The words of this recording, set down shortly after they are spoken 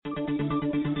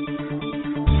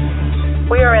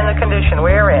we are in the condition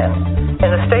we are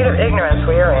in the state of ignorance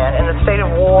we are in the state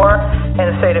of war, in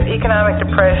the state of economic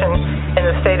depression, in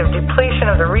the state of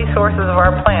depletion of the resources of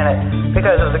our planet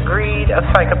because of the greed of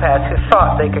psychopaths who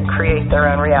thought they could create their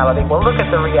own reality. Well, look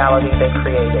at the reality they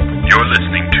created. You're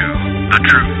listening to The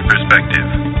Truth Perspective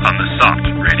on the Soft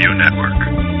Radio Network,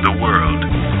 the world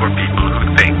for people who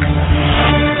think.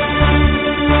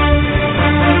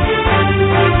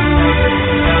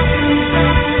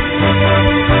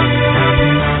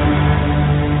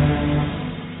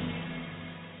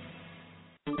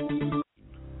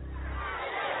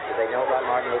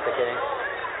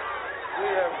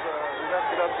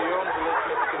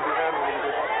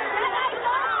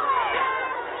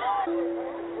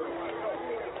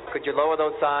 Could you lower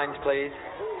those signs, please?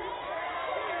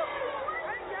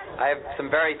 I have some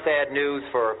very sad news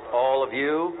for all of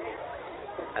you,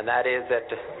 and that is that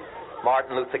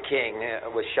Martin Luther King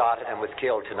was shot and was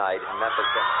killed tonight in Memphis.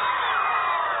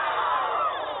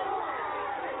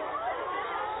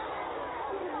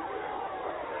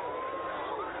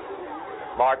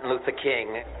 Martin Luther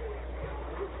King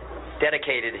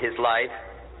dedicated his life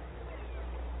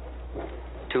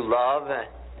to love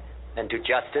and to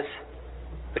justice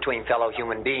between fellow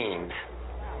human beings.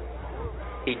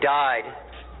 He died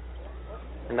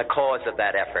in the cause of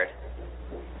that effort.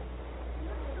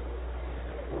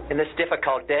 In this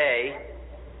difficult day,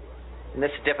 in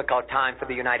this difficult time for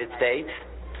the United States,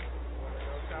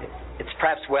 it's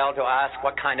perhaps well to ask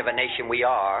what kind of a nation we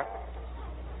are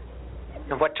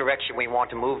and what direction we want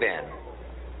to move in.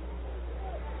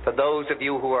 For those of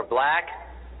you who are black,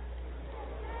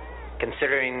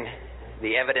 considering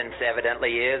the evidence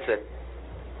evidently is that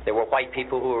there were white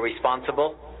people who were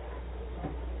responsible,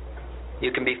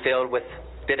 you can be filled with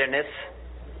bitterness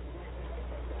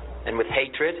and with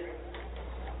hatred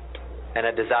and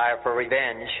a desire for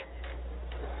revenge.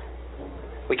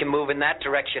 We can move in that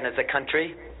direction as a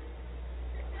country,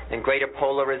 in greater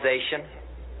polarization,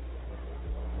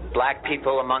 black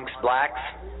people amongst blacks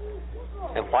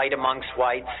and white amongst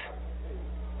whites,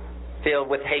 filled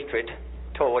with hatred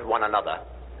toward one another.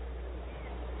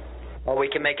 Or we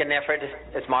can make an effort,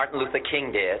 as Martin Luther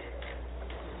King did,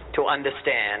 to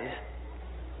understand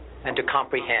and to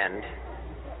comprehend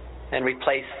and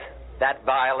replace that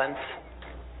violence,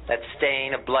 that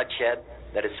stain of bloodshed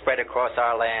that is spread across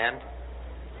our land,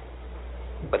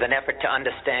 with an effort to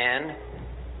understand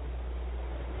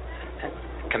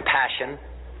compassion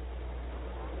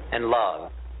and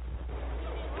love.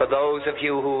 For those of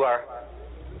you who are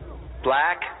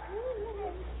black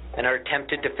and are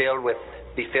tempted to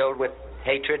be filled with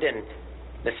hatred and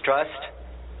mistrust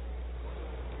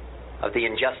of the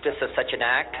injustice of such an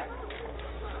act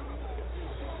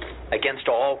against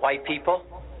all white people,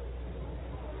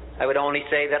 I would only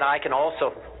say that I can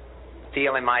also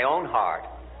feel in my own heart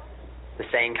the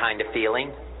same kind of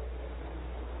feeling.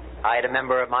 I had a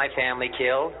member of my family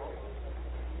killed,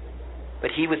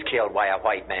 but he was killed by a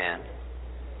white man.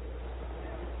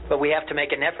 But we have to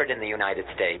make an effort in the United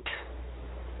States.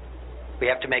 We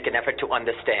have to make an effort to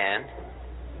understand,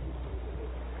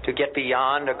 to get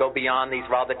beyond or go beyond these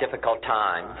rather difficult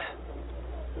times.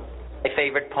 My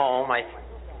favorite poem,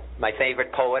 my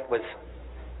favorite poet was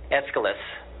Aeschylus.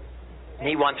 And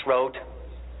he once wrote,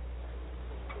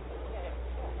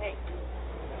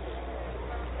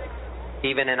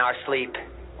 "Even in our sleep,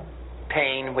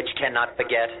 pain which cannot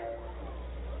forget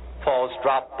falls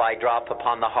drop by drop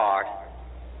upon the heart,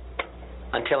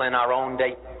 until in our own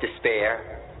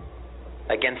despair,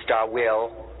 against our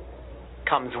will,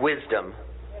 comes wisdom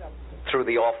through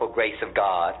the awful grace of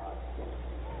God."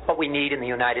 What we need in the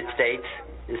United States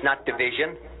is not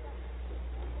division.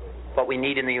 What we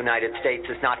need in the United States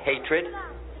is not hatred.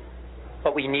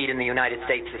 What we need in the United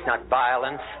States is not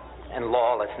violence and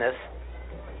lawlessness,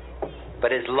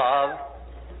 but is love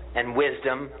and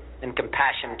wisdom and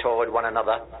compassion toward one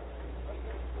another,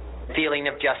 feeling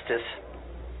of justice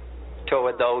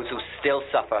toward those who still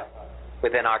suffer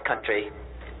within our country,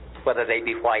 whether they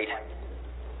be white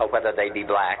or whether they be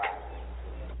black.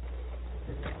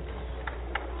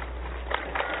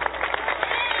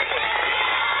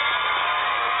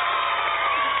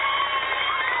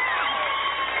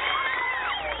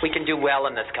 We can do well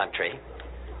in this country.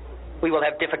 We will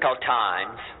have difficult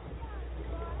times.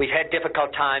 We've had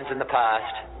difficult times in the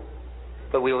past,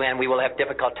 but we will have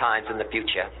difficult times in the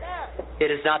future.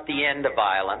 It is not the end of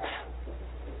violence.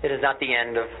 It is not the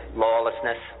end of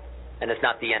lawlessness, and it's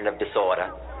not the end of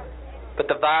disorder. But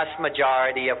the vast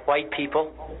majority of white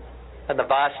people and the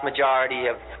vast majority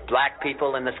of black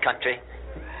people in this country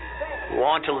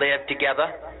want to live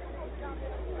together,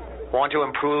 want to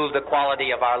improve the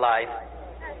quality of our life,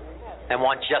 and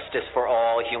want justice for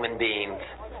all human beings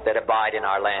that abide in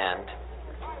our land.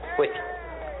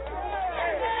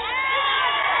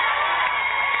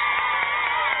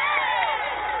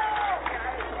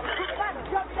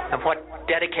 And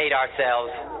dedicate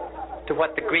ourselves to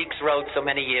what the Greeks wrote so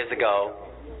many years ago,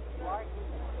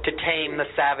 to tame the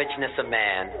savageness of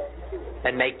man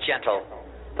and make gentle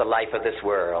the life of this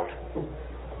world.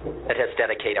 Let us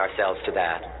dedicate ourselves to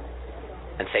that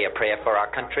and say a prayer for our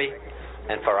country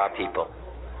and for our people.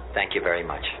 Thank you very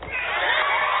much.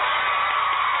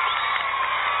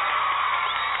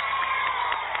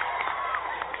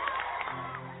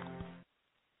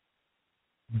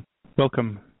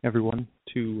 Welcome, everyone,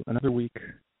 to another week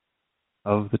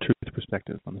of The Truth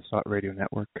Perspective on the SOT Radio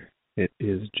Network. It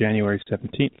is January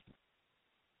 17th,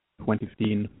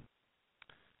 2015,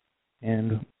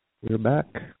 and we're back.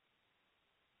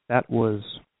 That was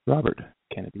Robert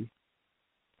Kennedy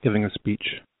giving a speech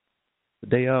the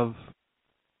day of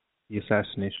the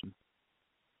assassination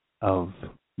of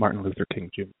Martin Luther King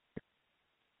Jr.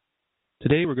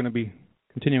 Today we're going to be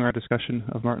continuing our discussion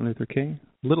of Martin Luther King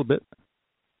a little bit,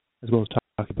 as well as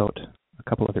talk about a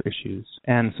couple other issues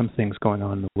and some things going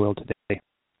on in the world today.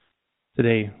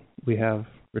 Today we have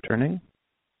returning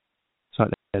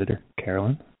SOT editor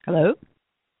Carolyn. Hello.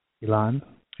 Elon.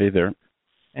 Hey there.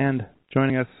 And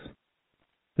joining us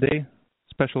today,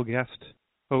 special guest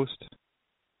host,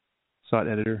 SOT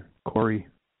editor Corey.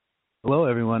 Hello,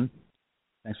 everyone.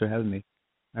 Thanks for having me.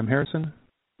 I'm Harrison,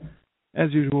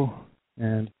 as usual,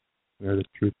 and we are The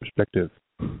Truth Perspective.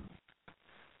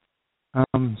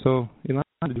 So, Elon,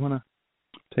 did you want to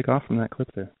take off from that clip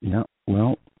there? Yeah,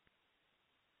 well,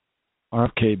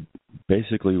 RFK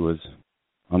basically was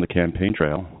on the campaign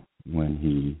trail when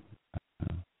he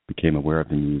became aware of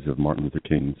the news of Martin Luther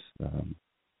King's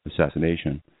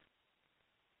assassination.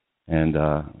 And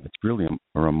it's really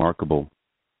a remarkable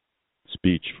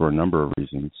speech for a number of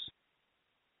reasons.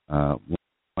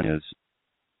 One is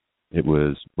it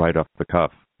was right off the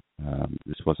cuff.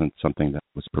 This wasn't something that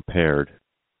was prepared.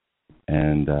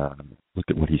 And look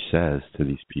at what he says to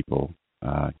these people.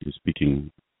 He was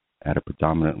speaking at a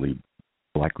predominantly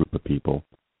black group of people.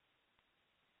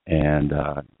 And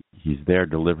he's there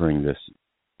delivering this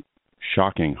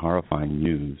shocking, horrifying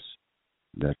news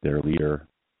that their leader,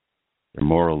 their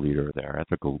moral leader, their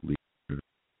ethical leader,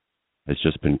 has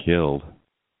just been killed.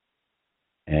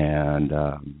 And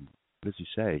what does he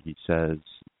say? He says,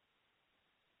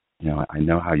 I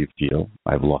know how you feel.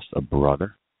 I've lost a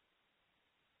brother,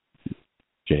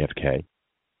 JFK,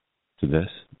 to this.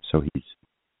 So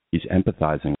he's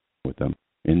empathizing with them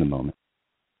in the moment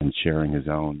and sharing his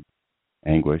own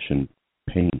anguish and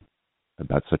pain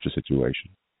about such a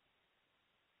situation.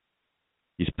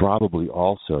 He's probably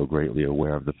also greatly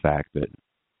aware of the fact that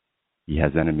he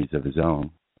has enemies of his own,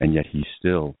 and yet he's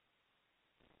still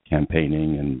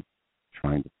campaigning and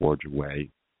trying to forge a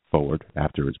way forward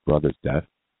after his brother's death.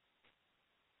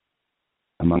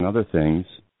 Among other things,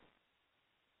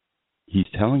 he's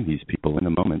telling these people in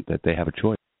the moment that they have a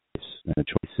choice, and the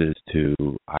choice is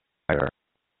to either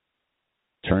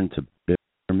turn to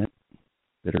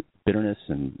bitterness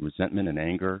and resentment and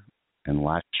anger and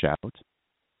lash out,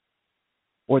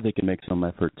 or they can make some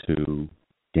effort to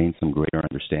gain some greater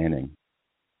understanding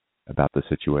about the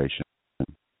situation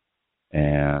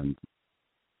and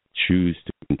choose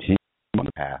to continue on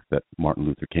the path that Martin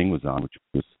Luther King was on, which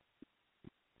was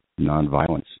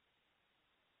nonviolence,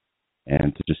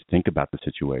 and to just think about the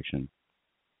situation.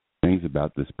 Things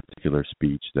about this particular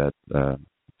speech that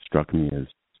struck me as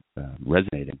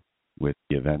resonating with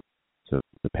the events of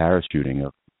the Paris shooting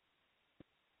of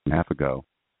a half ago,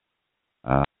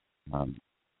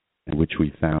 in which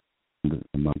we found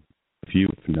among few,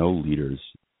 if no, leaders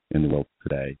in the world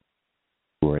today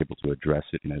who are able to address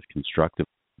it in as constructive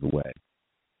a way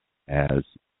as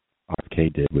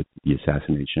RFK did with the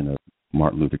assassination of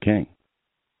Martin Luther King.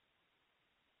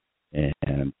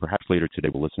 And perhaps later today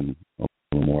we'll listen a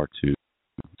little more to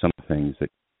some of the things that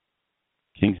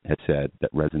King had said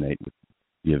that resonate with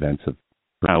the events of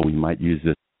how we might use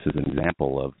this as an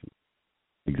example of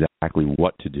exactly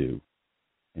what to do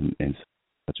in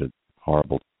such a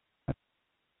horrible time.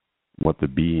 What the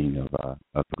being of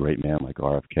a great man like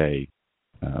RFK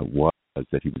was,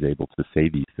 that he was able to say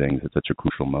these things at such a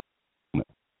crucial moment.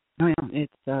 Oh, yeah.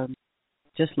 It's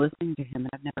just listening to him.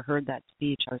 I've never heard that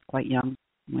speech. I was quite young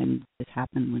when this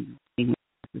happened, when King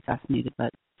was assassinated,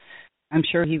 but I'm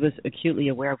sure he was acutely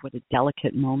aware of what a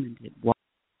delicate moment it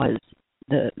was.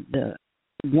 The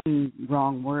one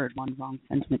wrong word, one wrong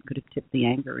sentiment could have tipped the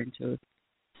anger into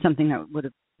something that would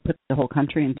have put the whole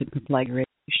country into conflagration.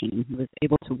 And he was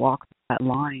able to walk that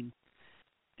line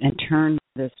and turn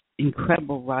this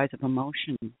incredible rise of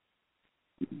emotion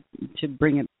to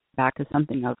bring it back to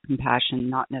something of compassion,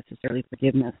 not necessarily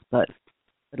forgiveness, but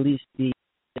at least the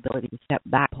ability to step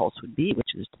back. Pulse would be,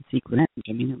 which is to seek revenge.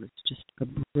 I mean, it was just a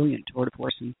brilliant tour de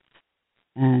force,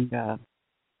 and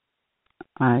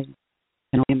I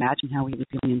can only imagine how he was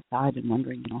feeling inside and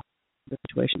wondering, how the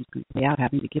situation's going to play out,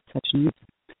 having to give such news.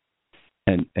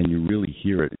 And you really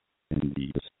hear it in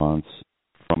the response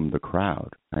from the crowd.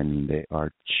 I mean, they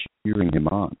are cheering him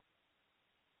on.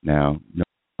 Now, no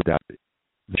doubt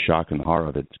the shock and horror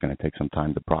of it's going to take some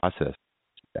time to process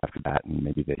after that, and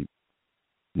maybe they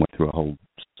went through a whole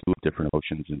slew of different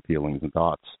emotions and feelings and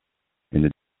thoughts in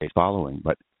the days following.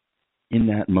 But in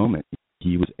that moment,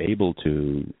 he was able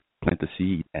to plant the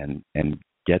seed and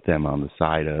get them on the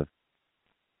side of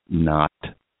not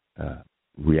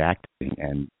reacting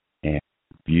and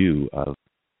view of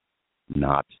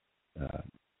not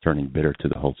turning bitter to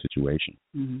the whole situation.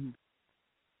 Mm-hmm.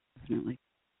 Definitely.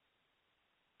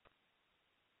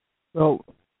 Well,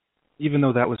 even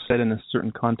though that was said in a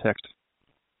certain context,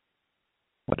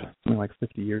 something like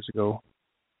 50 years ago,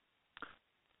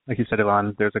 like you said,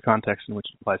 Ilan, there's a context in which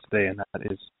it applies today, and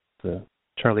that is the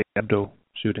Charlie Hebdo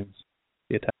shootings,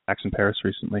 the attacks in Paris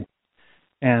recently,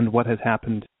 and what has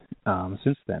happened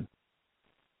since then.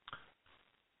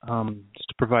 Just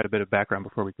to provide a bit of background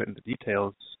before we get into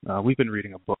details, we've been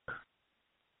reading a book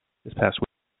this past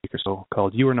week or so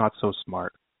called "You Are Not So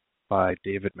Smart" by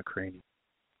David McCraney,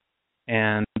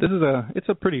 and it's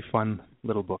a pretty fun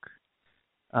little book.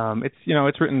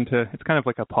 It's written it's kind of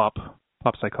like a pop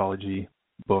psychology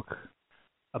book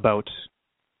about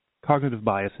cognitive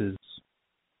biases,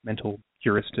 mental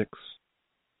heuristics,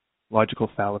 logical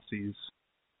fallacies.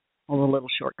 All the little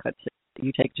shortcuts that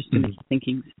you take just to make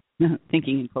thinking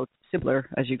in quotes simpler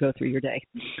as you go through your day.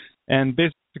 And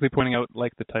basically pointing out,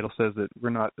 like the title says, that we're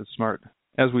not as smart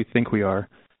as we think we are,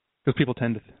 because people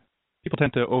tend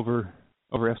to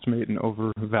overestimate and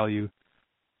overvalue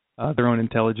their own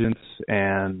intelligence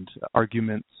and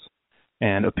arguments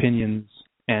and opinions,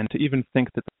 and to even think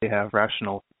that they have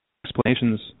rational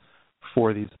explanations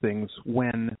for these things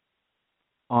when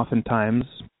oftentimes,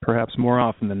 perhaps more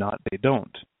often than not, they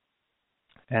don't.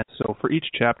 And so for each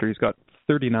chapter, he's got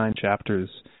 39 chapters,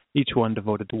 each one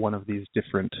devoted to one of these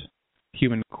different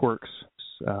human quirks,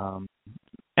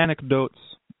 anecdotes,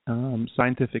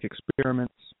 scientific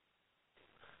experiments,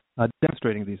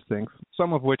 demonstrating these things,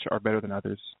 some of which are better than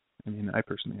others. I mean, I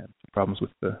personally had problems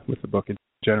with the book in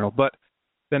general. But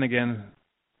then again,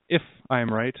 if I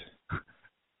am right,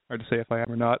 hard to say if I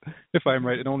am or not, if I am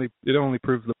right, it only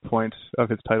proves the point of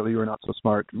his title, "You Are Not So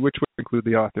Smart," which would include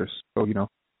the authors. So,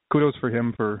 kudos for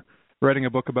him for writing a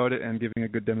book about it and giving a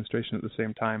good demonstration at the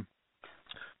same time.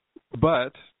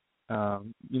 But,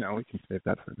 we can save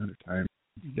that for another time,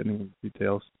 getting into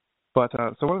details. But,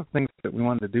 so one of the things that we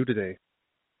wanted to do today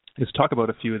is talk about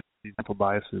a few of these mental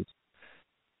biases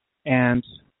and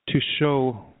to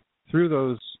show through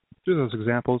those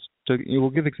examples, we'll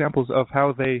give examples of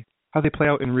how they play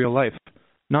out in real life,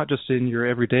 not just in your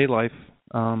everyday life,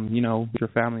 with your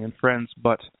family and friends,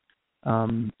 but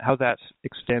how that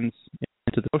extends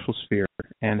into the social sphere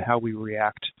and how we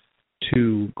react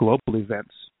to global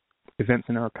events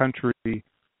in our country,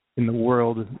 in the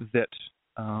world that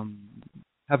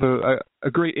have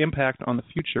a great impact on the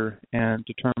future and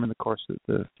determine the course that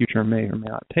the future may or may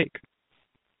not take.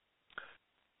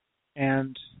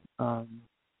 And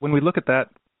when we look at that,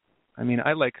 I mean,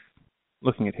 I like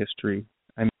looking at history.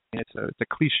 I mean, it's a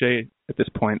cliche at this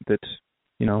point that,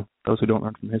 those who don't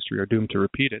learn from history are doomed to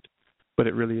repeat it, but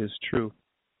it really is true.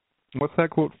 What's that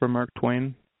quote from Mark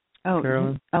Twain,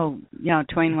 Carolyn? Oh, yeah,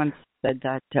 Twain once said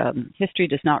that history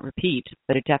does not repeat,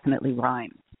 but it definitely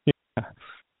rhymes. Yeah,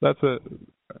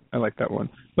 I like that one.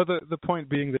 But the point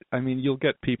being that, I mean, you'll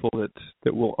get people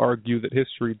that will argue that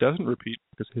history doesn't repeat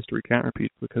because history can't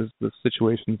repeat because the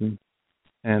situations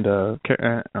and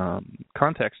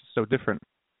context is so different.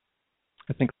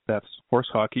 I think that's horse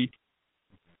hockey,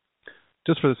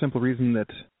 just for the simple reason that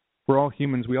we're all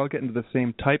humans. We all get into the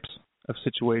same types of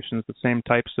situations, the same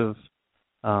types of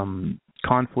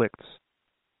conflicts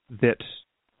that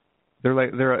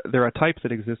they're a type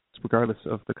that exists regardless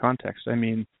of the context. I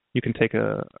mean, you can take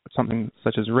something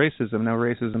such as racism. Now,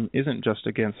 racism isn't just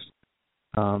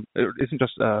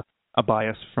a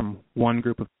bias from one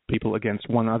group of people against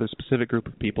one other specific group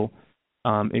of people.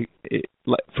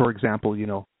 For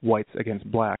example, whites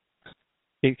against blacks.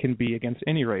 It can be against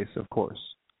any race, of course.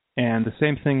 And the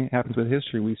same thing happens with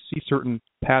history. We see certain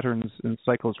patterns and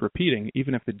cycles repeating,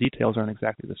 even if the details aren't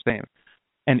exactly the same.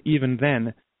 And even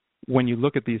then, when you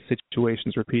look at these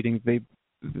situations repeating,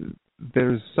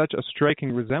 there's such a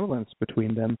striking resemblance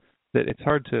between them that it's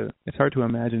hard to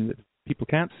imagine that people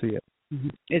can't see it. Mm-hmm.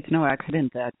 It's no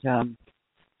accident that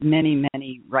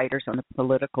many writers on the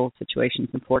political situations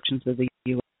and fortunes of the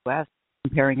U.S.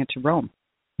 comparing it to Rome.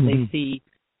 Mm-hmm. They see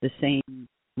the same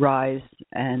rise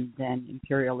and then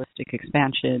imperialistic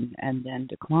expansion and then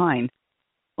decline,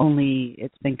 only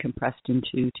it's been compressed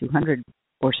into 200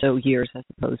 or so years as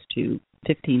opposed to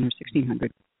 15 or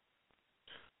 1600.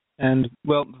 And,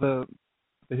 well, the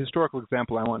historical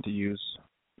example I want to use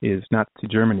is Nazi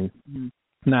Germany. Mm-hmm.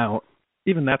 Now,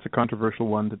 even that's a controversial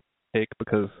one to take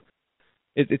because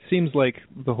it seems like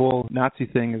the whole Nazi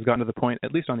thing has gotten to the point,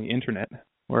 at least on the internet,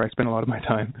 where I spend a lot of my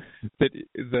time, that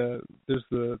there's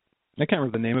the I can't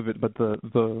remember the name of it, but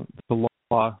the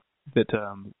law that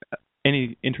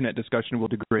any internet discussion will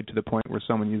degrade to the point where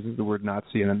someone uses the word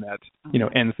Nazi and then that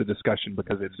ends the discussion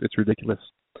because it's ridiculous.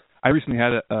 I recently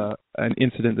had an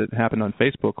incident that happened on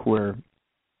Facebook where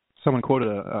someone quoted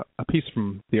a piece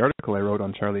from the article I wrote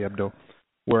on Charlie Hebdo,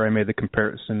 where I made the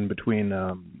comparison between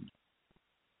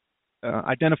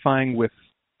identifying with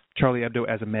Charlie Hebdo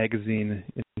as a magazine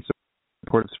in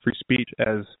support of free speech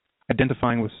as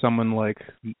identifying with someone like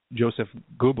Joseph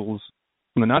Goebbels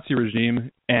from the Nazi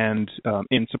regime and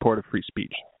in support of free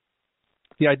speech.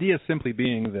 The idea simply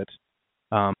being that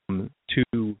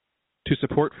to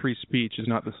support free speech is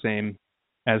not the same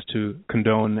as to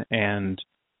condone and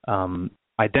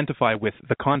identify with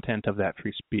the content of that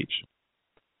free speech.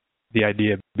 The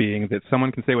idea being that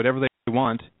someone can say whatever they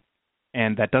want,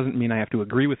 and that doesn't mean I have to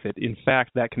agree with it. In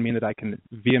fact, that can mean that I can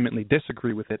vehemently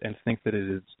disagree with it and think that it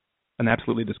is an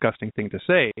absolutely disgusting thing to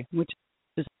say. Which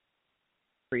is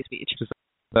free speech.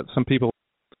 That some people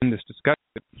in this discussion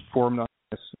formed on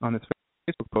this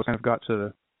Facebook post kind of got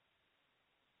to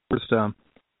first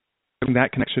making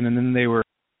that connection, and then they were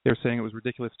saying it was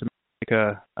ridiculous to make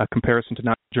a comparison to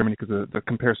Nazi Germany because the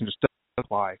comparison just doesn't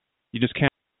apply. You just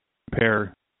can't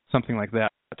compare something like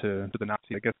that to the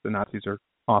Nazis. I guess the Nazis are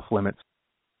off limits.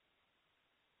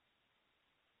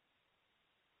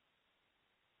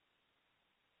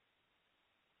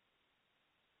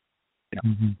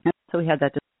 Mm-hmm. So we had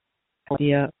that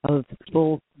idea of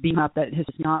people being up that has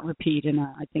not repeat, and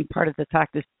I think part of the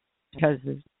fact is because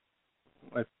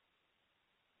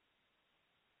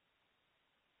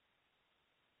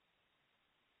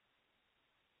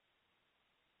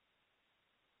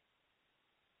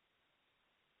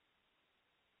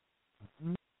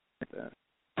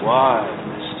Why,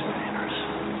 Mr.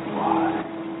 Anderson?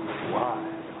 Why?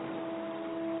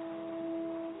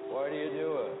 Why do you do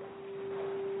it?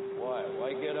 Why?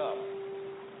 Why get up?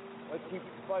 Why keep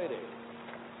fighting?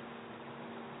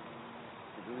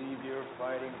 You believe you're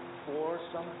fighting for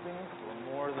something, for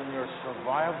more than your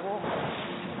survival?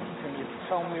 Can you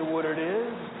tell me what it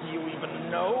is? Do you even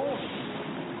know?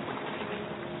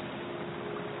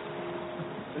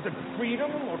 Is it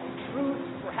freedom or truth?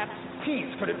 Perhaps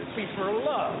peace? Could it be for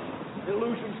love?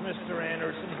 Illusions, Mr.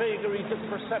 Anderson, vagaries of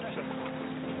perception.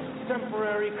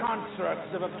 Temporary constructs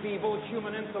of a feeble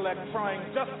human intellect trying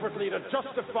desperately to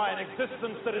justify an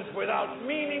existence that is without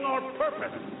meaning or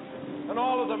purpose. And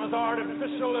all of them as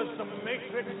artificial as the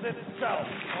Matrix itself.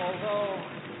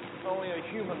 Although only a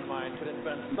human mind could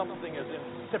invent something as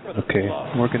insipid as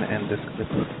love. We're going to end this clip.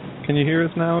 Can you hear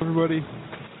us now, everybody?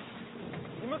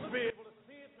 You must be able to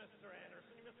see it, Mr.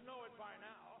 Anderson. You must know it by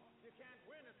now. You can't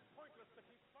win. It's pointless to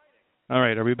keep fighting. All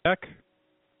right, are we back?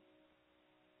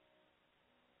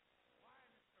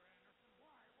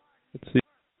 Let's see.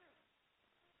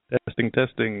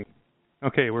 Testing.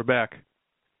 Okay, we're back.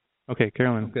 Okay,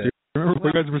 Carolyn, do you remember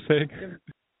what you guys were saying?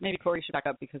 Maybe Corey should back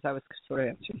up because I was sort of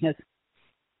answering his.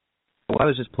 Well, I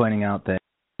was just pointing out that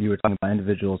you were talking about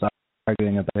individuals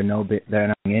arguing about there are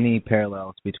not any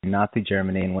parallels between Nazi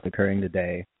Germany and what's occurring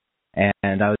today.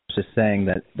 And I was just saying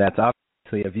that that's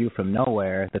obviously a view from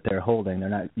nowhere that they're holding. They're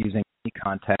not using any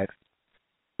context.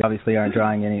 They obviously aren't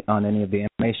drawing on any of the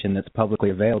information that's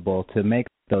publicly available to make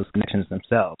those connections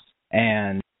themselves.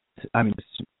 And I mean,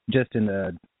 just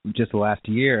the last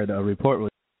year, the report was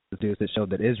produced that showed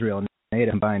that Israel and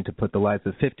NATO combined to put the lives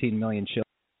of 15 million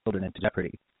children into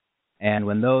jeopardy. And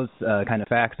when those kind of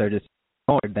facts are just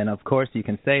ignored, then of course you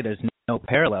can say there's no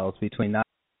parallels between Nazi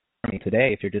Germany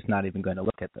today if you're just not even going to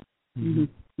look at them.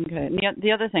 Mm-hmm. Okay. And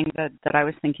the other thing that I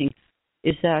was thinking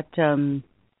is that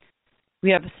we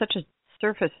have such a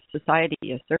surface society,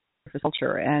 a surface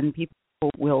culture, and people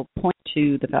will point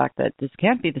to the fact that this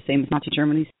can't be the same as Nazi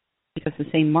Germany because the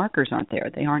same markers aren't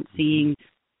there. They aren't seeing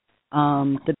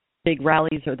the big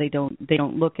rallies, or they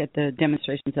don't look at the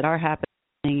demonstrations that are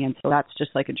happening, and so that's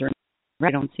just like a German. I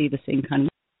don't see the same kind of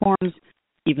forms,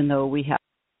 even though we have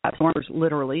stormers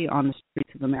literally on the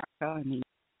streets of America. I mean,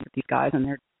 these guys, and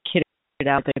they're kidding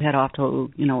out they'd head off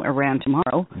to, Iran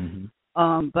tomorrow.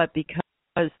 Mm-hmm. But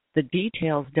because the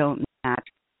details don't match,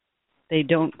 they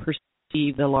don't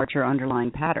perceive the larger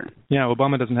underlying pattern. Yeah,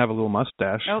 Obama doesn't have a little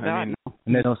mustache. Oh, God, no.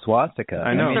 And there's no swastika.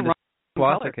 I know. The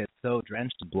swastika is so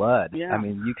drenched in blood. Yeah.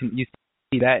 You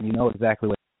see that and you know exactly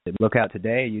what it is. Look out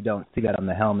today, you don't see that on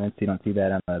the helmets, you don't see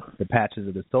that on the patches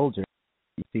of the soldiers.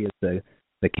 You see it's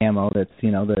the camo that's,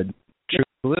 the true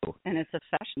blue. And it's a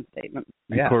fashion statement.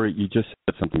 And Corey, you just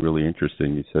said something really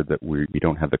interesting. You said that we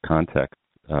don't have the context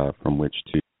from which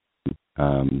to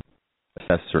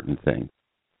assess certain things.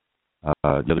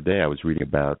 The other day I was reading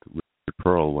about Richard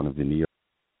Pearl, one of the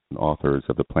neo-authors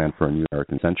of The Plan for a New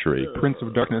American Century. Prince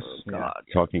of Darkness.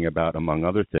 Talking about, among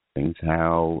other things,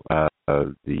 how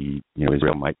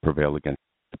Israel might prevail against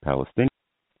the Palestinians.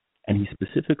 And he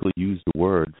specifically used the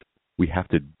words, we have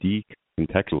to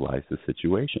decontextualize the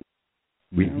situation.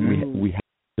 We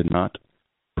have to not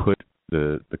put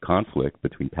the conflict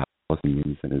between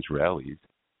Palestinians and Israelis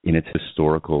in its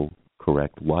historical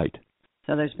correct light.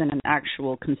 So there's been an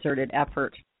actual concerted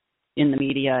effort in the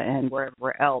media and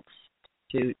wherever else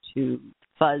to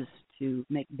fuzz, to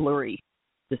make blurry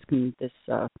this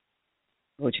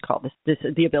what you call this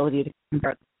the ability to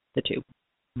compare the two.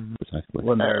 Precisely.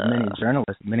 Well, there are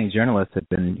many journalists have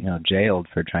been jailed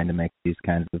for trying to make these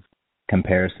kinds of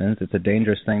comparisons. It's a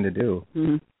dangerous thing to do.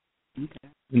 Mm-hmm. Okay.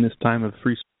 In this time of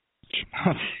free speech.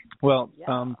 Well,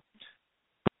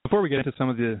 before we get into some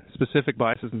of the specific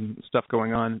biases and stuff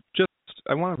going on,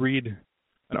 I want to read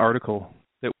an article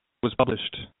that was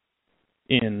published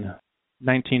in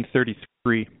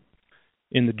 1933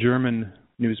 in the German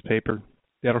newspaper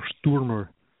Der Stürmer,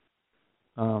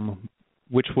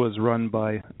 which was run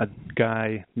by a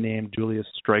guy named Julius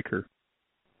Streicher.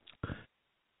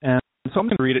 And so I'm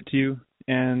going to read it to you,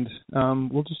 and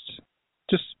we'll just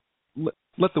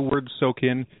let the words soak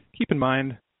in. Keep in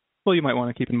mind, you might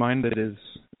want to keep in mind that it is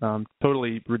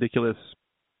totally ridiculous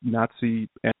Nazi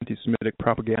anti-Semitic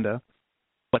propaganda,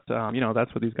 but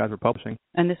that's what these guys were publishing.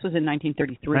 And this was in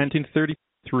 1933.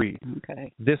 1933.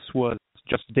 Okay. This was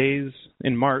just days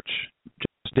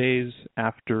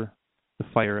after the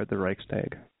fire at the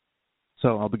Reichstag.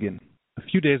 So I'll begin. A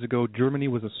few days ago, Germany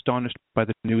was astonished by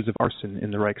the news of arson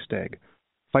in the Reichstag.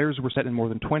 Fires were set in more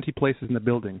than 20 places in the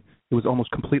building. It was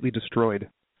almost completely destroyed.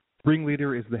 The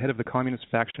ringleader is the head of the communist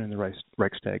faction in the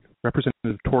Reichstag,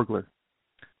 Representative Torgler.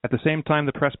 At the same time,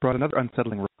 the press brought another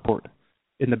unsettling report.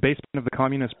 In the basement of the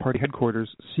Communist Party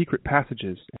headquarters, secret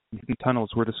passages and hidden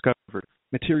tunnels were discovered.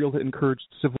 Material that encouraged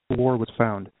civil war was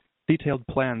found. Detailed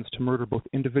plans to murder both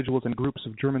individuals and groups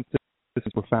of German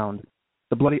citizens were found.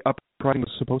 The bloody uprising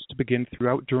was supposed to begin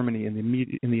throughout Germany in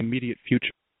the immediate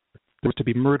future. There was to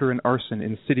be murder and arson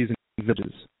in cities and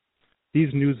villages.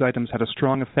 These news items had a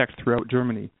strong effect throughout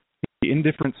Germany. The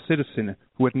indifferent citizen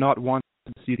who had not wanted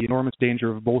to see the enormous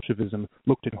danger of Bolshevism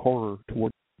looked in horror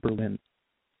toward Berlin.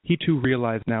 He too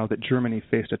realized now that Germany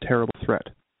faced a terrible threat.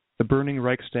 The burning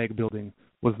Reichstag building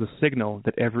was the signal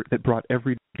that brought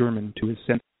every German to his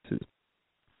senses.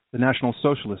 The National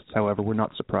Socialists, however, were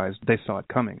not surprised. They saw it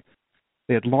coming.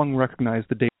 They had long recognized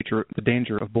the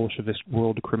danger of Bolshevist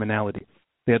world criminality.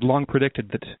 They had long predicted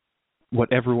that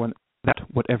what everyone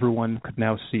could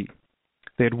now see.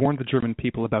 They had warned the German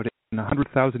people about it in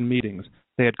 100,000 meetings.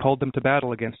 They had called them to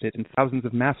battle against it in thousands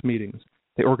of mass meetings.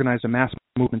 They organized a mass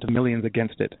movement of millions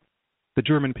against it. The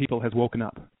German people has woken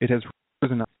up. It has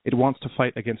risen up. It wants to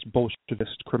fight against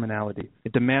Bolshevist criminality.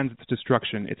 It demands its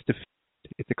destruction, its defeat,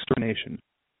 its extermination.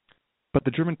 But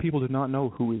the German people do not know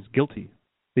who is guilty.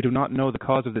 They do not know the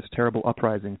cause of this terrible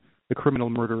uprising, the criminal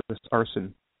murderous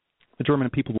arson. The German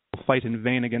people will fight in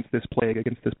vain against this plague,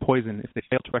 against this poison, if they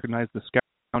fail to recognize the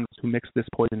scoundrels who mixed this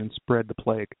poison and spread the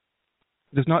plague.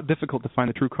 It is not difficult to find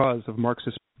the true cause of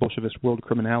Marxist Bolshevist world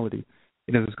criminality.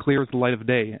 It is as clear as the light of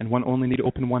day, and one only need to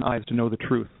open one's eyes to know the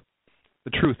truth.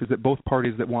 The truth is that both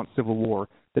parties that want civil war,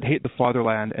 that hate the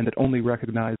fatherland, and that only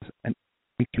recognize an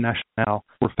international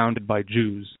were founded by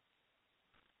Jews.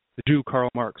 The Jew Karl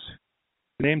Marx,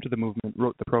 the name to the movement,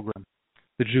 wrote the program.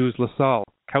 The Jews Lassalle,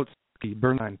 Kautsky,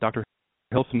 Bernheim, Dr.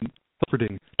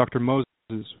 Hilferding, Dr. Moses,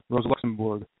 Rosa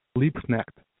Luxemburg,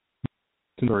 Liebknecht,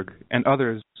 Luxemburg, and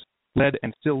others led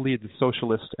and still lead the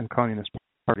socialist and communist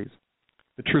parties.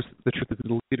 The truth is that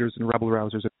the leaders and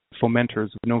rabble-rousers and fomenters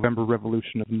of the November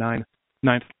Revolution of 9th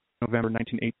November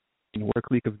 1918 were a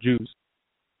clique of Jews.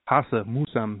 Hasse,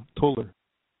 Musam, Toller,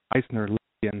 Eisner,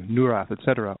 Lillian, Neurath,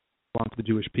 etc. belong to the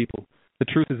Jewish people. The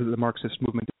truth is that the Marxist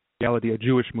movement is in reality a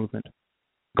Jewish movement.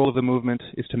 The goal of the movement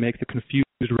is to make the confused,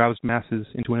 roused masses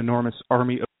into an enormous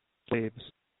army of slaves.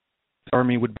 This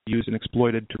army would be used and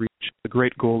exploited to reach the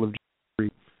great goal of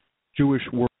Jewish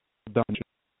world domination.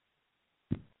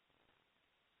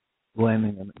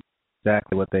 blaming them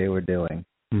exactly what they were doing.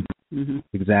 Mm-hmm.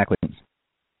 Exactly.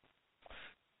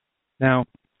 Now,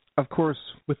 of course,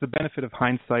 with the benefit of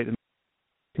hindsight and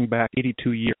looking back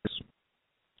 82 years,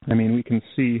 I mean, we can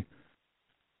see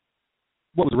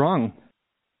what was wrong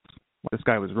what this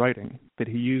guy was writing, that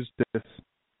he used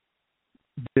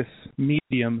this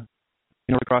medium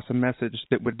in order to cross a message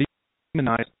that would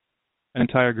demonize an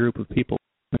entire group of people,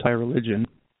 an entire religion,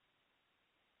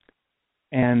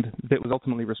 and that was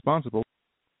ultimately responsible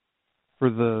for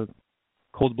the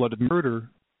cold-blooded murder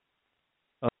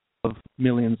of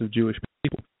millions of Jewish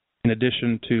people, in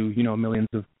addition to, millions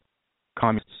of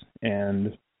communists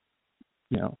and,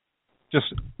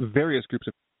 just various groups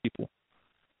of people,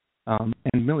 and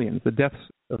the deaths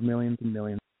of millions and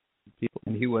millions of people.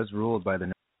 And he was ruled by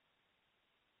the.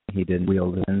 He didn't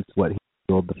wield what he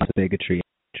ruled the bigotry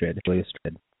and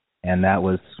hatred, and that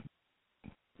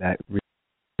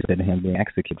resulted in him being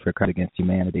executed for crimes against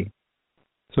humanity.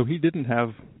 So he didn't have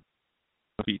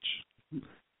a speech,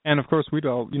 and of course we'd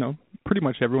all, pretty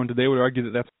much everyone today would argue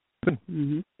that that's good.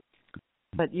 Mm-hmm.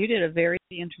 But you did a very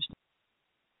interesting.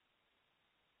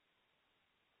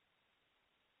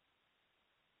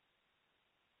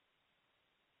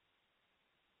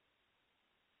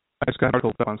 I just got an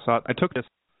article on SOT. I took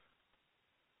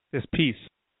this piece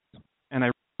and I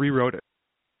rewrote it.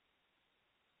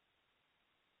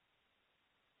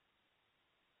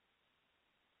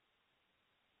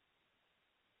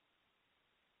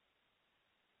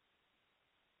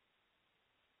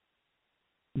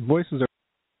 Voices are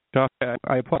tough.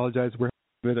 I apologize. We're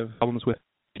having a bit of problems with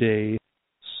today,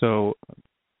 so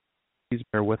please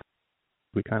bear with us.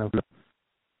 We kind of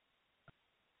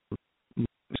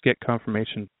just get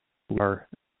confirmation. Are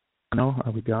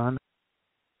we gone?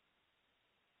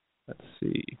 Let's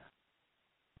see.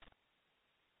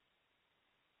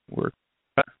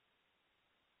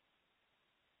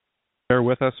 Bear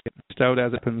with us. It's out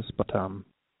as it happens, but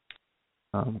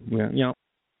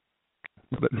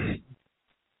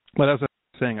but as I was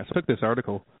saying, I took this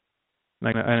article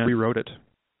and I rewrote it,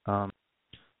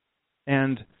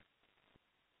 and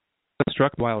what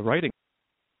struck while writing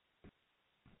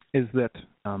is that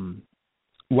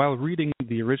while reading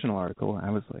the original article, I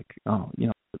was like,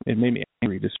 it made me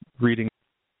angry just reading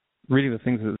the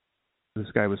things that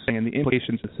this guy was saying and the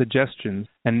implications, the suggestions,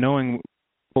 and knowing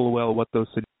full well what those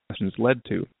suggestions led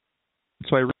to.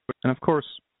 So I wrote it, and of course,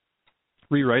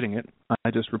 rewriting it,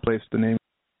 I just replaced the name of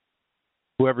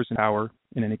whoever's in power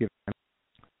in any given time,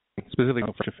 specifically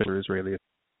French official or Israeli.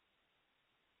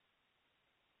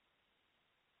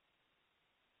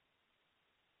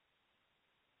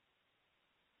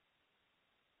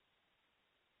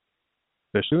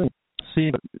 Especially, see,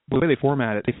 the way they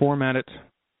format it,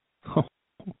 oh,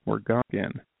 we're gone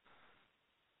again.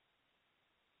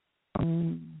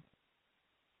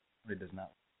 It does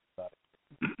not.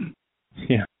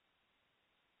 Yeah.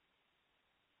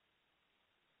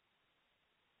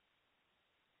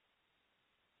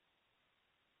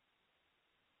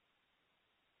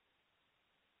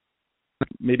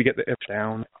 Maybe get the F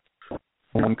down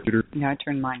on computer. Yeah, I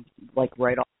turned mine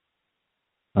right off.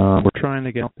 We're trying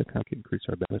to get the kind of increase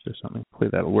our bandwidth or something. Hopefully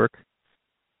that'll work.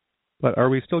 But are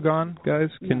we still gone, guys?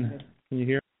 Can you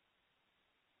hear?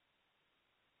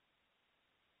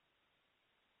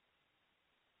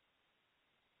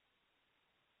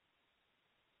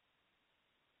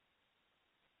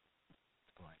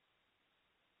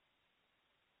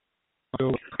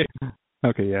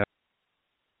 Okay, yeah.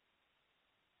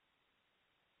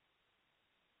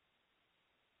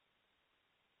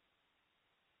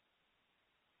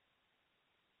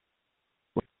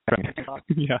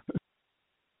 Yeah.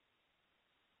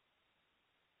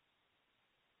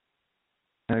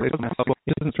 It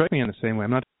doesn't strike me in the same way.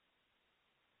 I'm not.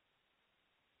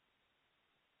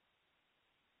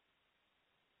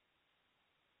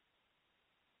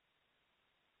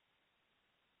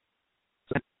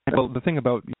 Well, the thing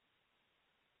about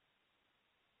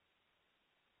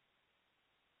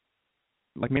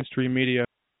mainstream media,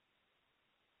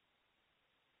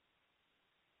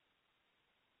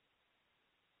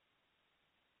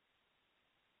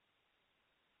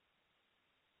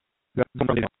 the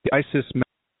ISIS.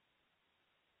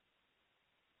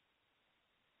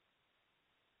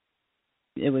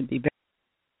 It would be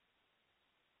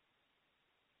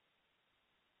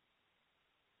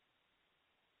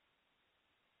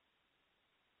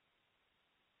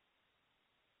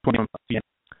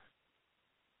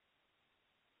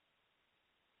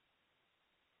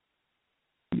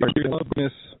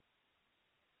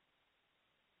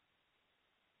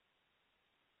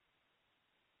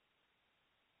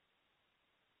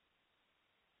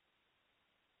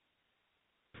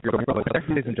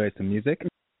Please enjoy some music.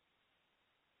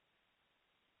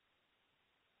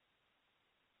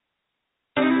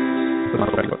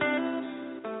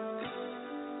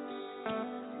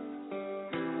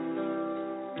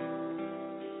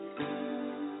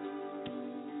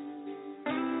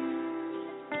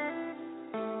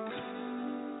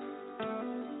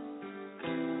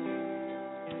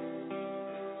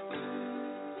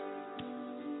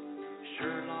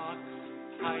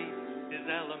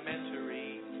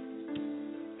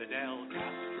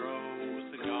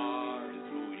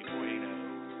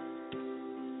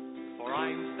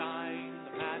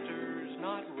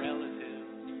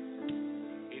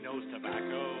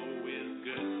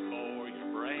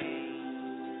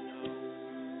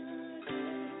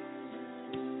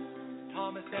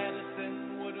 Thomas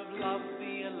Edison would have loved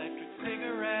the electric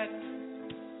cigarette.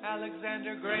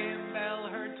 Alexander Graham Bell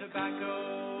heard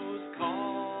tobacco's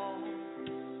call.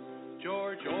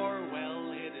 George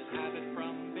Orwell hid his habit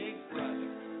from Big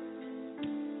Brother.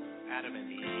 Adam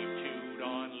and Eve chewed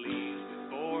on leaves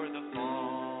before the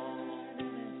fall.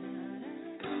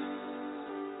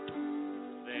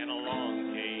 Then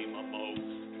along came a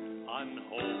most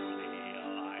unholy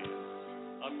alliance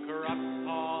of corrupt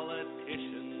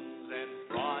politicians and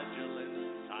fraudulent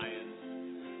science,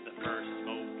 the first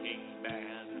smoking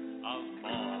ban of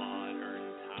modern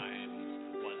times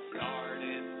was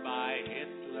started by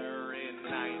Hitler in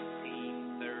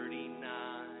 1939.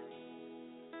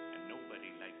 And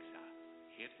nobody likes a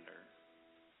Hitler,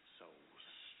 so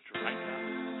strike up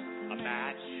a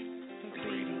match to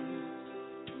freedom.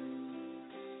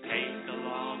 Take a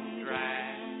long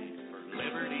drag for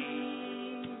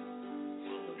liberty.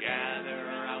 We'll gather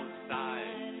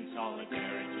outside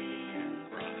solidarity and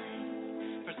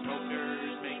pride, for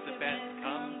smokers make the best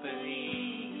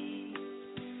company,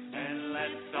 and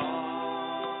let's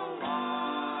all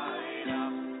light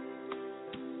up,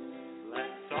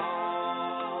 let's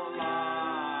all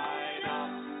light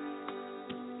up.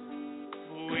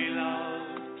 We love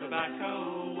tobacco,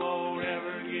 won't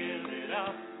ever give it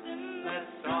up,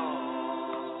 let's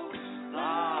all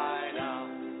light up.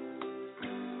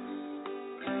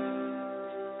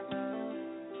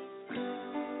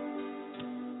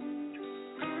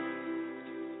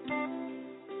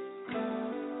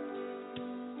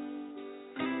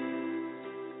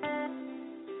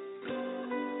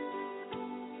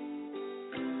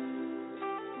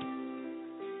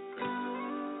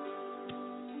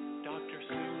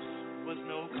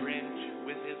 No Grinch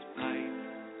with his pipe.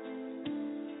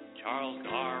 Charles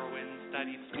Darwin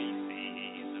studied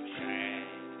species of shag.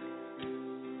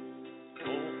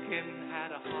 Tolkien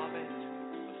had a hobbit,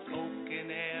 a smoking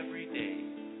every day.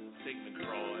 Sigmund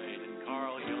Freud and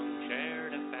Carl Jung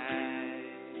shared a fag.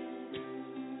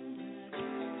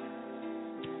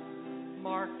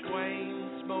 Mark Twain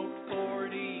smoked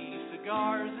 40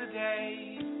 cigars a day.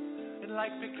 And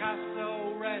like Picasso,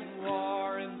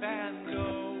 Renoir, and Van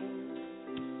Gogh,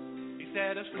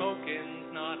 said if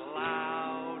smoking's not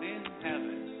allowed in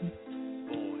heaven,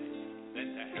 boys, then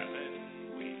to heaven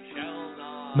we shall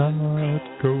not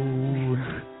go.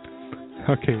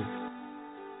 Okay.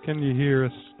 Can you hear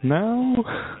us now?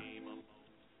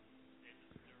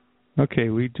 Okay,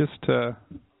 we just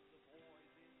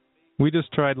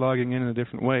tried logging in a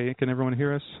different way. Can everyone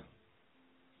hear us?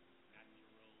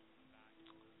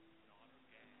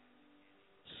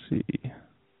 Let's see.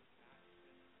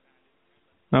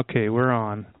 Okay, we're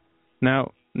on.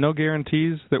 Now, no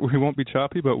guarantees that we won't be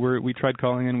choppy, but we tried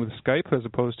calling in with Skype as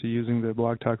opposed to using the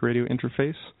Blog Talk Radio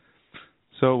interface.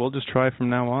 So we'll just try from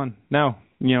now on. Now,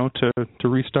 to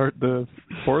restart the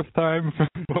fourth time from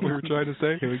what we were trying to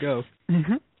say. Here we go.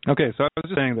 Mm-hmm. Okay, so I was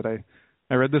just saying that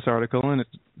I read this article and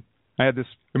I had this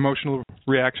emotional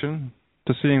reaction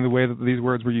to seeing the way that these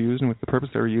words were used and with the purpose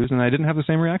they were used, and I didn't have the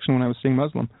same reaction when I was seeing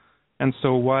Muslim. And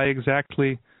so why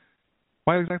exactly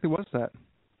was that?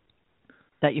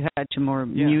 That you had a more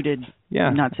muted,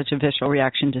 not such a visceral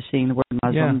reaction to seeing the word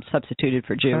Muslim substituted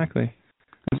for Jew. Exactly.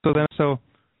 And so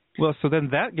then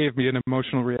that gave me an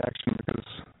emotional reaction because,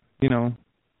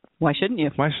 why shouldn't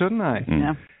you? Why shouldn't I?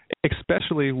 Yeah.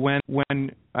 Especially when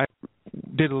I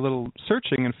did a little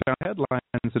searching and found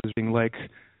headlines as being like,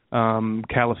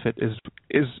 Caliphate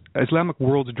is Islamic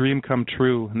world's dream come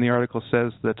true, and the article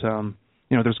says that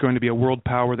there's going to be a world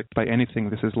power that can buy anything,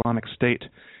 this Islamic State,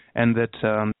 and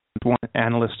that one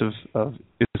analyst of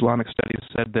Islamic studies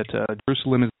said that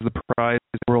Jerusalem is the prize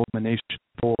of the world and the nation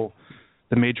whole.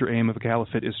 The major aim of a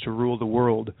caliphate is to rule the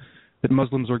world. That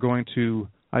Muslims are going to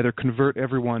either convert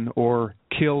everyone or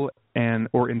kill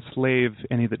or enslave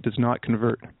any that does not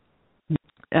convert.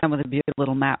 And with a beautiful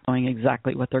little map showing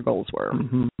exactly what their goals were.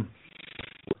 Mm-hmm.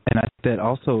 And I think that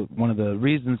also one of the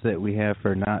reasons that we have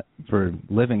for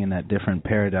living in that different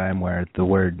paradigm where the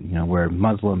word, where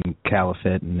Muslim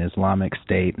caliphate and Islamic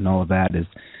State and all of that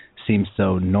seems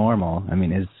so normal. I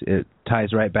mean, it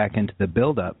ties right back into the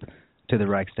build-up to the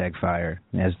Reichstag fire,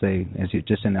 as you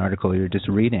just in the article you were just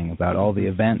reading about all the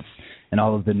events and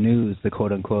all of the news, the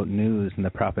quote-unquote news and the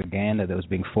propaganda that was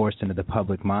being forced into the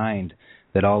public mind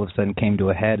that all of a sudden came to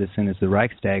a head as soon as the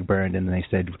Reichstag burned, and they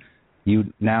said,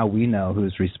 now we know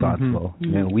who's responsible.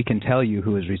 Mm-hmm. We can tell you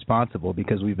who is responsible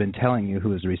because we've been telling you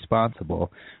who is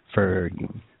responsible for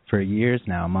years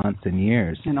now, months and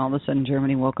years. And all of a sudden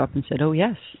Germany woke up and said, oh,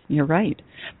 yes, you're right.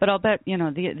 But I'll bet,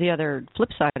 the other flip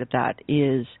side of that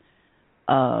is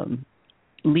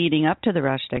leading up to the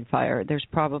Reichstag fire, there's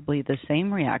probably the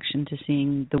same reaction to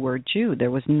seeing the word Jew.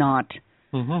 There was not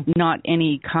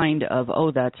any kind of,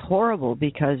 oh, that's horrible,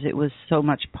 because it was so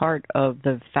much part of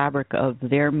the fabric of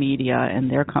their media and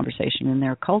their conversation and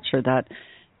their culture that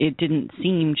it didn't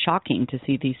seem shocking to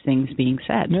see these things being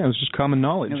said. Yeah, it was just common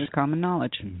knowledge. It was common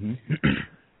knowledge. Mm-hmm.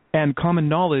 And common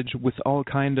knowledge with all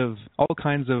kinds of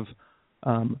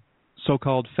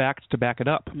so-called facts to back it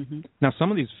up. Mm-hmm. Now,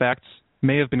 some of these facts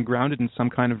may have been grounded in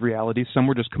some kind of reality. Some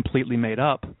were just completely made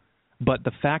up. But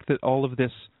the fact that all of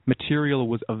this material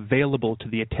was available to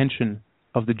the attention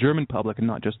of the German public, and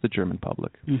not just the German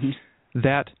public,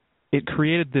 that it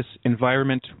created this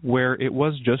environment where it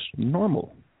was just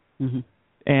normal. Mm-hmm.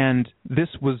 And this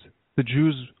was the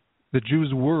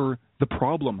Jews were the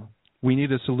problem. We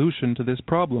need a solution to this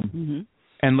problem. Mm-hmm.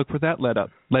 And look where that led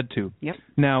to. Yep.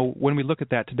 Now, when we look at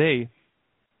that today,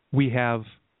 we have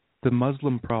the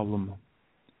Muslim problem.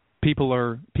 People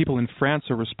in France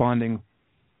are responding.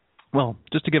 Well,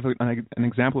 just to give an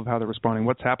example of how they're responding,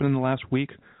 what's happened in the last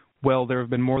week? Well, there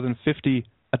have been more than 50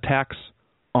 attacks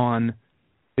on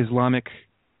Islamic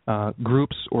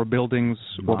groups or buildings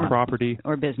or property.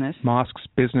 Or business. Mosques,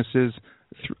 businesses,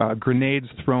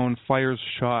 grenades thrown, fires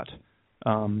shot.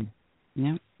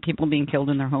 Yeah, people being killed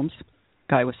in their homes.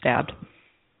 Guy was stabbed.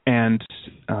 And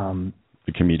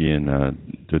the comedian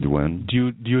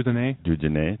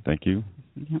Dieudonné, thank you,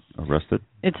 arrested.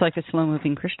 It's like a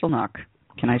slow-moving crystal knock.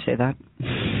 Can I say that?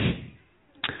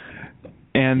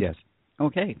 And yes.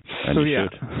 Okay. And so you yeah,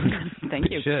 should.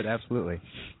 Thank you. You should, absolutely.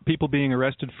 People being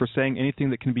arrested for saying anything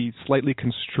that can be slightly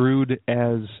construed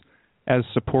as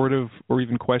supportive or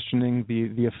even questioning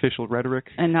the official rhetoric.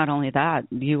 And not only that,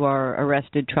 you are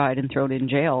arrested, tried, and thrown in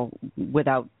jail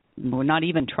without, well, not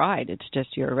even tried. It's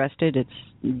just you're arrested. It's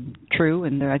true,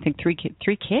 and there are, I think, three kids.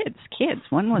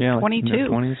 One was 22, like in their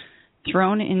 20s.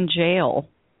 thrown in jail,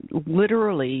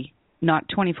 literally not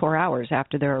 24 hours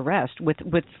after their arrest, with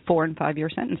 4 and 5 year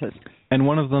sentences. And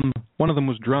one of them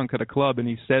was drunk at a club, and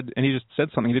he just said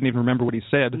something. He didn't even remember what he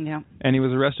said, and he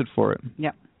was arrested for it.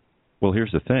 Yeah. Well,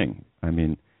 here's the thing. I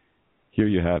mean, here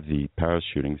you have the Paris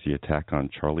shootings, the attack on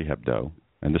Charlie Hebdo,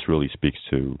 and this really speaks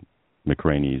to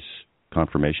McRaney's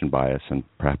confirmation bias and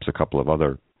perhaps a couple of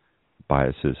other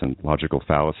biases and logical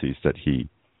fallacies that he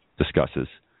discusses.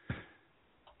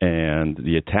 And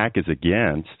the attack is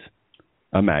against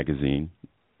a magazine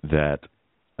that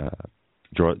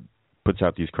puts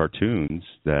out these cartoons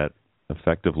that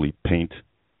effectively paint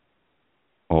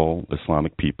all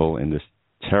Islamic people in this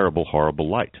terrible, horrible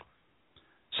light.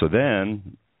 So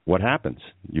then what happens?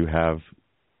 You have,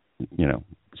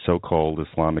 so-called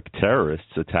Islamic terrorists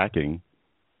attacking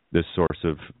this source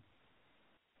of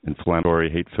inflammatory,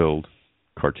 hate-filled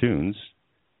cartoons.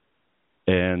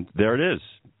 And there it is.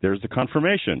 There's the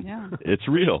confirmation. Yeah. It's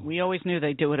real. We always knew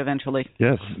they'd do it eventually.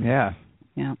 Yes. Yeah.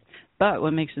 Yeah. But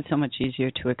what makes it so much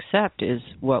easier to accept is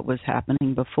what was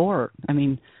happening before. I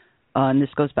mean, and this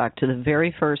goes back to the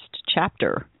very first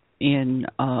chapter in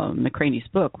McRaney's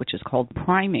book, which is called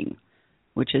Priming,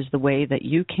 which is the way that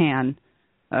you can,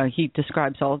 he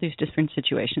describes all these different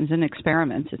situations and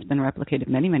experiments. It's been replicated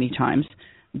many, many times,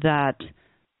 that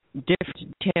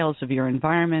different details of your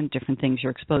environment, different things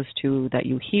you're exposed to that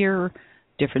you hear,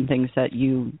 different things that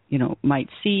you might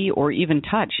see or even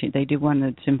touch. They do one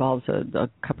that involves a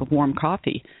cup of warm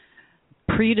coffee,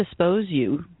 predispose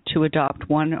you to adopt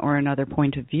one or another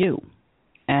point of view.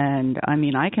 And I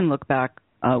mean, I can look back,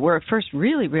 where it first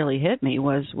really, really hit me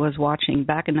was watching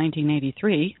back in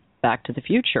 1983, Back to the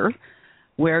Future,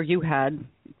 where you had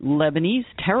Lebanese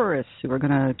terrorists who were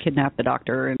going to kidnap the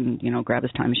doctor and, grab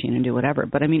his time machine and do whatever.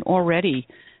 But I mean, already,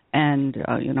 and,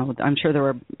 I'm sure there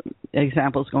were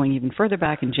examples going even further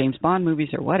back in James Bond movies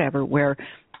or whatever, where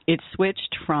it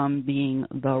switched from being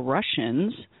the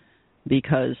Russians,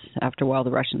 because after a while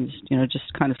the Russians, just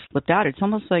kind of slipped out. It's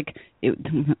almost like,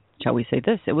 shall we say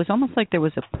this, it was almost like there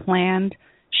was a planned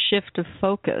shift of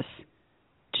focus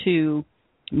to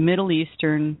Middle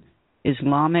Eastern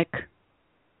Islamic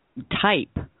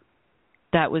type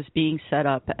that was being set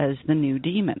up as the new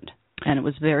demon. And it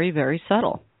was very, very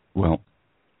subtle. Well,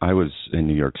 I was in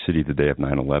New York City the day of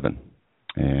 9/11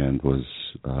 and was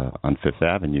on Fifth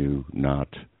Avenue, not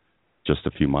just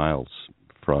a few miles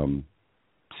from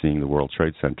seeing the World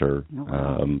Trade Center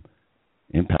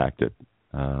impacted.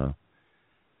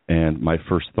 And my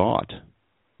first thought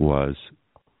was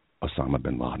Osama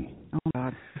bin Laden. Oh,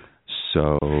 God.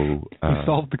 So you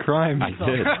solved the crime. I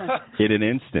did. In an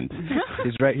instant.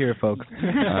 He's right here, folks.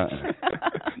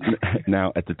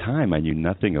 Now, at the time, I knew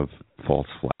nothing of false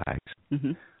flags.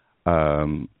 Mm-hmm.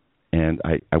 And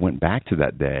I went back to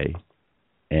that day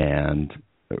and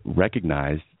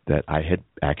recognized that I had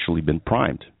actually been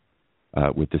primed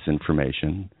with this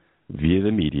information via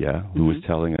the media, who was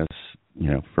telling us,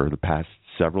 for the past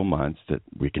several months that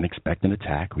we can expect an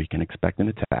attack,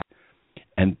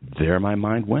 And there my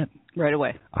mind went. Right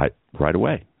away. Right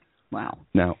away. Wow.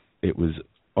 Now, it was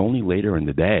only later in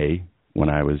the day when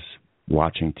I was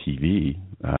watching TV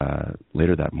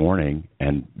later that morning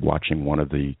and watching one of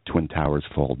the Twin Towers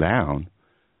fall down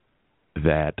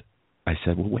that I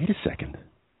said, well, wait a second.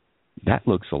 That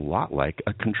looks a lot like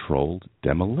a controlled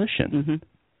demolition.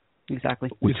 Mm-hmm. Exactly.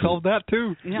 We solved that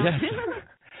too. Yeah. Yes.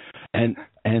 and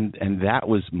that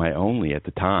was my only, at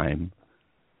the time,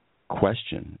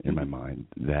 question in my mind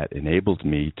that enabled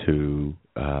me to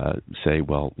say,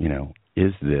 well,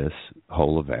 is this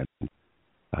whole event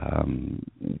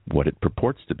what it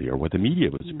purports to be, or what the media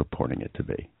was purporting it to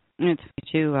be? It's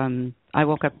too. I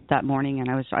woke up that morning and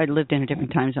I lived in a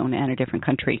different time zone and a different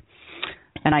country,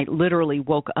 and I literally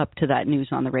woke up to that news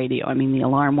on the radio. I mean, the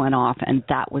alarm went off, and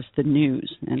that was the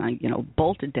news. And I,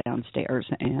 bolted downstairs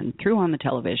and threw on the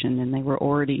television, and they were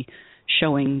already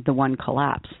showing the one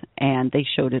collapse, and they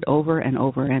showed it over and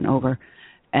over and over.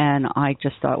 And I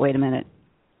just thought, wait a minute,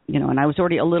 and I was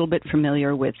already a little bit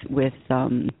familiar with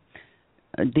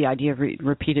the idea of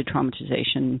repeated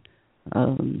traumatization,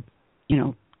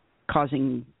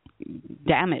 causing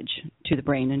damage to the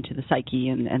brain and to the psyche,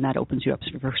 and that opens you up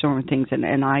for so many things.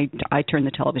 And I turned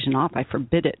the television off. I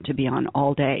forbid it to be on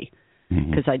all day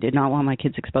because I did not want my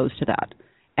kids exposed to that.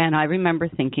 And I remember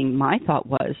thinking, my thought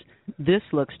was, this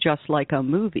looks just like a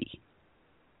movie.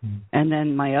 And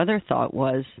then my other thought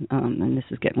was, and this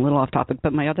is getting a little off topic,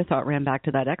 but my other thought ran back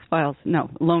to that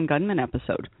Lone Gunman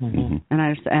episode. And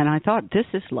I thought, this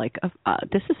is like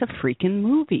this is a freaking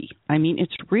movie. I mean,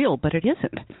 it's real, but it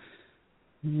isn't.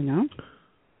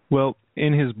 Well,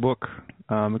 in his book,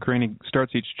 McCraney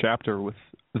starts each chapter with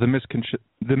the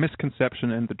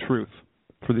misconception and the truth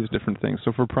for these different things.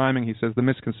 So for priming, he says the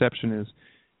misconception is,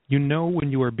 when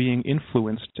you are being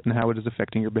influenced and how it is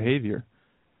affecting your behavior.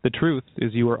 The truth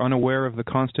is you are unaware of the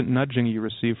constant nudging you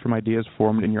receive from ideas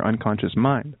formed in your unconscious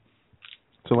mind.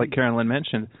 So like Carolyn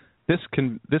mentioned, this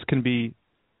can be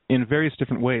in various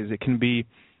different ways. It can be,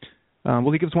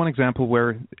 he gives one example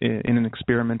where in an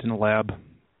experiment in a lab,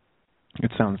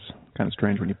 it sounds kind of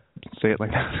strange when you say it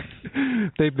like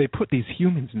that. They put these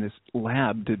humans in this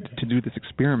lab to do this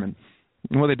experiment.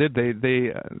 And what they did,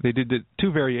 they did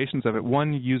two variations of it.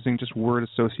 One using just word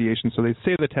association. So they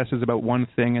say the test is about one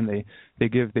thing, and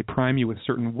they prime you with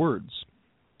certain words.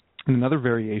 In another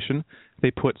variation,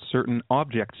 they put certain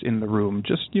objects in the room,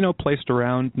 just placed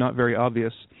around, not very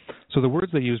obvious. So the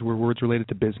words they used were words related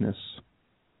to business,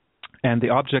 and the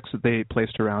objects that they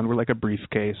placed around were like a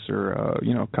briefcase or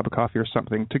a cup of coffee or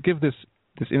something, to give this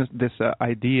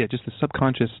idea, just the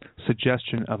subconscious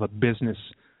suggestion of a business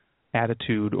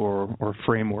attitude or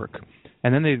framework.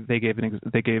 And then they gave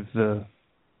the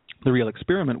real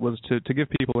experiment was to give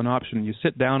people an option. You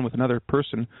sit down with another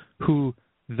person who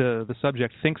the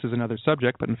subject thinks is another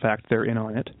subject, but in fact they're in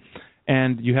on it,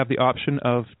 and you have the option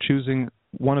of choosing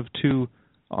one of two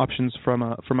options from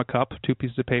a cup, two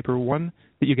pieces of paper. One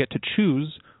that you get to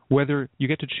choose whether you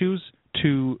get to choose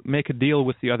to make a deal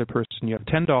with the other person. You have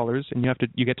 $10, and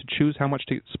you get to choose how much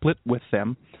to split with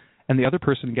them, and the other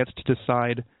person gets to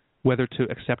decide whether to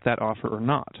accept that offer or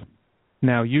not.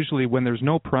 Now, usually when there's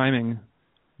no priming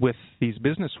with these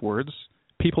business words,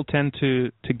 people tend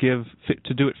to do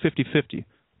it 50-50,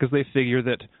 because they figure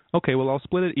that, okay, well, I'll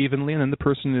split it evenly, and then the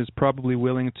person is probably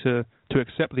willing to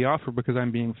accept the offer because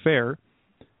I'm being fair,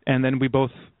 and then we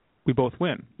both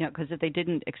win. Yeah, because if they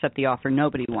didn't accept the offer,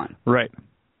 nobody won. Right.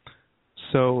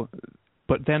 So,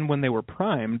 but then when they were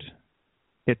primed,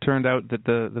 it turned out that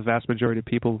the vast majority of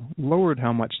people lowered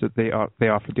how much that they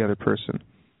offered the other person.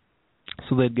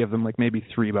 So they'd give them like maybe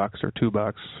 $3 or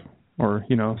 $2 or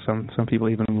some people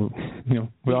even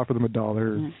would offer them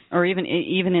 $1, or even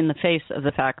in the face of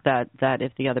the fact that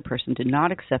if the other person did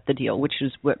not accept the deal, which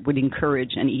is what would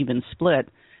encourage an even split,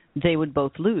 they would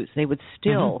both lose. They would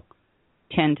still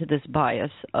tend to this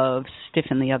bias of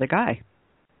stiffen the other guy.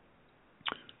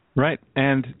 Right,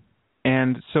 and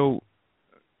so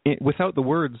without the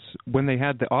words, when they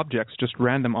had the objects, just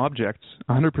random objects,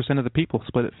 100% of the people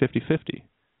split it 50-50.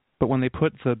 But when they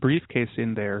put the briefcase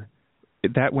in there,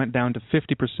 that went down to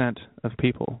 50% of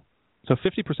people. So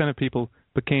 50% of people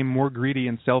became more greedy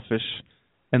and selfish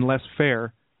and less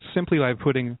fair simply by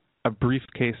putting a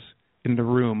briefcase in the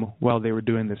room while they were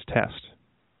doing this test.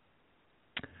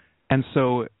 And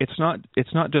so it's not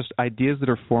just ideas that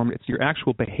are formed, it's your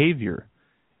actual behavior.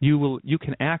 You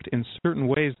can act in certain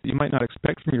ways that you might not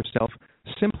expect from yourself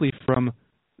simply from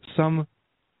some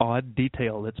odd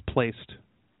detail that's placed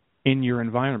in your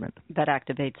environment. That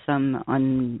activates some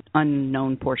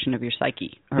unknown portion of your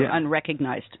psyche, or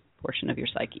unrecognized portion of your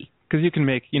psyche. Because you can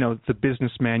make, the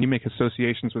businessman, you make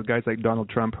associations with guys like Donald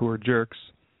Trump who are jerks,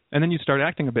 and then you start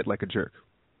acting a bit like a jerk.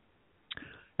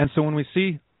 And so when we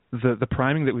see the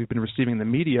priming that we've been receiving in the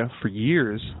media for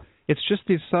years, it's just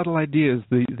these subtle ideas,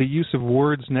 the use of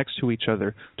words next to each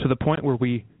other, to the point where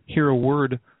we hear a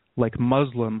word like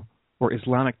Muslim or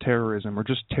Islamic terrorism or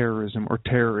just terrorism or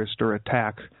terrorist or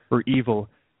attack or evil,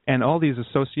 and all these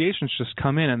associations just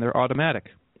come in and they're automatic.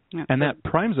 Yeah. And that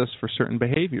primes us for certain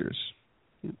behaviors.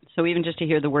 So even just to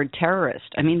hear the word terrorist,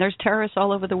 I mean, there's terrorists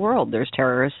all over the world. There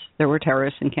were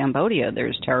terrorists in Cambodia.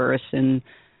 There's terrorists in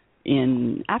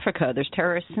Africa. There's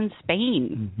terrorists in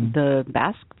Spain. Mm-hmm. The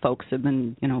Basque folks have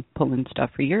been, pulling stuff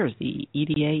for years. The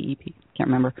EDA, EP, can't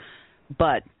remember.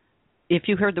 But if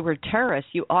you heard the word terrorist,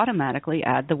 you automatically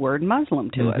add the word Muslim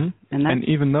to it. And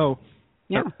even though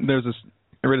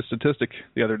I read a statistic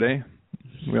the other day.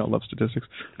 We all love statistics.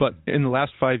 But in the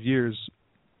last 5 years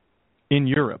in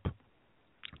Europe,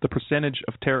 the percentage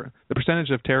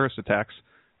of terrorist attacks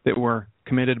that were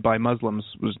committed by Muslims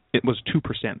was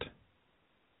 2%.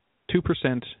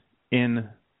 2% in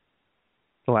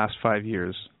the last 5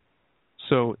 years.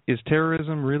 So is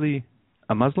terrorism really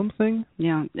a Muslim thing?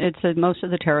 Yeah, most of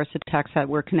the terrorist attacks that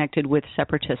were connected with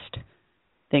separatist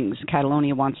things.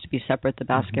 Catalonia wants to be separate. The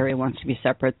Basque area wants to be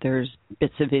separate. There's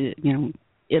bits of it,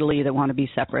 Italy that want to be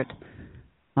separate.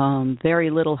 Very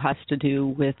little has to do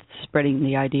with spreading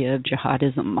the idea of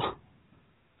jihadism.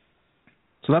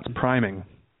 So that's priming.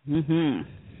 Mm-hmm.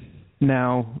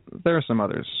 Now, there are some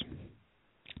others.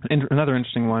 Another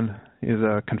interesting one is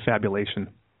confabulation.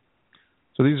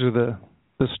 So these are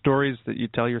the stories that you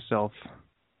tell yourself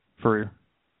for,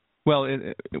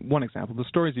 one example, the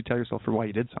stories you tell yourself for why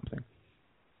you did something.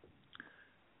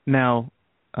 Now,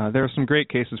 there are some great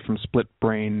cases from split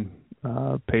brain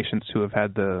patients who have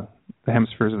had the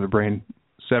hemispheres of the brain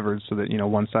severed so that,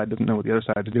 one side doesn't know what the other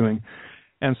side is doing.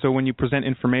 And so when you present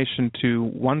information to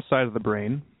one side of the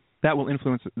brain, that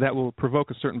will provoke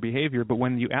a certain behavior, but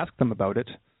when you ask them about it,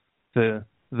 the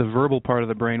verbal part of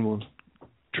the brain will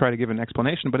try to give an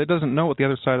explanation, but it doesn't know what the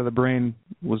other side of the brain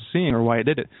was seeing or why it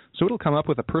did it. So it'll come up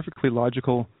with a perfectly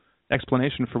logical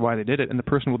explanation for why they did it, and the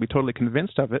person will be totally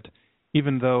convinced of it,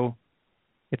 even though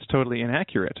it's totally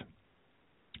inaccurate.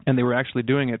 And they were actually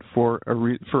doing it for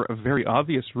a very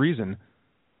obvious reason.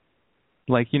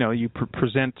 Like, you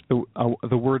present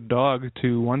the word dog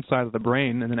to one side of the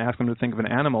brain and then ask them to think of an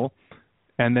animal,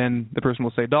 and then the person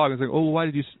will say dog. It's like, oh, why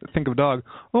did you think of dog?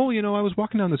 Oh, I was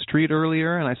walking down the street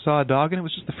earlier and I saw a dog and it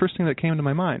was just the first thing that came to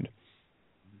my mind.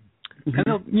 Mm-hmm.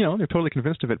 And they're totally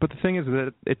convinced of it. But the thing is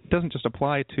that it doesn't just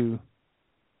apply to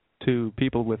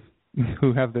people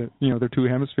who have their two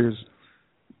hemispheres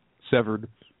severed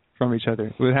from each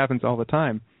other. It happens all the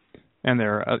time. And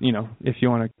there are, if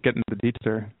you want to get into the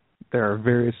details, there are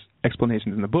various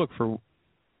explanations in the book for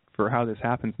how this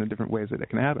happens in the different ways that it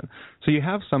can happen. So you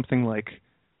have something like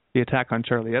the attack on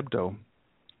Charlie Hebdo,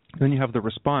 and then you have the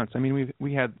response. I mean,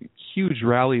 we had huge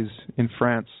rallies in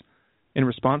France in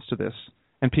response to this,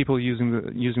 and people using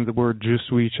the word "Je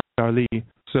suis Charlie."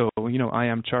 So I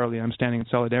am Charlie. I'm standing in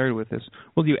solidarity with this.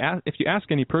 Well, if you ask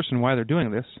any person why they're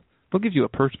doing this, they'll give you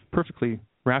a perfectly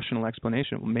rational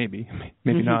explanation. Well, maybe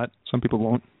not. Some people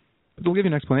won't. But they'll give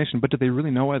you an explanation. But do they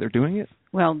really know why they're doing it?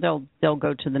 Well, they'll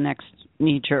go to the next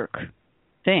knee-jerk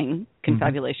thing,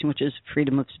 confabulation, which is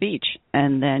freedom of speech.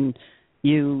 And then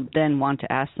you then want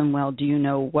to ask them, well, do you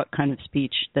know what kind of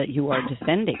speech that you are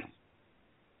defending?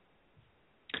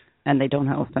 And they don't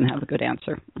often have a good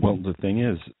answer. Well, the thing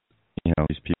is,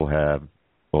 these people have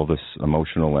all this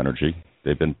emotional energy.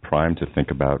 They've been primed to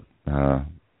think about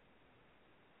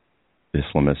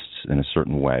Islamists in a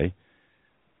certain way.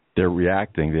 They're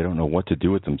reacting. They don't know what to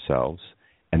do with themselves.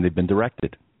 and they've been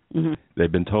directed. Mm-hmm.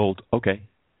 They've been told, okay,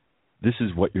 this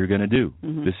is what you're going to do.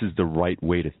 Mm-hmm. This is the right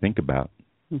way to think about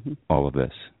all of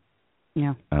this.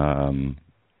 Yeah.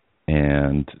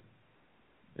 And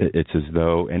it's as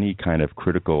though any kind of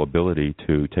critical ability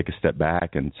to take a step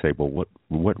back and say, well,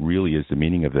 what really is the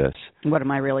meaning of this? What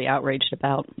am I really outraged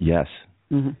about? Yes,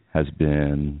 has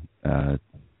been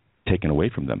taken away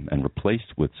from them and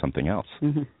replaced with something else.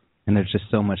 Mm-hmm. And there's just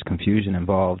so much confusion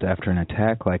involved after an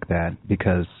attack like that,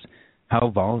 because how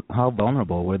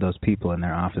vulnerable were those people in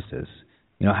their offices?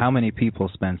 You know, how many people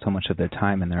spend so much of their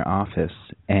time in their office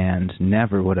and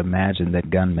never would imagine that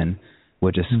gunmen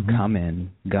would just come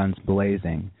in, guns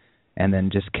blazing, and then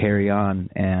just carry on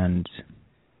and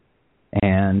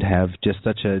have just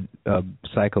such a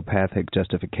psychopathic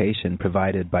justification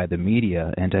provided by the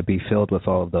media, and to be filled with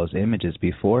all of those images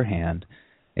beforehand.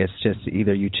 It's just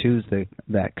either you choose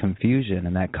that confusion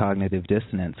and that cognitive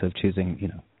dissonance of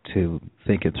choosing, to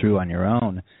think it through on your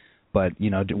own. But,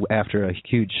 after a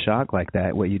huge shock like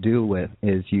that, what you do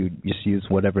is you just use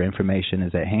whatever information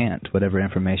is at hand, whatever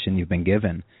information you've been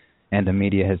given. And the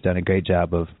media has done a great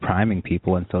job of priming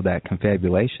people, and so that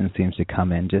confabulation seems to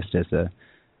come in just as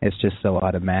it's just so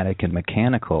automatic and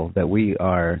mechanical that we're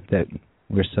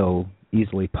so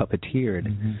easily puppeteered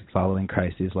following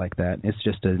crises like that.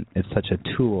 It's such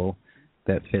a tool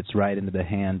that fits right into the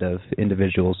hand of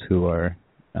individuals who are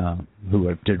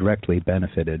directly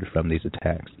benefited from these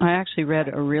attacks. I actually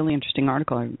read a really interesting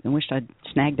article. I wished I'd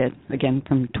snagged it, again,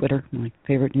 from Twitter, my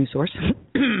favorite news source.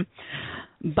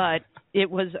 But it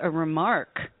was a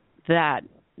remark that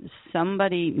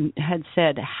somebody had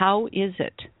said, how is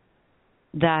it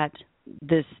that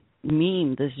this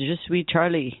meme, this Je suis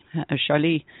Charlie,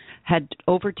 had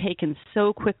overtaken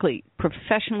so quickly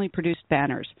professionally produced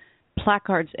banners,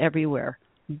 placards everywhere,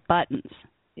 buttons.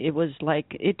 It was like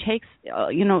it takes,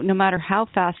 no matter how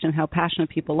fast and how passionate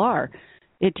people are,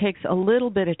 it takes a little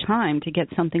bit of time to get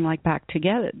something like back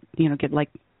together,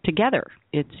 together.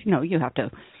 It's, you have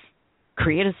to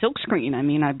create a silk screen. I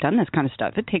mean, I've done this kind of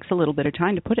stuff. It takes a little bit of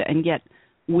time to put it, and yet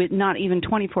with not even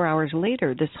 24 hours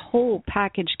later, this whole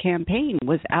package campaign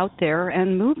was out there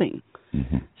and moving.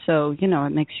 Mm-hmm. So, it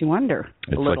makes you wonder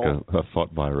a little. It's like a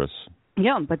thought virus.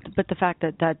 Yeah, but the fact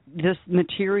that this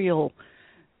material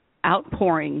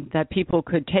outpouring that people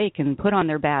could take and put on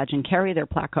their badge and carry their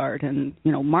placard and,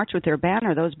 march with their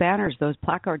banner, those banners, those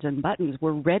placards and buttons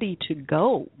were ready to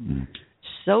go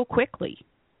so quickly.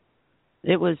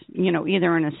 It was,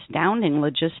 either an astounding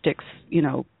logistics,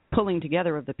 pulling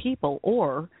together of the people,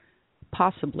 or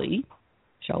possibly,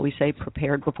 shall we say,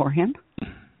 prepared beforehand.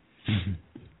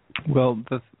 Well,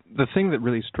 the thing that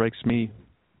really strikes me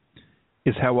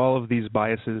is how all of these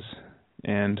biases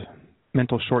and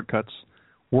mental shortcuts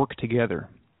work together,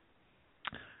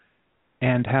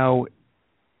 and how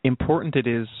important it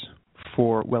is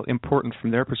important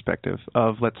from their perspective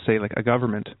of, let's say, like a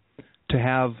government, to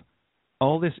have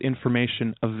all this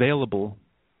information available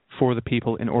for the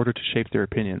people in order to shape their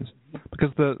opinions.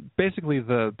 Because basically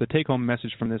the take-home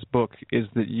message from this book is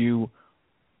that you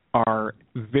are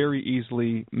very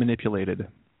easily manipulated,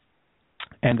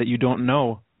 and that you don't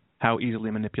know how easily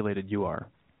manipulated you are.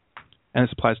 And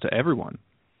this applies to everyone.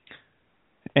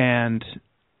 And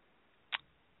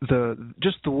the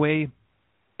way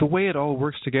it all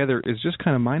works together is just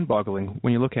kind of mind-boggling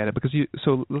when you look at it. Because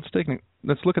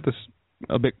let's look at this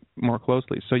a bit more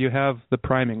closely. So you have the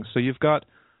priming. So you've got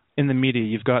in the media,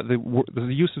 you've got the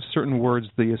use of certain words,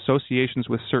 the associations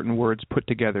with certain words put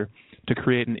together to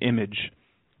create an image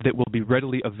that will be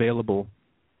readily available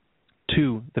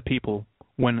to the people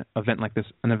when an event like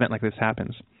this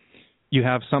happens. You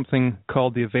have something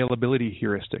called the availability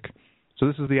heuristic. So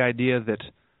this is the idea that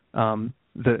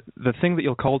the thing that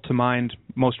you'll call to mind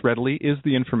most readily is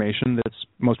the information that's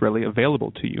most readily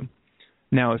available to you.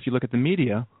 Now, if you look at the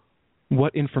media,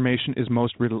 what information is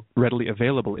most readily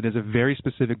available? It is a very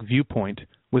specific viewpoint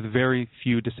with very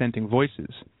few dissenting voices.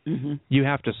 Mm-hmm. You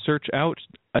have to search out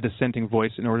a dissenting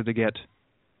voice in order to get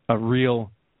a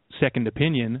real second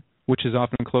opinion, which is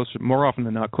more often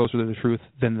than not, closer to the truth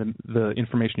than the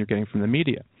information you're getting from the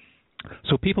media.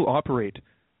 So people operate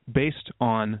based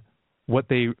on what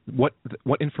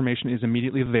information is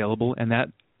immediately available, and that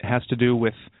has to do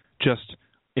with just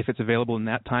if it's available in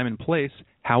that time and place,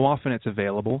 how often it's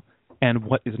available, and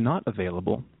what is not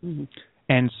available. Mm-hmm.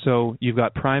 And so you've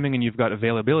got priming and you've got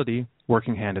availability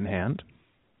working hand in hand.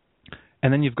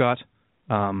 And then you've got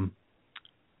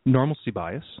normalcy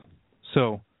bias.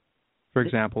 So, for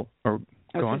example,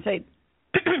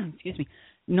 excuse me,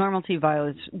 normalcy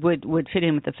bias would fit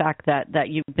in with the fact that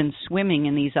you've been swimming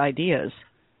in these ideas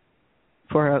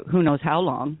for who knows how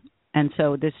long. And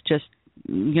so this just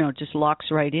just locks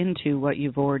right into what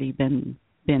you've already been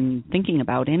thinking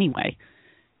about anyway.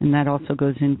 And that also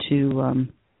goes into,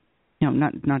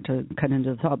 not to cut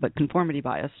into the thought, but conformity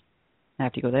bias. I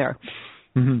have to go there.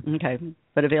 Mm-hmm. Okay.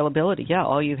 But availability,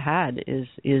 all you've had is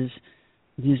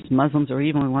these Muslims are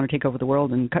evil and want to take over the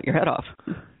world and cut your head off.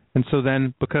 And so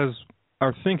then, because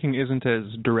our thinking isn't as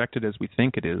directed as we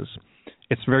think it is,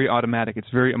 it's very automatic, it's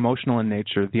very emotional in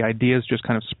nature. The ideas just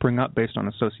kind of spring up based on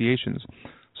associations.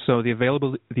 So the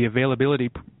availability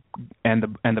and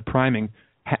the priming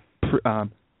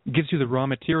gives you the raw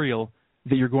material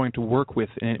that you're going to work with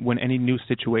when any new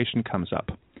situation comes up.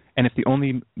 And if the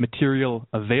only material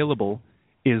available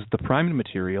is the primed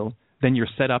material, then you're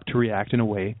set up to react in a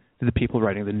way that the people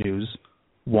writing the news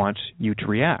want you to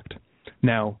react.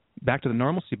 Now, back to the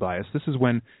normalcy bias. This is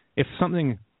when if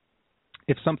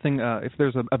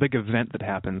there's a big event that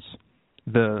happens,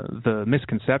 the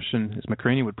misconception, as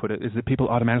McCraney would put it, is that people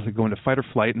automatically go into fight or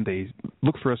flight and they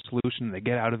look for a solution, and they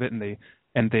get out of it, and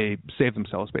they save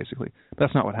themselves basically. But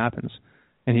that's not what happens.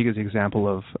 And he gives the example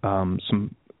of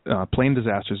some plane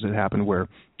disasters that happened where,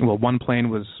 one plane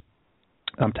was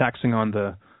taxiing on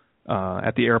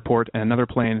at the airport, and another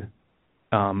plane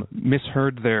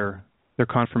misheard their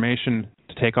confirmation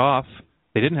to take off.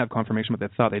 They didn't have confirmation, but they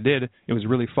thought they did. It was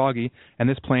really foggy, and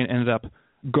this plane ended up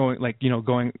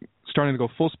starting to go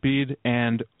full speed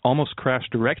and almost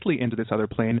crashed directly into this other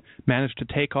plane. Managed to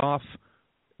take off.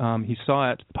 He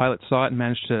saw it. The pilot saw it and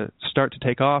managed to start to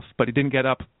take off, but he didn't get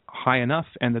up high enough,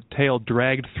 and the tail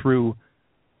dragged through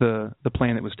the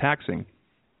plane that was taxiing.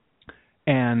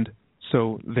 And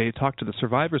so they talked to the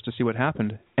survivors to see what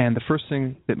happened, and the first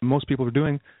thing that most people were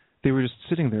doing, they were just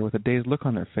sitting there with a dazed look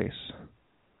on their face.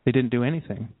 They didn't do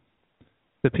anything.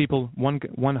 The people,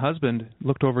 one husband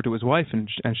looked over to his wife, and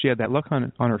she had that look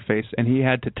on her face, and he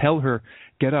had to tell her,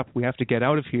 "Get up, we have to get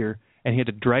out of here," and he had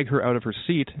to drag her out of her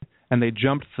seat, and they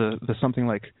jumped the something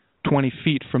like 20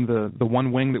 feet from the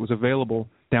one wing that was available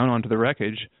down onto the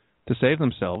wreckage to save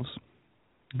themselves.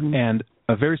 Mm-hmm. And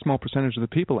a very small percentage of the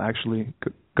people actually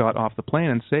got off the plane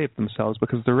and saved themselves,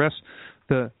 because the rest,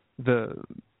 the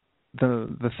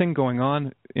thing going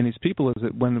on in these people is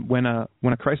that when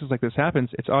a crisis like this happens,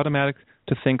 it's automatic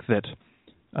to think that,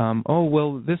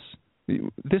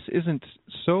 this isn't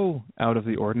so out of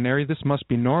the ordinary. This must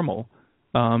be normal.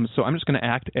 So I'm just going to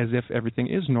act as if everything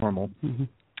is normal. Mm-hmm.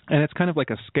 And it's kind of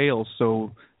like a scale.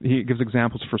 So he gives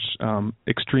examples for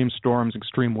extreme storms,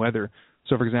 extreme weather.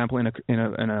 So, for example, in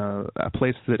a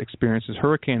place that experiences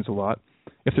hurricanes a lot,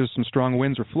 if there's some strong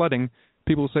winds or flooding,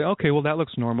 people will say, "Okay, well, that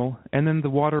looks normal," and then the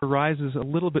water rises a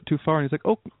little bit too far, and he's like,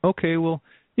 "Oh, okay, well,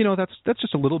 that's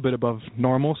just a little bit above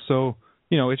normal, so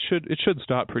it should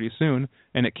stop pretty soon,"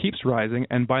 and it keeps rising,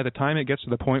 and by the time it gets to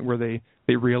the point where they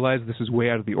realize this is way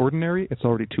out of the ordinary, it's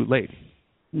already too late.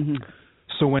 Mm-hmm.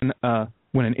 So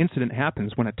when an incident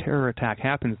happens, when a terror attack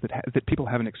happens that people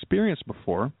haven't experienced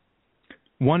before,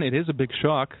 one, it is a big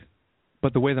shock,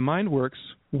 but the way the mind works,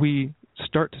 we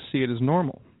start to see it as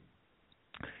normal.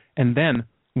 And then,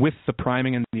 with the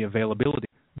priming and the availability,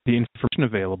 the information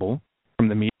available from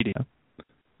the media,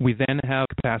 we then have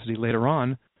capacity later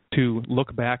on to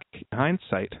look back in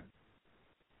hindsight.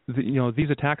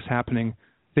 These attacks happening,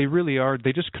 they really are,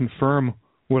 they just confirm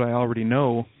what I already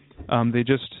know. They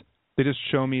just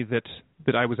show me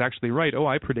that I was actually right. Oh,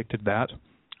 I predicted that.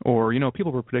 Or,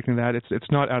 people were predicting that. It's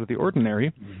not out of the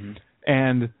ordinary. Mm-hmm.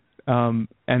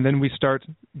 And then we start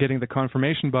getting the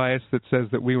confirmation bias that says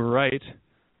that we were right.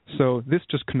 So this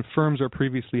just confirms our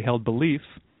previously held belief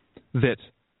that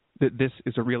this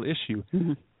is a real issue,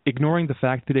 mm-hmm. ignoring the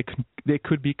fact that it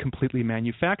could be completely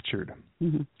manufactured.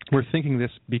 Mm-hmm. We're thinking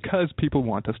this because people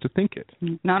want us to think it.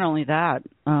 Not only that,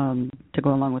 to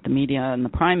go along with the media and the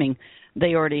priming,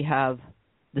 they already have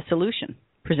the solution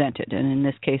presented. And in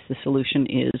this case, the solution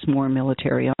is more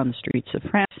military on the streets of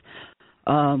France,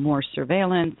 more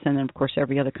surveillance, and then, of course,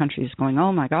 every other country is going,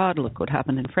 "Oh, my God, look what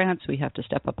happened in France. We have to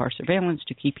step up our surveillance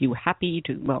to keep you happy,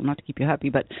 not to keep you happy,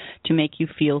 but to make you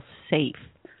feel safe."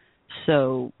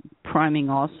 So priming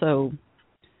also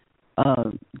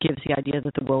gives the idea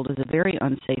that the world is a very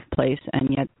unsafe place, and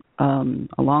yet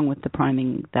along with the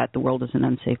priming that the world is an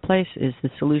unsafe place is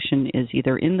the solution is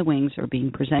either in the wings or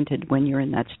being presented when you're in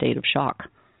that state of shock.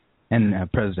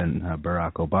 And President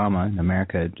Barack Obama in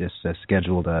America just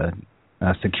scheduled a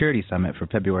security summit for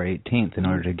February 18th in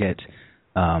order to get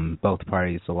both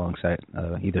parties alongside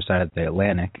either side of the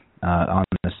Atlantic on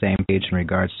the same page in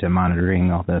regards to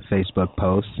monitoring all the Facebook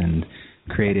posts and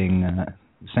creating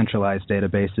centralized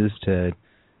databases to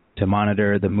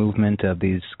monitor the movement of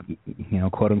these,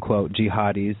 quote unquote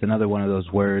jihadis, another one of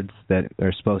those words that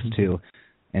are supposed to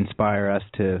inspire us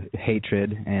to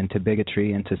hatred and to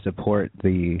bigotry and to support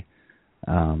the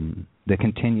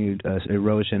continued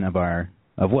erosion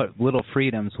of what little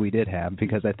freedoms we did have.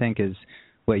 Because I think is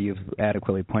what you've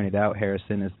adequately pointed out,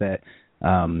 Harrison, is that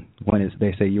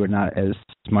they say you are not as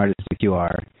smart as you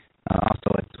are.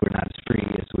 Also, we're not as free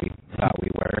as we thought we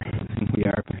were. We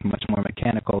are much more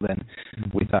mechanical than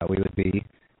we thought we would be,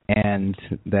 and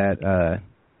that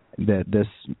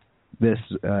this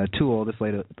tool, this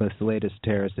latest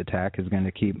terrorist attack, is going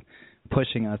to keep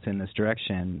pushing us in this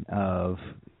direction of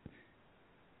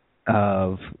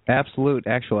absolute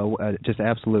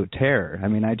terror. I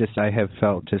mean, I have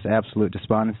felt just absolute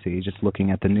despondency just looking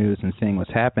at the news and seeing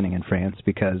what's happening in France,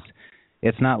 because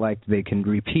it's not like they can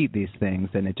repeat these things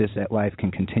and that life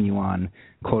can continue on,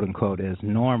 quote unquote, as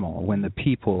normal. When the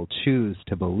people choose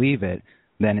to believe it,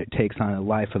 then it takes on a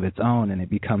life of its own and it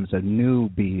becomes a new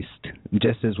beast,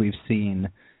 just as we've seen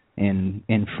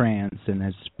in France, and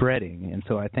is spreading. And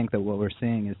so I think that what we're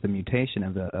seeing is the mutation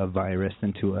of the virus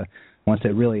into once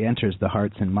it really enters the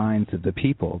hearts and minds of the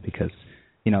people, because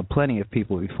plenty of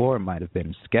people before might have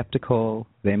been skeptical.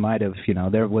 They might have,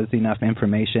 there was enough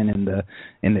information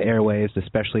in the airwaves,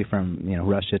 especially from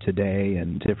Russia Today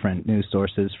and different news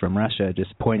sources from Russia,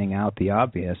 just pointing out the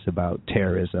obvious about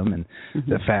terrorism and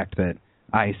the fact that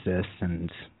ISIS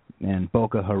and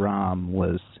Boko Haram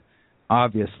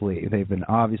they've been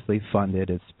obviously funded.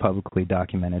 It's publicly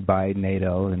documented by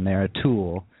NATO, and they're a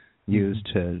tool used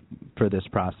for this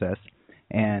process.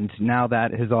 And now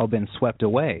that has all been swept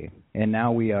away, and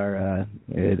now we are.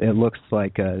 It looks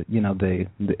like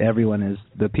everyone is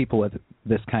the people with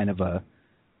this kind of a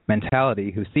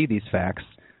mentality who see these facts.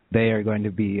 They are going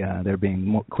to be they're being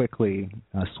more quickly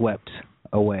swept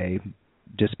away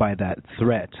just by that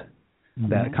threat,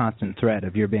 that constant threat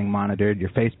of you're being monitored. Your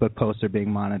Facebook posts are being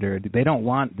monitored. They don't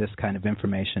want this kind of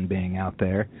information being out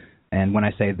there. And when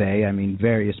I say they, I mean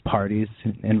various parties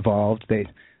involved.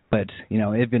 But,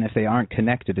 even if they aren't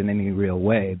connected in any real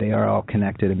way, they are all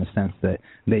connected in the sense that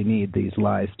they need these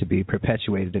lies to be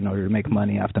perpetuated in order to make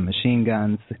money off the machine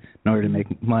guns, in order to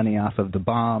make money off of the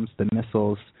bombs, the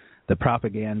missiles, the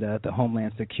propaganda, the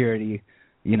homeland security,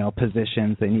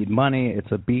 positions. They need money.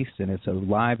 It's a beast, and it's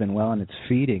alive and well, and it's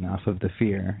feeding off of the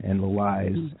fear and the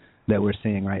lies that we're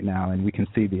seeing right now, and we can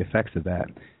see the effects of that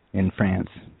in France.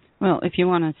 Well, if you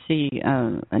want to see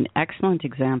an excellent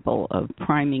example of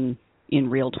priming in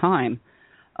real time,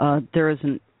 there is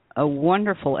a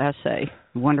wonderful essay,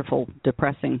 wonderful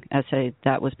depressing essay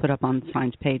that was put up on the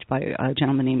Science page by a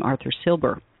gentleman named Arthur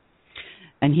Silber.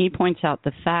 And he points out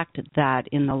the fact that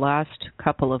in the last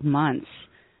couple of months,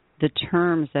 the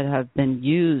terms that have been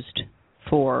used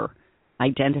for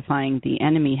identifying the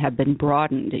enemy have been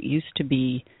broadened. It used to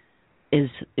be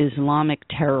Islamic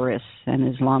terrorists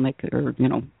and Islamic,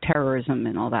 terrorism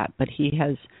and all that. But he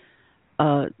has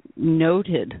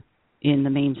noted in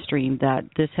the mainstream that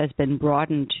this has been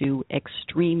broadened to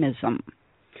extremism.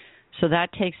 So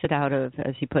that takes it out of,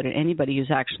 as he put it, anybody who's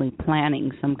actually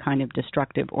planning some kind of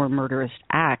destructive or murderous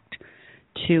act,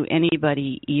 to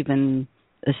anybody even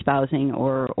espousing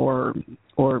or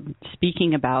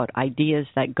speaking about ideas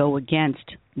that go against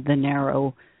the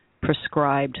narrow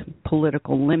prescribed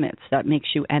political limits. That makes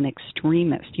you an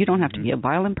extremist. You don't have to be a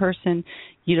violent person.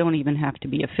 You don't even have to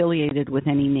be affiliated with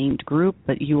any named group,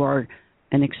 but you are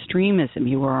an extremism.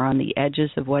 You are on the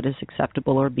edges of what is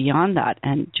acceptable or beyond that.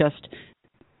 And just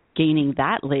gaining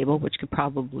that label, which could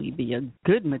probably be a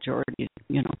good majority,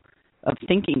 of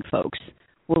thinking folks,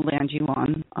 will land you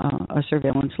on a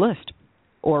surveillance list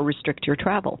or restrict your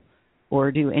travel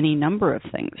or do any number of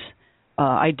things.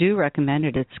 I do recommend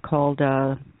it. It's called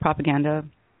Propaganda.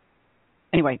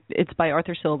 Anyway, it's by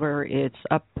Arthur Silber. It's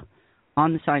up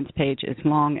on the Science page. It's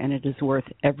long, and it is worth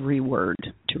every word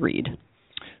to read.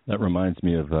 That reminds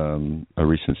me of a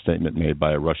recent statement made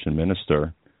by a Russian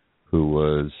minister who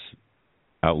was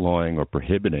outlawing or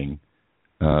prohibiting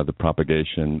the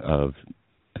propagation of,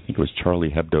 I think it was Charlie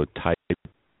Hebdo type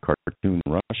cartoon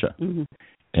in Russia.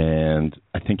 And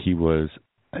I think he's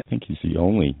the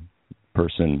only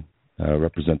person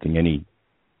representing any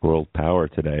world power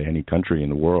today, any country in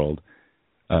the world,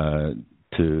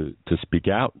 to speak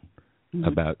out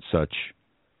about such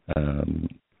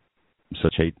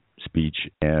hate speech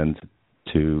and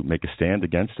to make a stand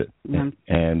against it.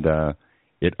 And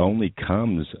it only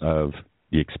comes of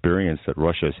the experience that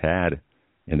Russia has had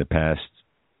in the past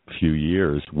few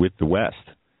years with the West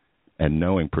and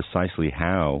knowing precisely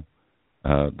how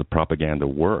the propaganda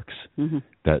works,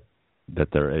 that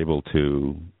they're able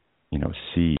to,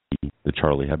 see the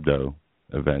Charlie Hebdo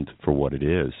event for what it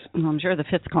is. Well, I'm sure the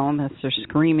fifth columnists are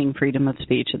screaming freedom of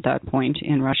speech at that point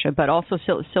in Russia. But also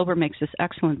Silver makes this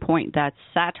excellent point that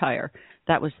satire,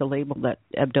 that was the label that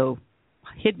Hebdo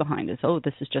hid behind, is, oh,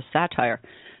 this is just satire.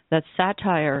 That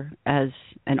satire as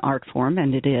an art form,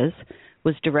 and it is,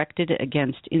 was directed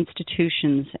against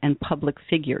institutions and public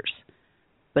figures.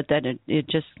 But that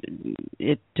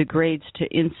it degrades to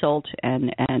insult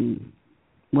and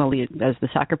well, as the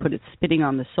Sacker put it, spitting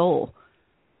on the soul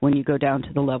when you go down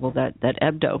to the level that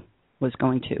Hebdo was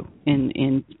going to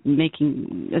in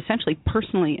making essentially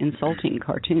personally insulting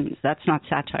cartoons. That's not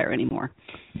satire anymore.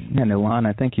 Yeah, Nilan,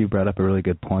 I think you brought up a really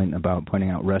good point about pointing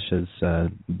out Russia's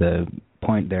the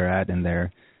point they're at in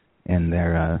their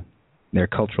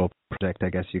cultural project, I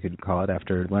guess you could call it,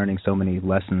 after learning so many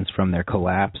lessons from their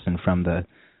collapse and from the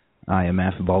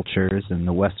IMF vultures and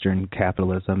the Western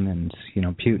capitalism, and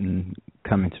Putin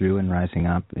coming through and rising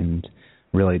up and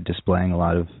really displaying a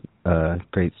lot of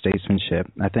great statesmanship.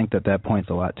 I think that points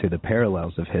a lot to the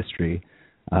parallels of history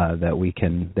that we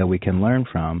can learn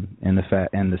from, in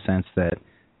the sense that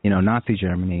Nazi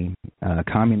Germany,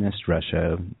 communist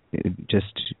Russia,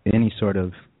 just any sort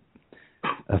of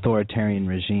authoritarian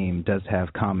regime does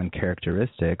have common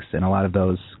characteristics, and a lot of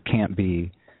those can't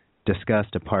be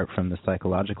discussed apart from the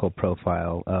psychological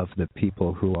profile of the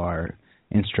people who are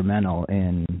instrumental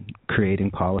in creating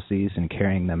policies and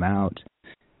carrying them out.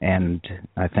 And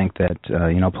I think that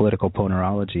political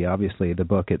ponerology, obviously the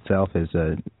book itself is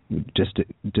just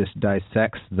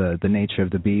dissects the nature of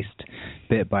the beast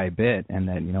bit by bit, and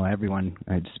that everyone,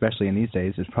 especially in these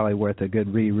days, is probably worth a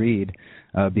good reread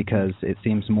because it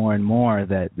seems more and more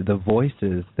that the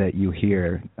voices that you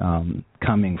hear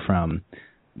coming from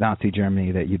Nazi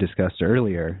Germany that you discussed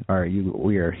earlier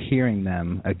we are hearing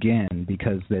them again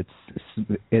because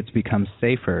it's become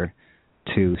safer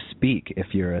to speak if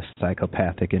you're a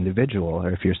psychopathic individual,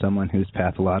 or if you're someone who's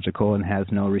pathological and has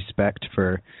no respect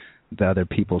for the other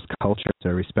people's cultures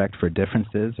or respect for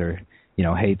differences, or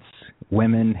hates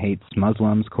women, hates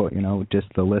Muslims, just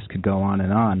the list could go on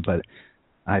and on. But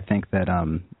I think that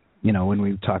when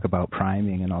we talk about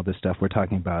priming and all this stuff, we're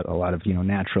talking about a lot of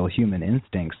natural human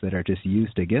instincts that are just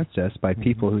used against us by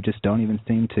people who just don't even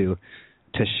seem to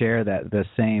share the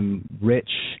same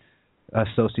rich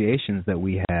associations that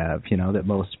we have, that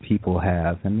most people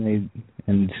have, and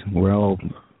we're all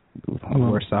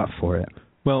worse off for it.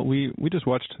 Well, we just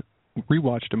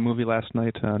rewatched a movie last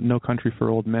night, No Country for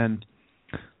Old Men,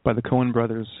 by the Coen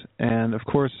brothers, and of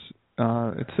course,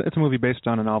 it's a movie based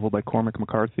on a novel by Cormac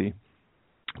McCarthy.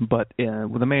 But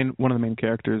one of the main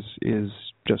characters is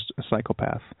just a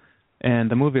psychopath,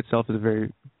 and the movie itself is a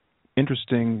very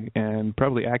interesting and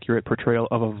probably accurate portrayal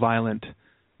of a violent,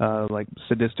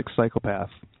 sadistic psychopath.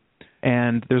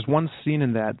 And there's one scene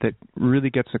in that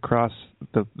really gets across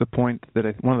the point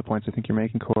one of the points I think you're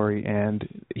making, Corey. And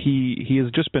he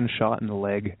has just been shot in the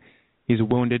leg. He's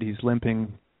wounded. He's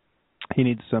limping. He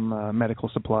needs some medical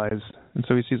supplies, and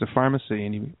so he sees a pharmacy,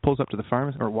 and he pulls up to the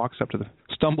pharmacy, or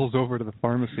stumbles over to the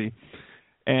pharmacy,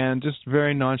 and just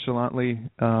very nonchalantly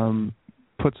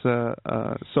soaks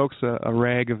a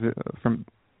rag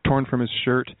torn from his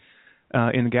shirt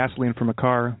in gasoline from a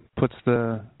car, puts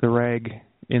the rag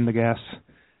in the gas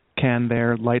can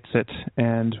there, lights it,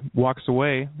 and walks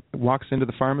away. Walks into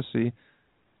the pharmacy.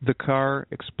 The car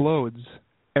explodes.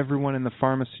 Everyone in the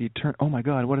pharmacy turn. Oh my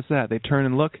God, what is that? They turn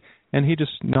and look. And he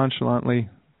just nonchalantly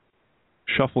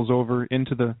shuffles over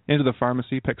into the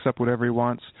pharmacy, picks up whatever he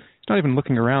wants. He's not even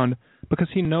looking around because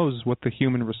he knows what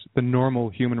the normal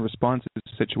human response is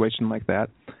to a situation like that,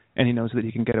 and he knows that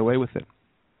he can get away with it.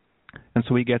 And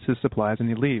so he gets his supplies and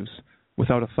he leaves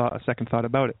without a second thought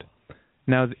about it.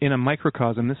 Now, in a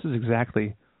microcosm, this is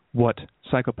exactly what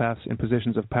psychopaths in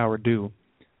positions of power do.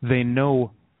 They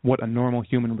know what a normal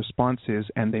human response is,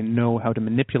 and they know how to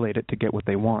manipulate it to get what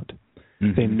they want.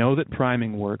 Mm-hmm. They know that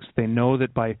priming works. They know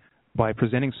that by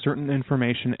presenting certain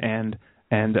information and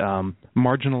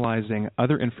marginalizing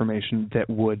other information that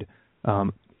would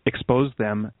expose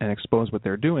them and expose what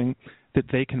they're doing, that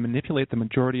they can manipulate the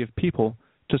majority of people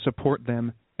to support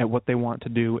them at what they want to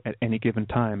do at any given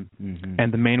time. Mm-hmm.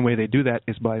 And the main way they do that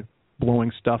is by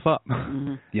blowing stuff up.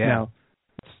 Mm-hmm. Yeah. Now,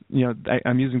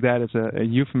 I'm using that as a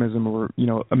euphemism, or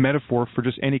a metaphor for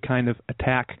just any kind of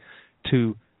attack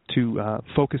to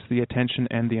focus the attention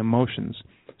and the emotions.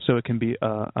 So it can be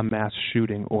a mass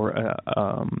shooting, or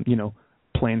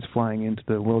planes flying into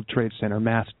the World Trade Center,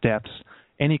 mass deaths.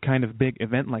 Any kind of big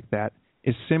event like that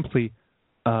is simply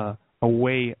a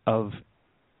way of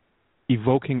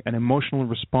evoking an emotional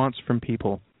response from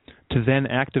people to then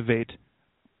activate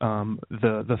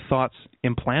the thoughts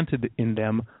implanted in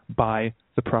them by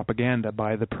the propaganda,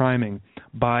 by the priming,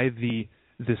 by the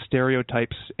the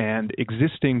stereotypes and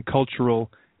existing cultural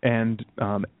and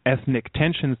ethnic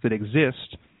tensions that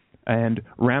exist, and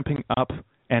ramping up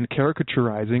and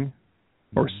caricaturizing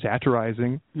or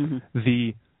satirizing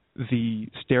the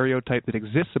stereotype that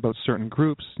exists about certain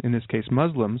groups, in this case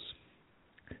Muslims.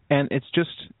 And it's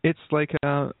like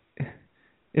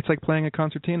playing a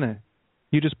concertina.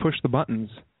 You just push the buttons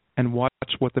and watch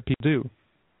what the people do.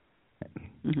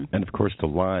 And of course, the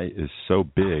lie is so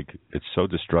big, it's so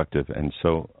destructive and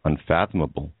so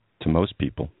unfathomable to most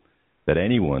people that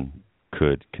anyone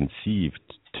could conceive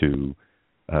to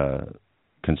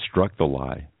construct the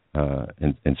lie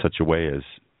in such a way as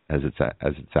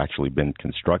it's actually been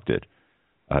constructed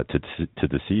to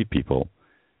deceive people.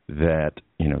 That,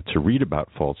 to read about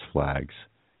false flags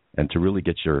and to really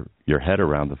get your head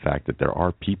around the fact that there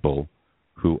are people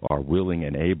who are willing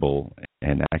and able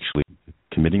and actually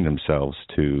committing themselves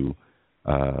to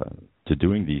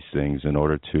doing these things in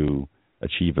order to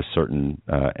achieve a certain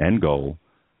end goal,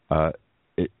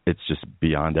 it's just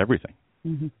beyond everything.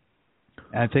 Mm-hmm.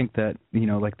 I think that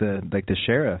like the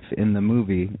sheriff in the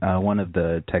movie, one of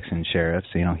the Texan sheriffs,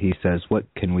 he says, "What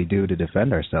can we do to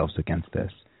defend ourselves against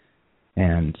this?"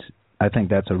 And I think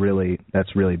that's really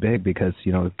big because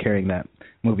carrying that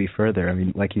movie further, I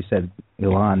mean, like you said,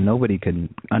 Ilan, nobody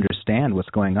can understand what's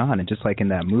going on, and just like in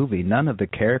that movie, none of the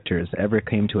characters ever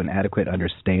came to an adequate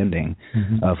understanding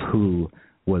of who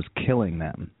was killing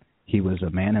them. He was a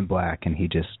man in black, and he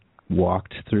just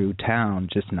walked through town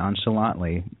just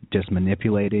nonchalantly, just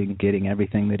manipulating, getting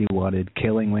everything that he wanted,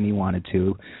 killing when he wanted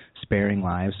to, sparing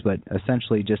lives, but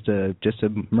essentially just a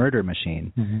murder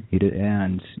machine. He did,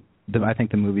 and I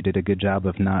think the movie did a good job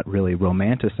of not really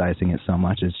romanticizing it so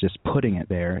much as just putting it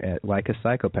there like a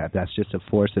psychopath. That's just a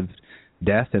force of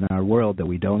death in our world that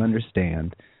we don't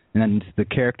understand. And the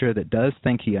character that does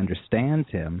think he understands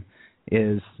him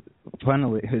is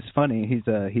funny.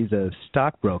 He's a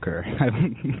stockbroker,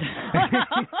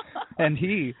 and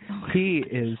he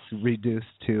is reduced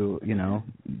to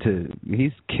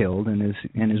he's killed in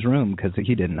his room because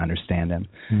he didn't understand him.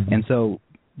 And so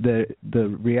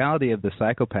the reality of the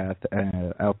psychopath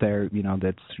out there,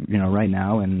 that's right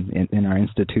now in our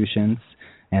institutions,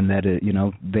 and that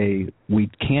we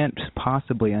can't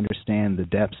possibly understand the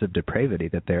depths of depravity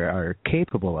that they are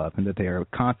capable of and that they are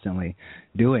constantly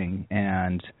doing,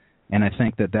 and I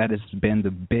think that has been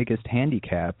the biggest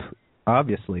handicap,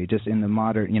 obviously, just in the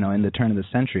modern, in the turn of the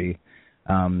century,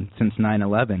 since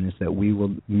 9/11, is that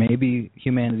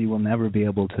humanity will never be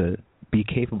able to be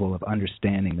capable of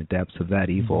understanding the depths of that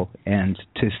evil, and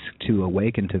to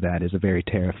awaken to that is a very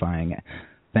terrifying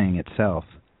thing itself.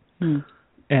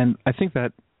 And I think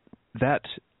that's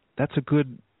a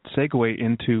good segue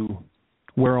into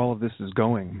where all of this is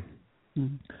going,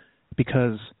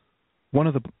 because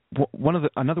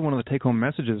another one of the take-home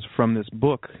messages from this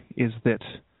book is that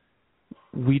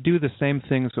we do the same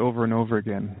things over and over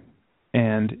again,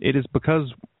 and it is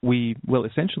because we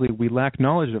lack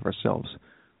knowledge of ourselves.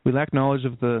 We lack knowledge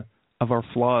of our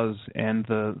flaws and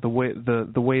the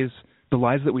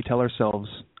lies that we tell ourselves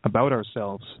about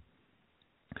ourselves,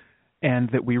 and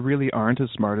that we really aren't as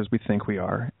smart as we think we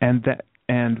are. And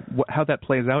how that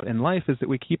plays out in life is that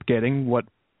we keep getting what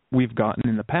we've gotten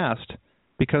in the past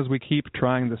because we keep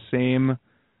trying the same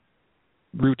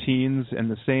routines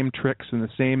and the same tricks and the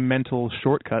same mental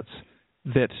shortcuts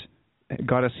that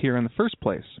got us here in the first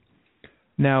place.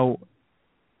 Now,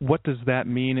 what does that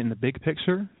mean in the big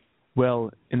picture?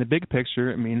 Well, in the big picture,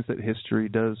 it means that history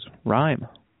does rhyme.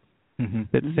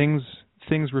 That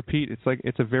things repeat.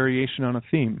 It's a variation on a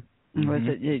theme.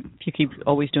 If you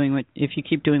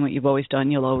keep doing what you've always done,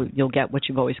 you'll get what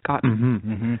you've always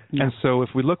gotten. And so, if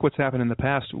we look what's happened in the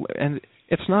past, and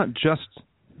it's not just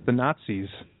the Nazis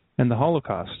and the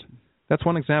Holocaust. That's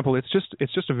one example. It's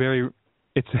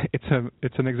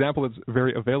an example that's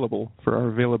very available for our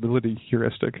availability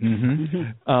heuristic.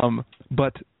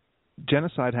 But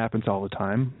genocide happens all the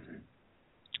time.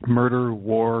 Murder,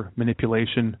 war,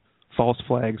 manipulation, false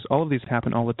flags, all of these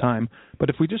happen all the time. But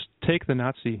if we just take the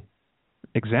Nazi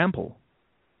example,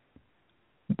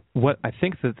 what I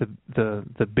think that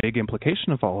the big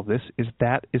implication of all of this is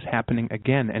that is happening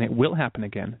again, and it will happen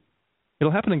again.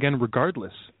 It'll happen again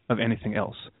regardless of anything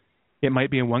else. It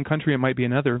might be in one country, it might be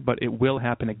another, but it will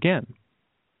happen again.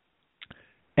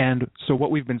 And so what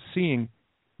we've been seeing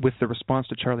with the response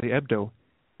to Charlie Hebdo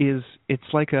is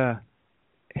it's like a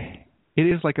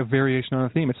variation on a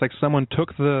theme. It's like someone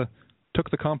took the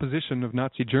composition of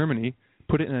Nazi Germany,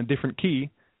 put it in a different key,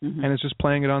 and is just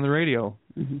playing it on the radio.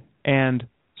 And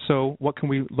so what can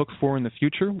we look for in the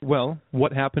future? Well,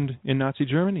 what happened in Nazi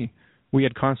Germany? We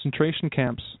had concentration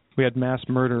camps. We had mass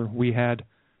murder. We had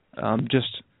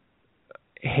just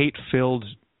hate-filled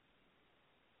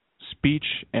speech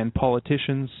and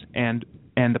politicians and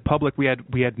the public. We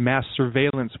had mass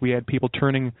surveillance. We had people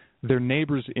turning their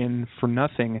neighbors in for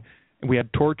nothing. We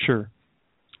had torture.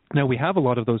 Now we have a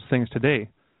lot of those things today.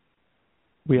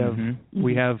 We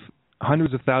have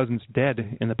hundreds of thousands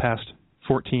dead in the past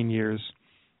 14 years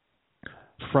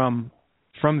from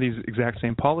these exact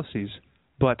same policies,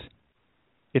 but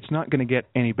it's not going to get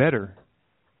any better,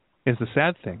 is the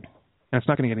sad thing. And it's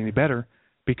not going to get any better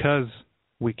because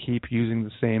we keep using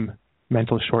the same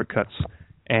mental shortcuts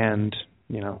and,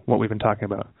 what we've been talking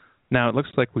about. Now, it looks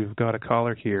like we've got a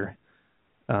caller here.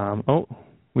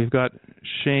 We've got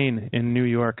Shane in New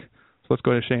York. So let's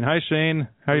go to Shane. Hi, Shane.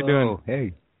 How are you doing?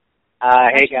 Hey.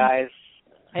 Hey, guys.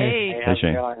 Hey. How's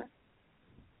Shane. it going?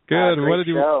 Good. Great What did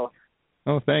you? show.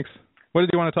 Oh, thanks. What did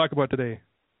you want to talk about today?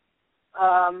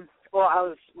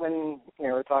 Well, when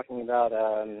we're talking about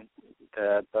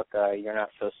the book You're Not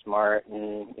So Smart,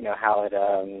 and how it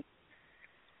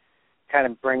kind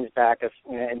of brings back us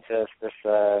into this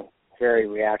very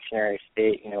reactionary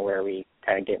state, where we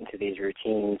kind of get into these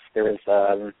routines. There was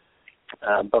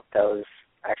a book that was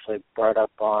actually brought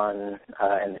up on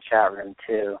in the chat room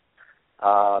too,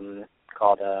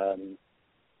 called The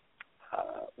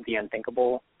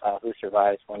Unthinkable: Who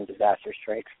Survives When Disaster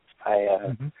Strikes, by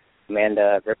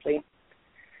Amanda Ripley.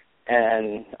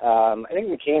 And I think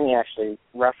McCamey actually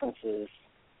references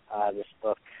this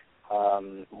book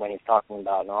when he's talking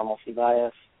about normalcy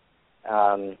bias.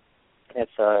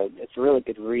 It's a really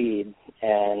good read,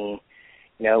 and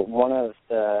one of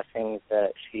the things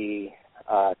that she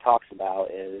talks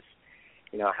about is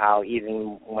how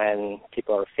even when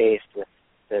people are faced with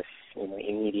this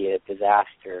immediate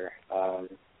disaster,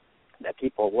 that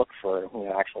people look for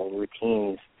actual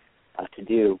routines to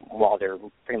do while they're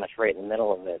pretty much right in the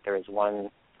middle of it. There was one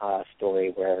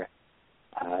story where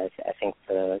I think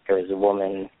there was a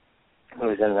woman who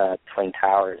was in the Twin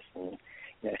Towers, and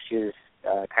she was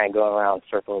kind of going around in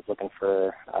circles looking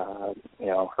for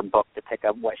her book to pick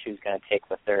up what she was going to take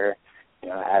with her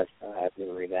as we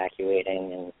were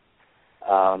evacuating,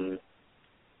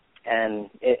 and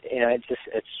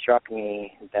it struck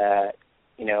me that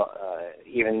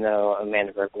even though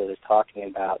Amanda Ripley was talking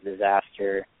about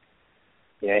disaster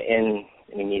in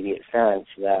an immediate sense,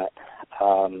 that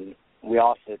we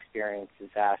also experience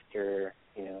disaster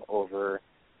over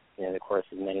the course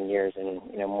of many years, and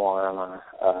more on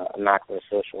a macro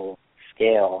social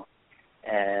scale.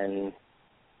 And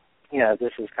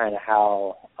this is kind of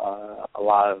how a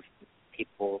lot of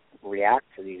people react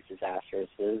to these disasters,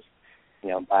 is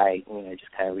by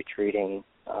just kind of retreating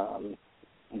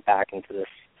back into this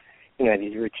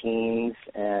these routines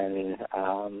and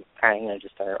kind of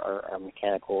just our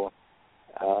mechanical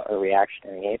or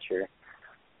reactionary nature.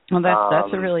 Well,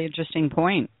 that's a really interesting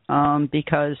point,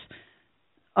 because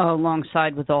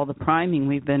alongside with all the priming,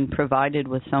 we've been provided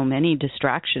with so many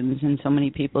distractions, and so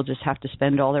many people just have to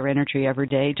spend all their energy every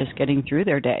day just getting through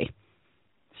their day.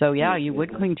 So, yeah, you would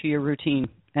cling to your routine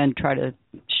and try to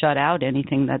shut out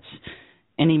anything that's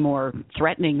any more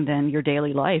threatening than your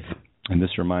daily life. And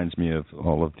this reminds me of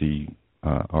all of the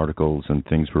articles and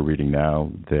things we're reading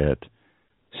now that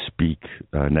speak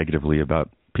negatively about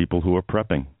people who are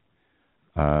prepping.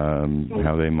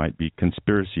 How they might be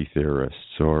conspiracy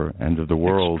theorists or end of the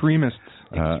world extremists.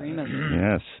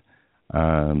 Yes.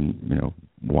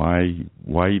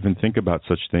 Why even think about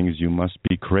such things? You must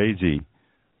be crazy.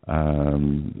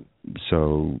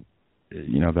 So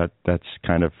that's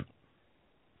kind of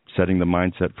setting the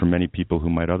mindset for many people who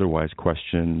might otherwise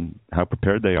question how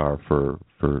prepared they are for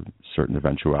certain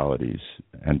eventualities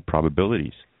and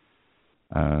probabilities.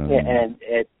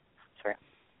 Sorry.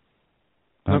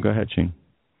 Oh, go ahead, Shane.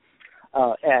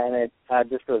 And it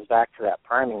just goes back to that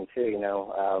priming too.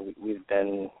 We've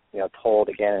been told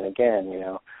again and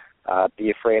again,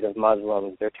 be afraid of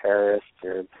Muslims, they're terrorists,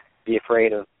 or be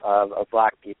afraid of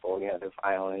black people, they're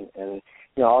violent, and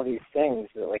all these things.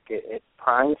 Like it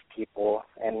primes people,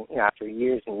 and after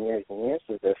years and years and years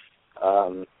of this,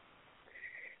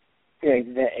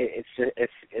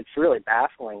 it's really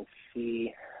baffling to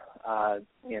see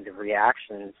the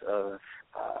reactions of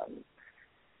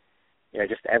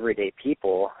just everyday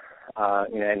people,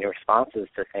 and the responses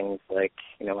to things like,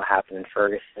 what happened in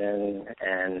Ferguson,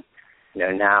 and,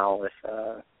 now with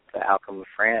the outcome of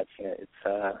France.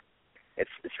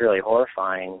 It's really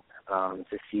horrifying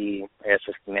to see, I guess,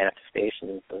 just the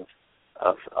manifestations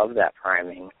of that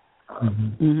priming.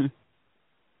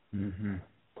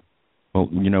 Well,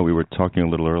 we were talking a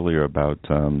little earlier about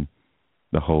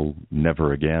the whole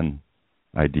never again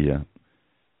idea.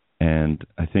 And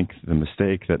I think the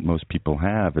mistake that most people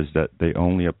have is that they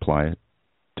only apply it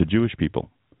to Jewish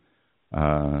people.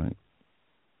 And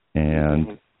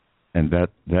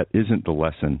that isn't the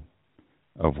lesson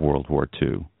of World War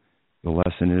II. The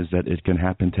lesson is that it can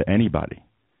happen to anybody,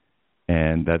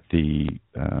 and that the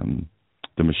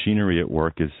machinery at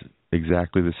work is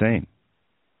exactly the same.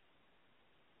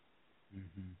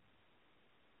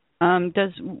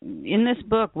 In this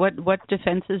book, what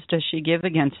defenses does she give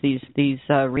against these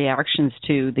reactions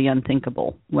to the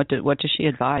unthinkable? What does she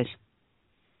advise?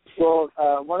 Well,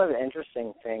 one of the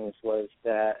interesting things was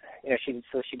that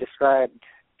she described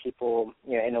people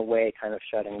in a way kind of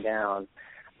shutting down,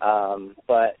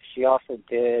 but she also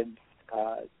did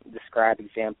describe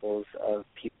examples of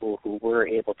people who were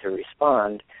able to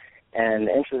respond. And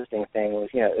the interesting thing was,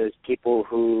 it was people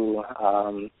who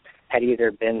had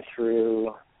either been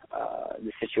through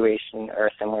the situation or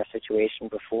a similar situation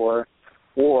before,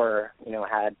 or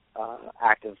had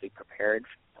actively prepared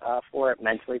for it,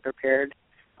 mentally prepared.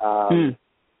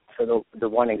 So the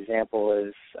one example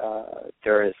is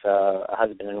there is a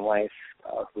husband and wife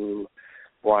who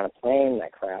were on a plane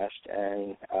that crashed,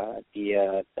 and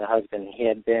the husband, he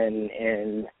had been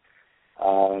in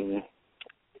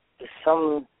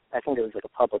I think it was like a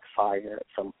public fire at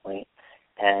some point,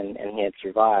 and he had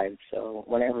survived. So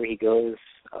whenever he goes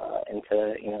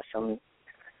into some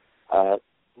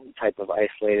type of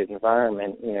isolated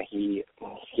environment, he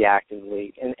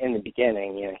actively in the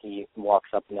beginning, he walks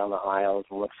up and down the aisles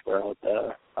and looks where all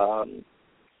the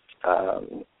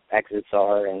exits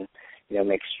are, and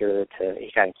makes sure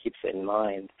he kind of keeps it in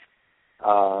mind.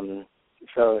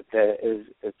 So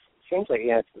it seems like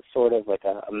it's sort of like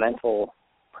a mental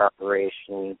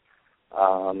preparation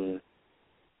of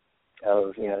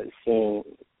seeing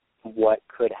what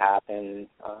could happen,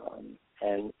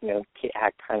 and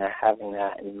kind of having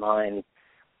that in mind,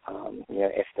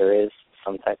 if there is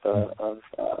some type of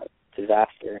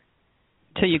disaster.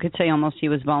 So you could say almost he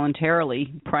was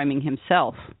voluntarily priming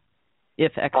himself.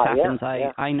 If X happens,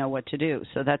 I know what to do.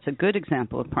 So that's a good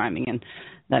example of priming, and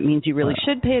that means you really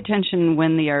should pay attention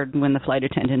when the flight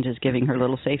attendant is giving her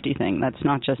little safety thing. That's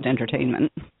not just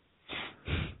entertainment.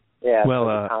 Yeah,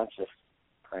 well, conscious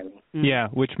priming. Yeah,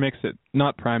 which makes it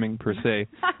not priming per se,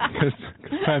 because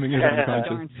priming is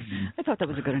unconscious. I thought that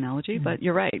was a good analogy, but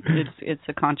you're right. It's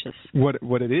a conscious. What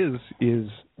it is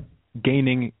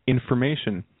gaining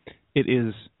information. It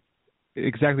is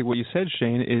exactly what you said,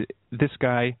 Shane. This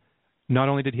guy, not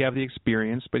only did he have the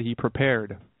experience, but he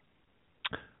prepared.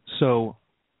 So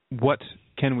what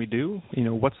can we do?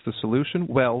 What's the solution?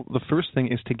 Well, the first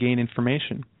thing is to gain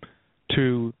information,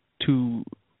 to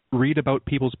read about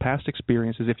people's past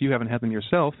experiences. If you haven't had them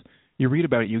yourself, you read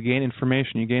about it, you gain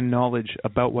information, you gain knowledge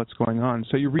about what's going on.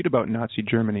 So you read about Nazi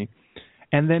Germany,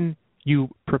 and then you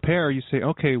prepare, you say,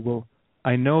 okay, well,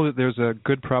 I know that there's a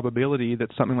good probability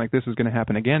that something like this is going to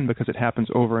happen again because it happens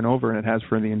over and over, and it has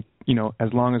for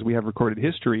as long as we have recorded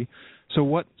history. So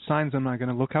what signs am I going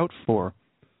to look out for?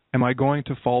 Am I going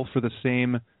to fall for the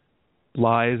same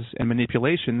lies and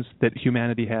manipulations that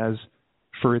humanity has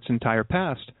for its entire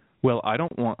past? Well, I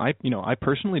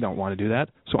personally don't want to do that,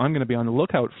 so I'm going to be on the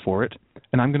lookout for it,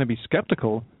 and I'm going to be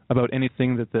skeptical about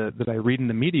anything that I read in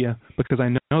the media, because I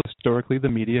know historically the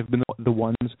media have been the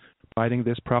ones providing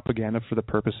this propaganda for the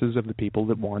purposes of the people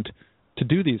that want to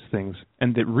do these things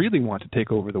and that really want to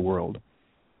take over the world.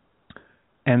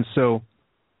 And so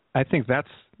I think that's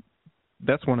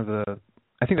the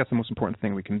most important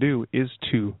thing we can do, is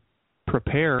to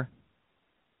prepare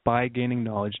by gaining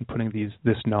knowledge and putting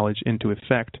this knowledge into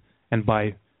effect, and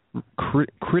by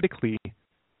critically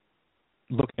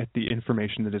look at the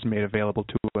information that is made available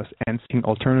to us and seeking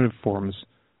alternative forms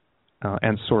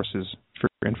and sources for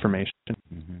information.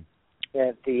 Mm-hmm.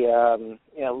 Yeah,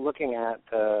 looking at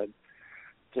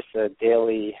just a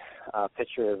daily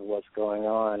picture of what's going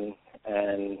on,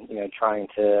 and trying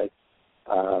to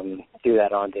do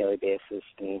that on a daily basis,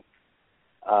 and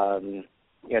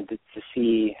to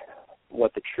see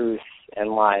what the truth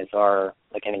and lies are,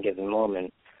 like in a given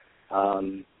moment,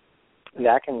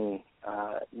 that can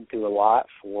do a lot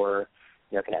for,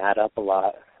 can add up a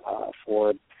lot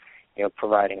for,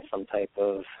 providing some type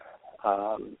of,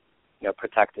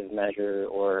 protective measure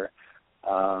or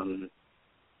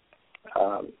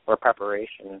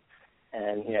preparation.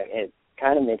 And, it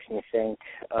kind of makes me think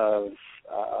of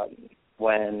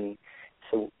when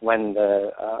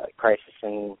the crisis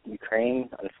in Ukraine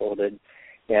unfolded,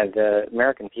 the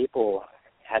American people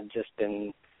had just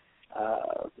been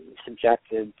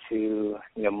subjected to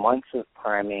months of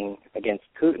priming against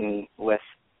Putin with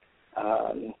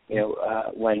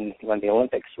when the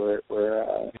Olympics were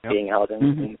being held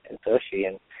in Sochi,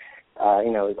 and it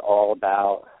was all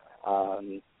about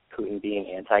Putin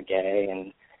being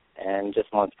anti-gay And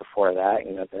just months before that,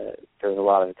 there was a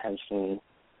lot of attention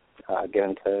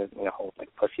given to whole like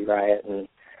Pussy Riot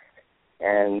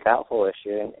and that whole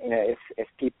issue. And if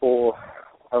people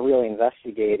are really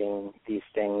investigating these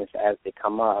things as they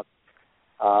come up,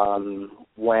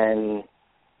 when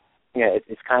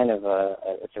it's kind of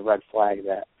it's a red flag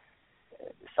that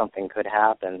something could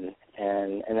happen,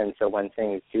 and then so when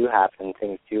things do happen,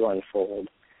 things do unfold,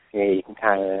 you can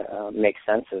kind of make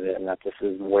sense of it, and that this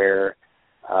is where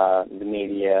the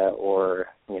media or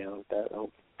the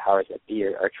powers that be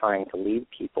are trying to lead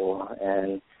people,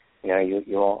 and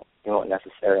you won't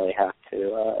necessarily have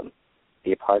to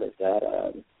be a part of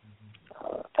that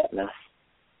mess.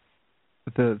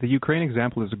 The Ukraine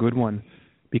example is a good one,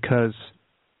 because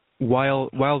while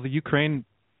the Ukraine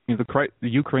the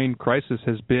Ukraine crisis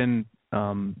has been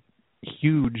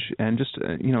huge and just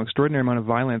extraordinary amount of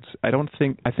violence, I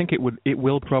think it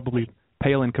will probably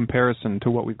pale in comparison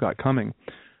to what we've got coming.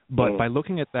 But by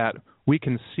looking at that, we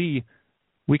can see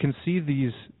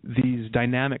these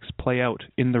dynamics play out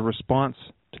in the response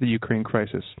to the Ukraine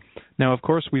crisis. Now, of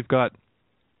course, we've got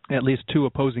at least two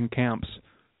opposing camps.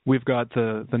 We've got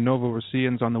the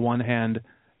Novorossians on the one hand,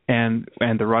 and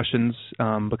the Russians,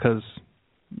 because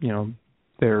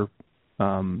they're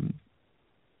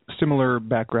similar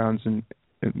backgrounds and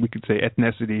we could say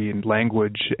ethnicity and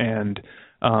language, and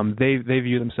they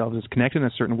view themselves as connected in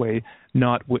a certain way,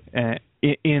 not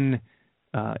in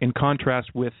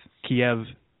contrast with Kiev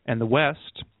and the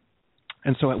West.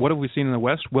 And so, what have we seen in the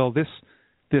West? Well, this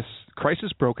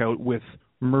crisis broke out with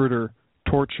murder,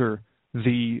 torture,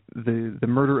 the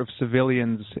murder of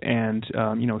civilians, and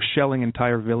shelling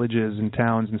entire villages and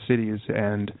towns and cities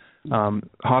and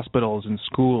hospitals and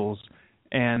schools,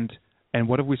 and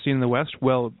what have we seen in the West?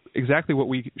 Well, exactly what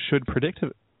we should predict.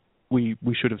 We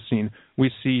should have seen.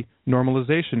 We see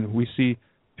normalization. We see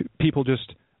people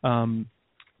just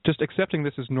accepting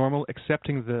this as normal,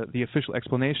 accepting the official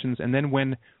explanations, and then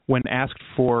when asked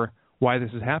for why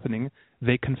this is happening,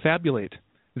 they confabulate.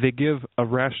 They give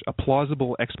a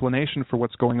plausible explanation for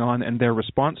what's going on and their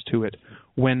response to it,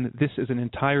 when this is an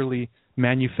entirely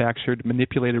manufactured,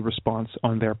 manipulated response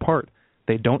on their part.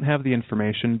 They don't have the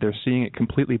information. They're seeing it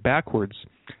completely backwards,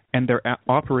 and they're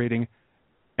operating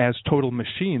as total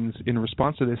machines in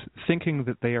response to this, thinking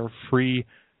that they are free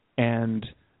and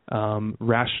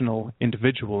rational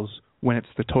individuals when it's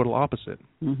the total opposite.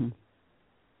 Mm-hmm.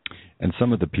 And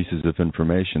some of the pieces of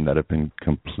information that have been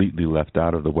completely left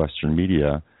out of the Western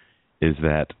media is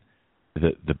that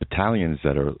the battalions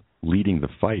that are leading the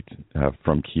fight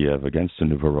from Kiev against the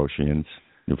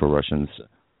Novorossians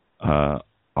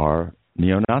are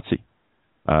neo-Nazi.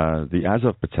 The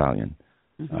Azov battalion.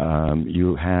 Mm-hmm.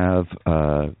 You have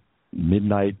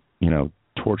midnight,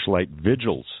 torchlight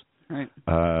vigils. Right.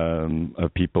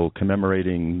 Of people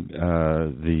commemorating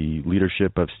the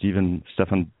leadership of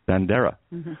Stefan Bandera,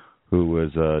 mm-hmm. who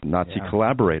was a Nazi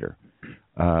collaborator.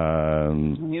 He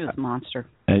was a monster.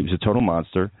 And he was a total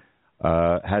monster.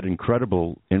 Had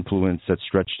incredible influence that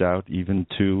stretched out even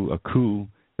to a coup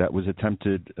that was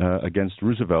attempted against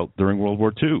Roosevelt during World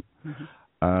War II.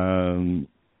 Mm-hmm.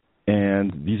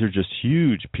 And these are just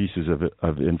huge pieces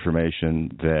of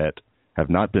information that have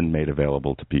not been made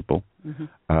available to people. Mm-hmm.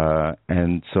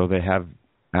 And so they have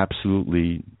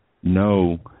absolutely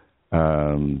no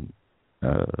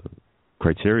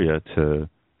criteria to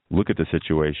look at the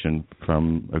situation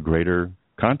from a greater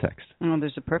context. Well,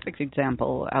 there's a perfect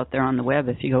example out there on the web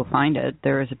if you go find it.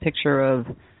 There is a picture of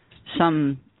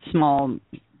some small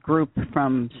group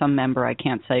from some member, I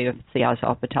can't say if it's the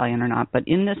Azov Battalion or not, but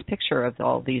in this picture of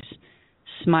all these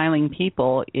smiling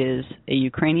people is a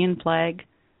Ukrainian flag,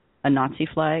 a Nazi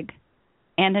flag,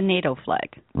 and a NATO flag.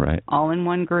 Right. All in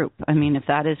one group. I mean, if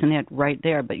that isn't it right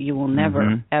there, but you will never,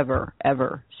 mm-hmm. ever,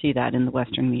 ever see that in the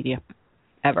Western media.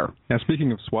 Ever. Now,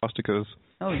 speaking of swastikas,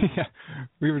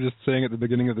 we were just saying at the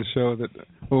beginning of the show that,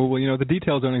 the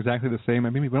details aren't exactly the same. I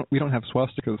mean, we don't have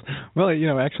swastikas. Well,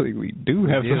 actually, we do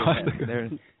have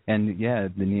swastikas. And,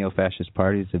 the neo-fascist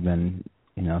parties have been,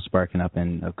 sparking up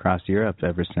across Europe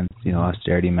ever since,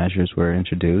 austerity measures were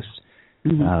introduced.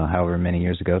 Mm-hmm. However many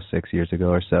years ago, 6 years ago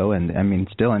or so, and I mean,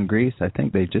 still in Greece, I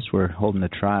think they just were holding a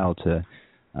trial to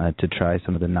try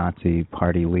some of the Nazi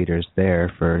party leaders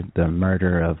there for the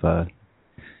murder of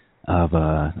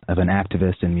an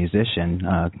activist and musician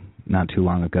not too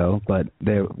long ago. But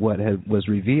was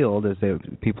revealed as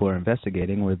people are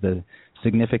investigating were the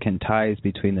significant ties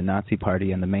between the Nazi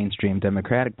party and the mainstream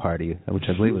Democratic Party, which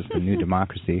I believe was the New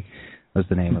Democracy. Was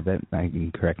the name of it. You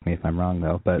can correct me if I'm wrong,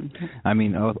 though. But, I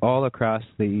mean, all across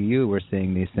the EU, we're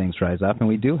seeing these things rise up, and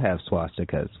we do have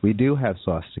swastikas. We do have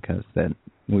swastikas that,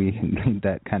 we need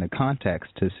that kind of context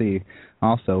to see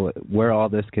also where all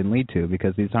this can lead to,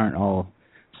 because these aren't all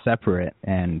separate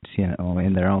and,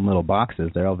 in their own little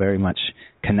boxes. They're all very much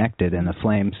connected, and the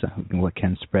flames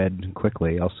can spread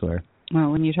quickly elsewhere. Well,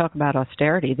 when you talk about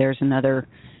austerity, there's another,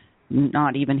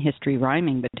 not even history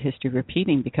rhyming, but history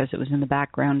repeating, because it was in the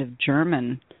background of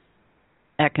German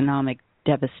economic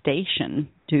devastation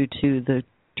due to the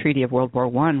Treaty of World War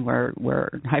I,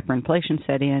 where hyperinflation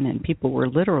set in and people were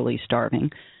literally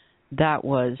starving. That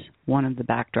was one of the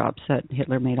backdrops that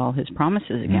Hitler made all his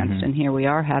promises against. Mm-hmm. And here we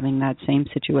are having that same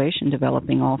situation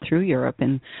developing all through Europe,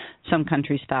 in some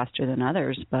countries faster than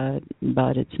others, but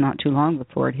it's not too long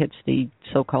before it hits the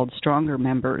so-called stronger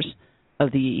members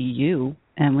of the EU.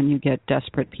 And when you get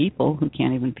desperate people who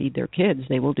can't even feed their kids,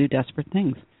 they will do desperate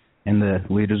things. And the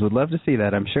leaders would love to see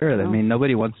that, I'm sure. I mean,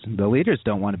 the leaders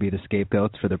don't want to be the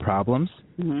scapegoats for the problems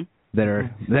that are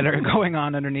going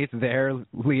on underneath their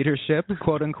leadership,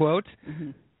 quote unquote.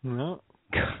 Mm-hmm. No.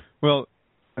 Well,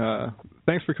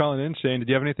 thanks for calling in, Shane. Did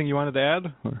you have anything you wanted to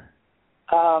add?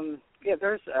 Yeah,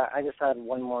 there's. I just had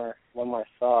one more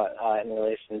thought in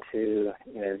relation to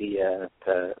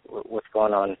the what's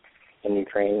going on in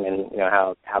Ukraine, and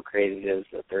how crazy it is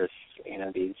that there's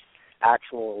these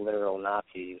actual literal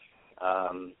Nazis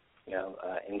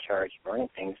in charge burning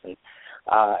things. And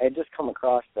I had just come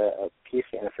across a piece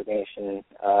of information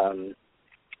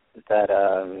that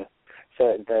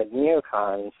so the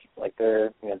neocons, like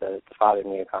they're the father of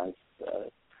neocons,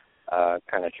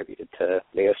 kind of attributed to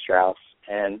Leo Strauss,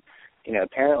 and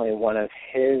apparently one of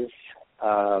his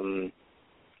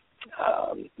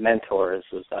mentors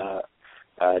was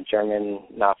a German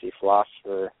Nazi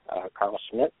philosopher, Carl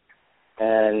Schmitt,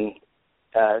 and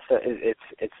so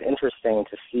it's interesting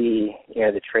to see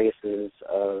the traces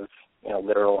of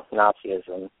literal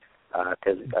Nazism,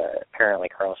 because apparently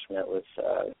Carl Schmitt was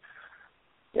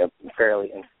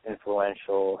fairly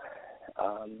influential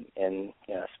in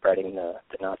spreading the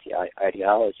Nazi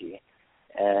ideology,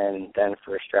 and then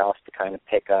for Strauss to kind of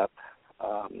pick up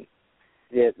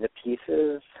the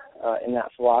pieces in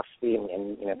that philosophy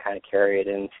and kind of carry it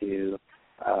into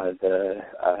the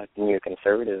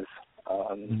neoconservative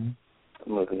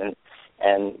movement,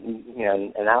 and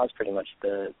and that was pretty much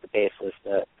the basis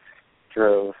that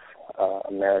drove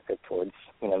America towards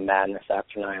madness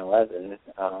after 9/11.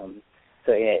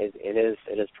 So yeah, it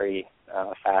is pretty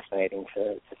fascinating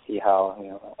to see how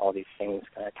all these things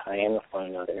kind of tie in with one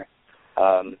another.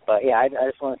 But yeah, I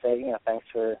just want to say thanks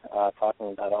for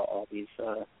talking about all these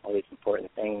important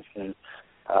things, and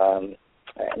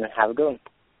have a good one.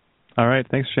 All right,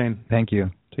 thanks, Shane. Thank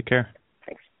you. Take care.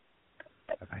 Thanks.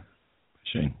 Bye.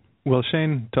 Shane. Well,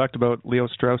 Shane talked about Leo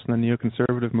Strauss and the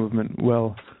neoconservative movement.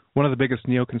 Well, one of the biggest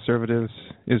neoconservatives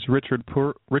is Richard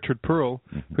Perle,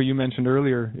 who you mentioned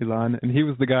earlier, Ilan, and he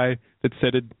was the guy that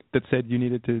said you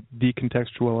needed to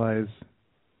decontextualize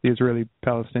the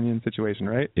Israeli-Palestinian situation,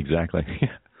 right? Exactly.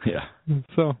 Yeah.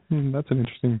 So that's an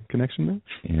interesting connection there.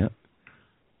 Yeah.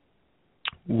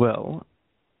 Well,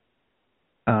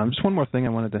 just one more thing I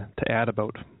wanted to add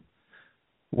about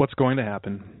what's going to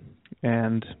happen.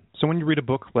 And so when you read a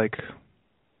book like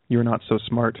You're Not So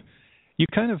Smart, you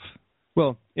kind of,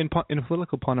 well, in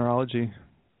political ponerology,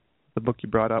 the book you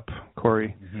brought up,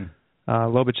 Corey,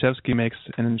 Lobachevsky makes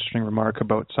an interesting remark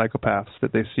about psychopaths,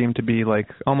 that they seem to be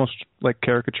almost like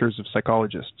caricatures of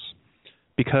psychologists,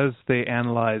 because they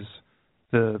analyze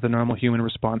the normal human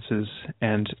responses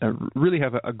and really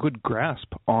have a good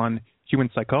grasp on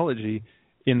human psychology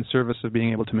in service of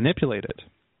being able to manipulate it.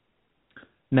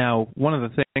 Now, one of the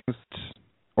things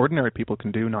ordinary people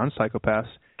can do, non-psychopaths,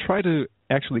 try to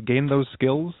actually gain those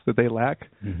skills that they lack,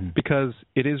 because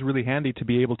it is really handy to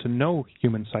be able to know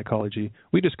human psychology.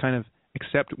 We just kind of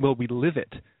accept, we live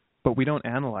it, but we don't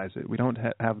analyze it. We don't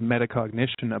have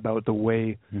metacognition about the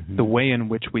way in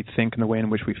which we think and the way in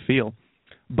which we feel.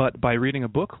 But by reading a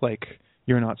book like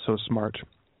You're Not So Smart,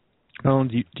 not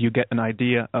only do you get an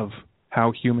idea of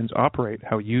how humans operate,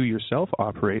 how you yourself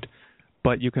operate,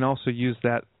 but you can also use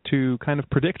that to kind of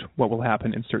predict what will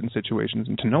happen in certain situations,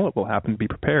 and to know what will happen, be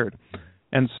prepared.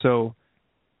 And so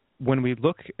when we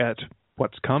look at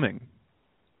what's coming,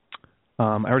 I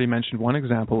already mentioned one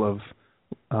example of,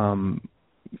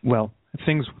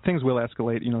 things will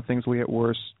escalate, things will get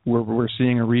worse. We're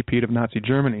seeing a repeat of Nazi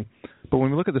Germany. But when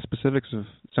we look at the specifics of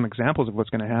some examples of what's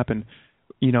going to happen,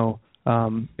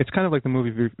 it's kind of like the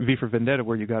movie V for Vendetta,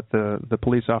 where you got the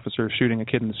police officer shooting a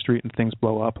kid in the street and things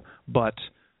blow up. But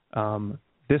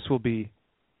this will be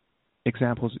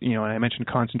examples, and I mentioned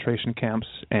concentration camps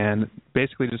and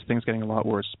basically just things getting a lot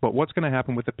worse. But what's going to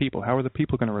happen with the people? How are the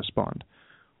people going to respond?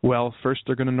 Well, first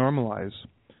they're going to normalize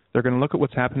They're going to look at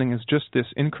what's happening as just this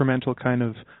incremental kind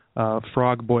of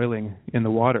frog boiling in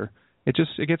the water. It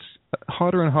gets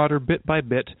hotter and hotter bit by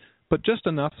bit, but just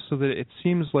enough so that it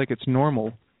seems like it's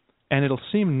normal, and it'll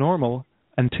seem normal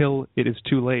until it is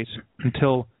too late,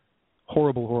 until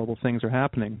horrible, horrible things are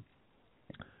happening.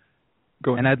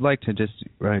 And I'd like to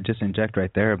just inject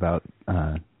right there about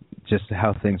just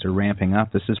how things are ramping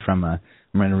up. This is I'm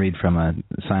going to read from a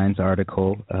Science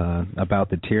article about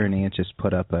the tyranny. It just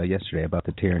put up yesterday about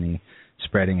the tyranny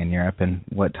spreading in Europe and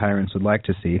what tyrants would like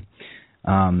to see.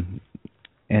 And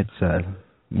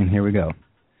here we go.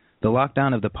 The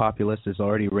lockdown of the populace is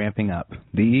already ramping up.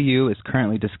 The EU is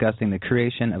currently discussing the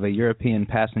creation of a European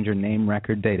passenger name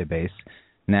record database,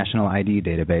 national ID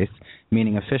database,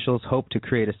 meaning officials hope to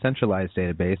create a centralized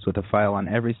database with a file on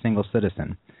every single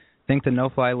citizen. Think the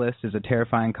no-fly list is a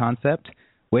terrifying concept?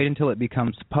 Wait until it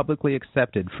becomes publicly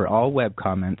accepted for all web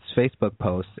comments, Facebook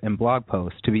posts, and blog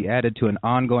posts to be added to an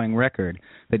ongoing record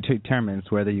that determines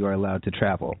whether you are allowed to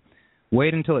travel.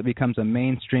 Wait until it becomes a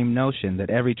mainstream notion that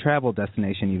every travel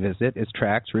destination you visit is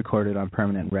tracked, recorded on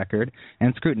permanent record,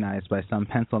 and scrutinized by some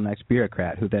pencil-necked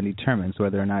bureaucrat who then determines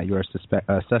whether or not you are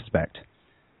a suspect.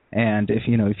 And if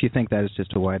you think that is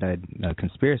just a wide-eyed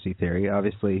conspiracy theory,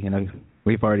 obviously,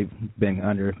 we've already been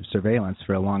under surveillance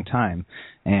for a long time,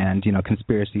 and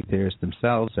conspiracy theorists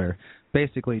themselves are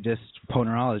basically just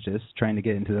ponerologists trying to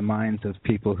get into the minds of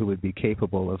people who would be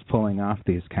capable of pulling off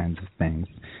these kinds of things.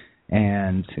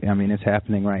 And I mean, it's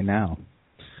happening right now.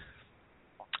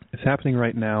 It's happening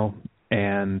right now,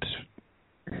 and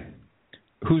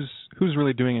who's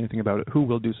really doing anything about it? Who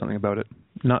will do something about it?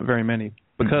 Not very many,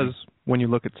 because when you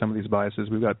look at some of these biases,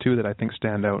 we've got two that I think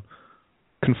stand out: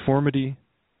 conformity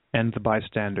and the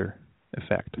bystander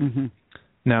effect. Mm-hmm.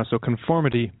 Now, so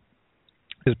conformity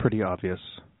is pretty obvious.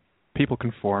 People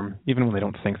conform even when they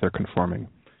don't think they're conforming.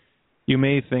 You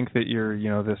may think that you're,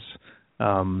 this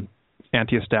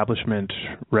anti-establishment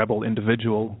rebel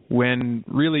individual when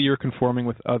really you're conforming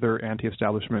with other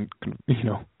anti-establishment,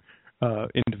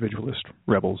 individualist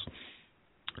rebels.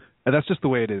 And that's just the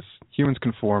way it is. Humans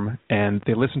conform, and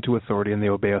they listen to authority and they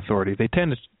obey authority. They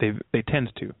tend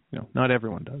to. Not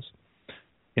everyone does.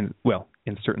 In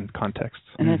certain contexts.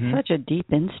 And it's such a deep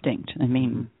instinct. I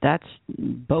mean, that's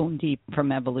bone deep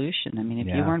from evolution. I mean, if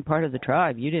you weren't part of the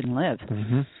tribe, you didn't live.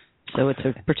 Mm-hmm. So it's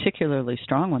a particularly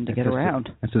strong one to get around.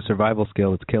 It's a survival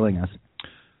skill that's killing us.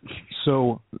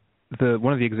 So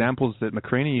one of the examples that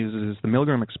McCraney uses is the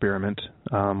Milgram experiment,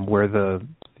 where the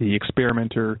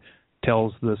experimenter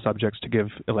tells the subjects to give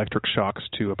electric shocks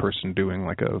to a person doing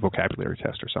like a vocabulary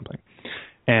test or something.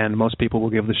 And most people will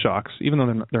give the shocks, even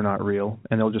though they're not real,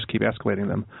 and they'll just keep escalating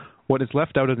them. What is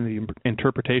left out in the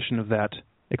interpretation of that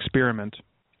experiment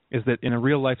is that in a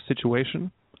real-life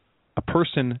situation, a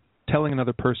person telling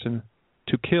another person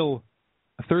to kill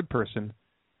a third person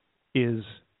is,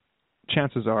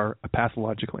 chances are, a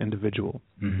pathological individual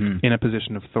in a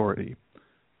position of authority.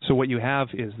 So what you have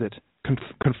is that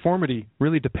conformity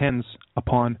really depends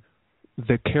upon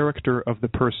the character of the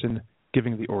person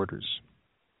giving the orders.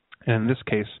 And in this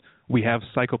case, we have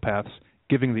psychopaths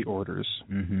giving the orders.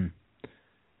 Mm-hmm.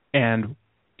 And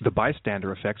the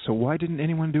bystander effect. So why didn't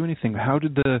anyone do anything? How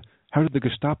did the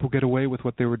Gestapo get away with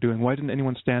what they were doing? Why didn't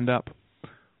anyone stand up?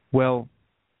 Well,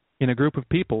 in a group of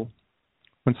people,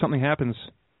 when something happens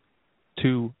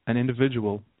to an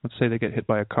individual, let's say they get hit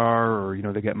by a car or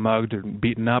they get mugged or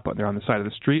beaten up, they're on the side of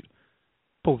the street,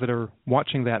 people that are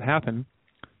watching that happen,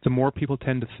 the more people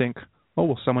tend to think, oh,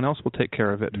 well, someone else will take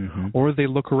care of it. Mm-hmm. Or they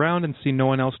look around and see no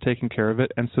one else taking care of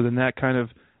it, and so then that kind of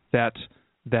that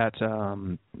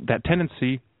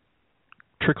tendency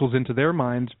trickles into their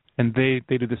minds, and they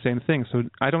do the same thing. So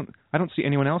I don't see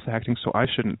anyone else acting, so I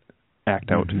shouldn't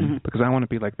act out because I want to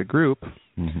be like the group,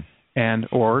 and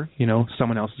or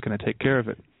someone else is going to take care of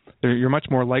it. You're much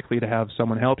more likely to have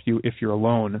someone help you if you're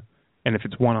alone and if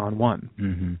it's one-on-one.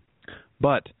 Mm-hmm.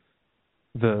 But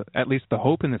at least the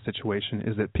hope in this situation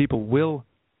is that people will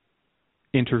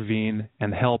intervene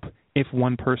and help if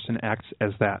one person acts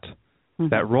as that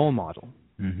role model.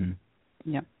 Mm-hmm.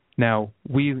 Yep. Now,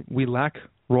 we lack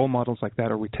role models like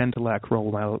that, or we tend to lack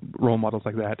role models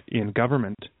like that in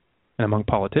government and among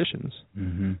politicians.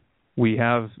 Mm-hmm. We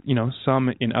have, some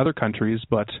in other countries,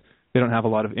 but they don't have a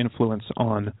lot of influence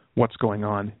on what's going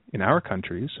on in our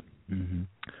countries. Mm-hmm.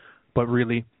 But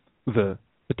really, the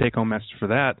take-home message for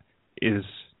that is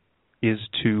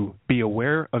to be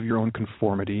aware of your own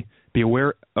conformity, be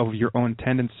aware of your own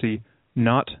tendency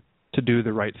not to do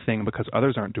the right thing because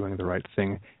others aren't doing the right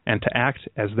thing, and to act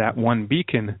as that one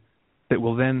beacon that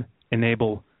will then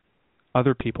enable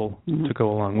other people to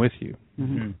go along with you.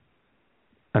 Mm-hmm.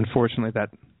 Unfortunately, that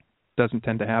doesn't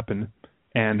tend to happen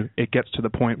And it gets to the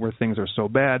point where things are so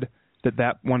bad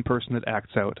that one person that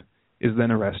acts out is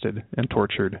then arrested and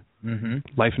tortured,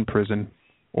 life in prison,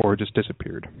 or just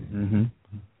disappeared.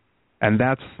 And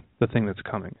that's the thing that's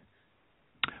coming.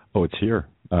 Oh, it's here.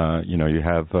 You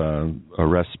have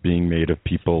arrests being made of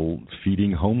people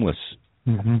feeding homeless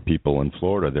people in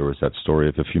Florida. There was that story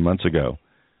of a few months ago.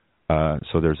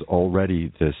 So there's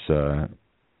already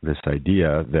this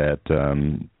idea that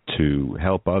to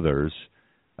help others,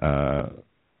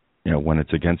 when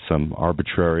it's against some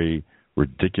arbitrary,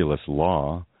 ridiculous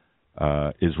law,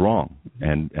 is wrong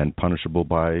and punishable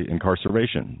by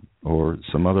incarceration or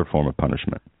some other form of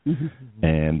punishment.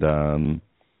 And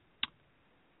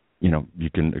you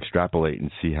can extrapolate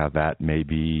and see how that may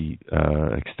be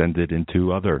extended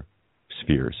into other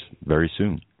spheres very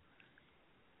soon.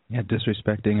 Yeah,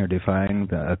 disrespecting or defying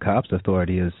a cop's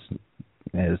authority is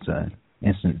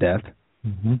instant death.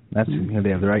 That's they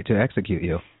have the right to execute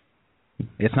you.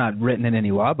 It's not written in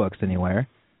any law books anywhere,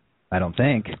 I don't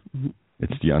think.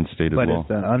 It's the unstated law.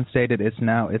 But it's unstated. It's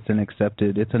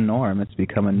a norm. It's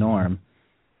become a norm.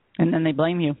 And then they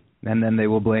blame you. And then they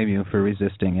will blame you for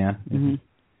resisting. Yeah.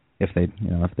 If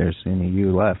there's any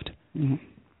you left.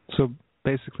 So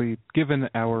basically, given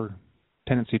our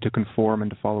tendency to conform and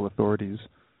to follow authorities,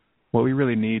 what we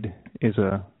really need is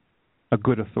a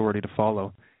good authority to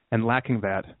follow. And lacking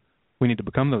that, we need to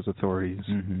become those authorities.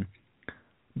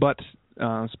 But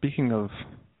speaking of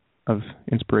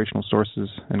inspirational sources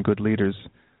and good leaders,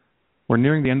 we're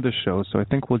nearing the end of the show, so I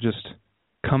think we'll just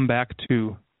come back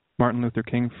to Martin Luther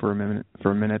King for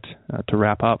a minute to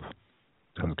wrap up.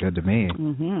 Sounds good to me.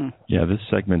 Yeah, this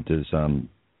segment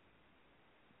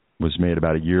was made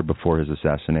about a year before his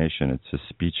assassination. It's a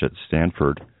speech at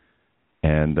Stanford,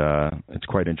 and it's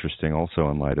quite interesting also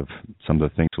in light of some of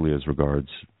the things as regards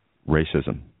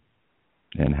racism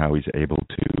and how he's able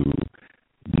to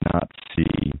not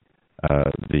see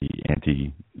the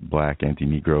anti-black,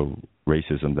 anti-Negro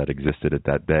racism that existed at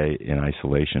that day in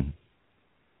isolation.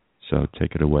 So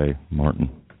take it away, Martin.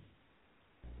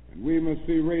 We must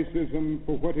see racism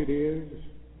for what it is.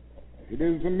 It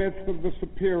is the myth of the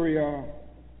superior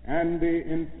and the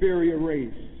inferior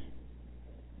race.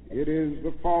 It is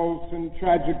the false and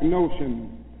tragic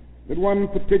notion that one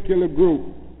particular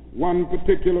group, one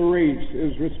particular race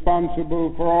is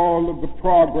responsible for all of the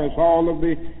progress, all of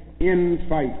the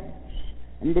insights,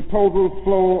 and the total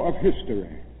flow of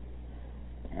history.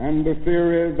 And the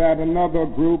theory that another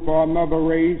group or another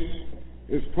race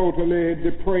is totally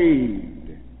depraved,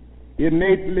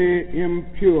 innately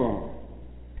impure,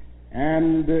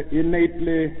 and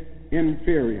innately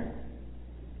inferior.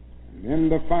 And in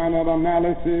the final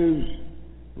analysis,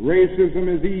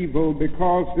 racism is evil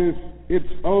because its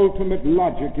ultimate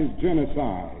logic is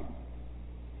genocide.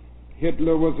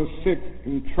 Hitler was a sick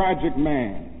and tragic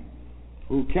man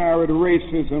who carried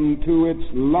racism to its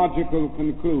logical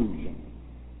conclusion.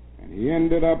 And he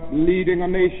ended up leading a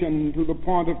nation to the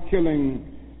point of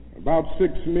killing about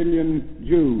 6 million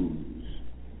Jews.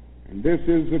 And this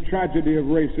is the tragedy of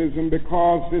racism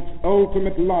because its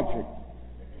ultimate logic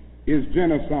is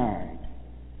genocide.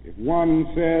 If one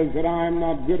says that I am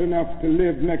not good enough to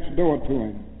live next door to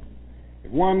him,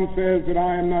 if one says that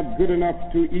I am not good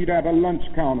enough to eat at a lunch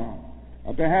counter,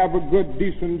 or to have a good,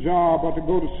 decent job, or to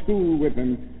go to school with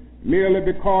him, merely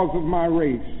because of my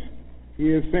race, he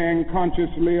is saying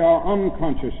consciously or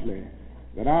unconsciously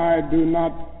that I do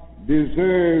not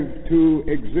deserve to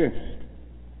exist.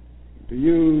 To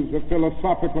use a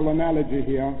philosophical analogy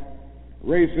here,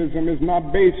 racism is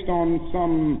not based on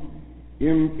some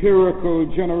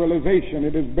empirical generalization.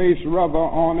 It is based rather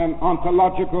on an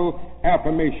ontological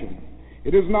affirmation.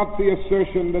 It is not the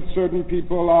assertion that certain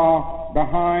people are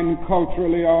behind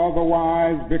culturally or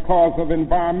otherwise because of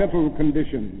environmental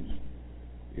conditions.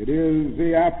 It is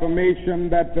the affirmation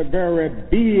that the very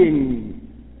being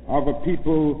of a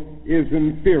people is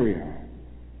inferior.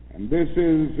 And this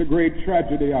is the great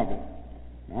tragedy of it.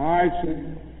 Now, I say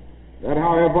that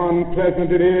however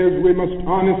unpleasant it is, we must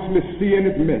honestly see and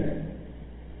admit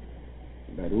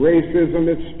that racism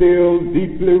is still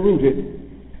deeply rooted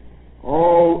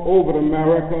all over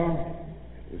America.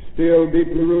 It's still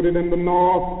deeply rooted in the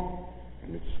North,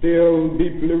 and it's still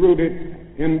deeply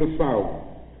rooted in the South.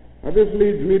 Now, this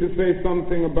leads me to say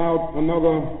something about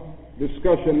another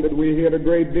discussion that we hear a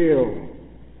great deal,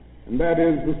 and that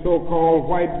is the so-called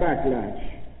white backlash.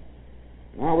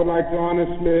 I would like to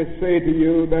honestly say to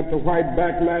you that the white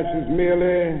backlash is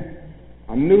merely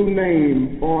a new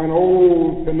name for an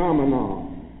old phenomenon.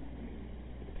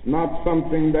 It's not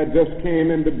something that just came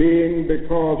into being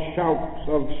because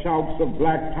shouts of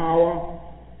black power,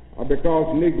 or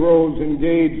because Negroes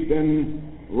engaged in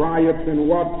riots in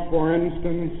Watts, for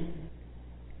instance.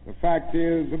 The fact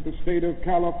is that the state of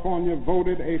California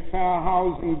voted a fair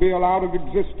housing bill out of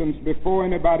existence before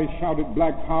anybody shouted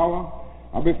black power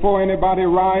or before anybody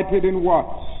rioted in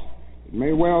Watts. It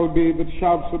may well be that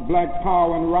shouts of black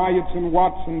power and riots in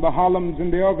Watts and the Harlems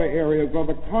and the other areas are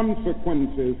the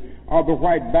consequences of the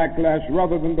white backlash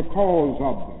rather than the cause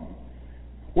of them.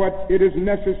 What it is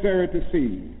necessary to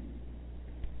see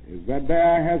is that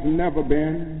there has never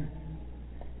been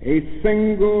a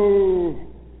single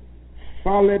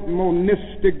solid,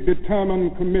 monistic,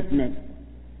 determined commitment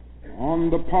on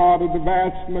the part of the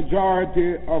vast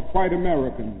majority of white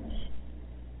Americans.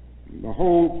 The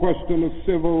whole question of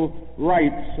civil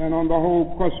rights and on the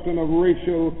whole question of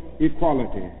racial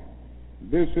equality.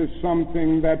 This is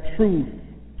something that truth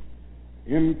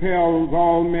impels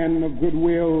all men of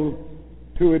goodwill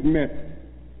to admit.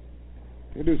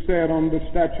 It is said on the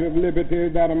Statue of Liberty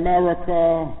that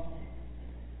America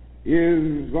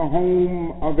is the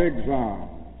home of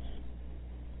exiles.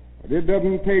 But it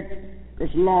doesn't take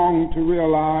us long to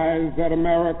realize that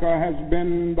America has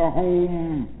been the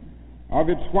home of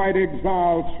its white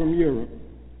exiles from Europe.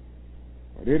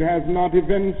 But it has not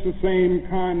evinced the same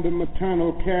kind of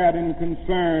maternal care and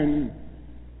concern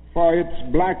for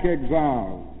its black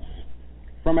exiles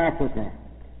from Africa.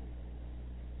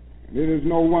 It is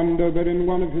no wonder that in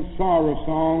one of his sorrow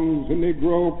songs, a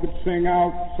Negro could sing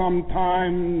out,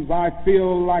 "Sometimes I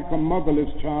feel like a motherless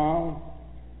child."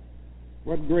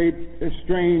 What great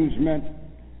estrangement,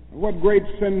 what great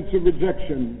sense of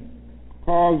rejection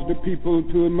caused the people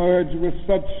to emerge with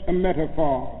such a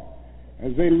metaphor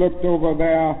as they looked over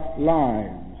their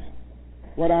lives.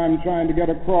 What I'm trying to get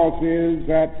across is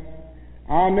that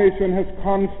our nation has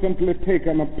constantly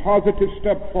taken a positive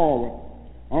step forward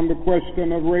on the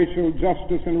question of racial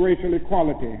justice and racial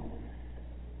equality.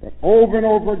 But over and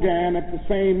over again, at the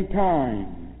same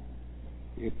time,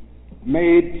 it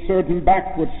made certain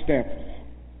backward steps.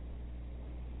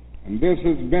 And this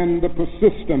has been the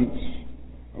persistence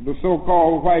of the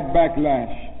so-called white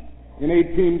backlash. In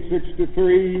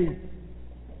 1863,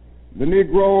 the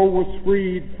Negro was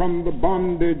freed from the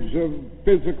bondage of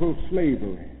physical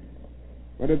slavery.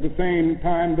 But at the same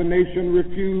time, the nation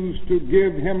refused to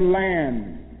give him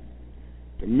land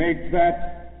to make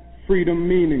that freedom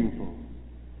meaningful.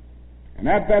 And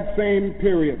at that same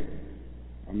period,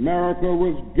 America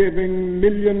was giving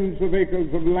millions of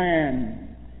acres of land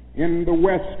in the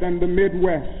West and the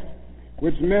Midwest,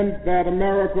 which meant that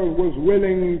America was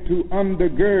willing to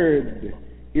undergird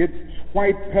its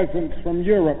white peasants from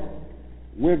Europe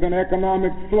with an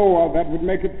economic floor that would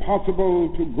make it possible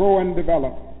to grow and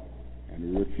develop.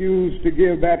 And refused to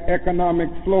give that economic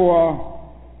floor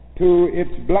to its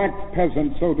black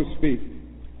peasants, so to speak.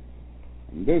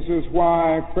 And this is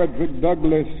why Frederick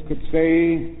Douglass could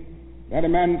say that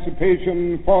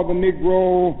emancipation for the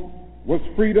Negro was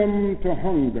freedom to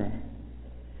hunger,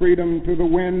 freedom to the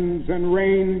winds and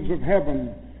rains of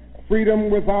heaven, freedom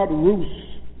without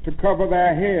roofs to cover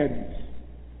their heads.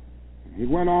 He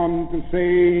went on to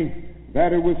say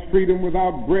that it was freedom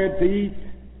without bread to eat,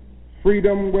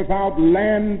 freedom without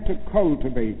land to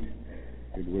cultivate.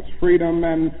 It was freedom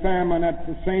and famine at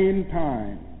the same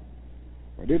time.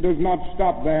 But it does not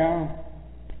stop there.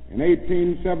 In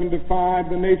 1875,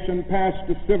 the nation passed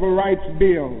the Civil Rights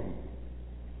Bill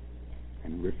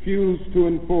and refused to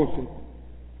enforce it.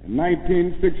 In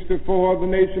 1964, the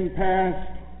nation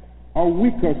passed a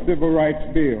weaker Civil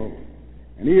Rights Bill.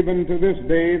 And even to this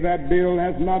day, that bill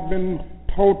has not been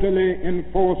totally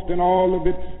enforced in all of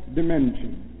its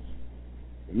dimensions.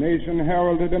 The nation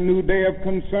heralded a new day of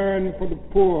concern for the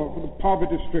poor, for the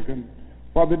poverty-stricken,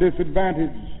 for the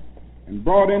disadvantaged, and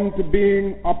brought into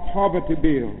being a poverty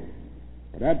bill.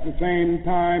 But at the same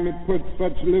time, it put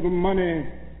such little money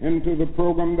into the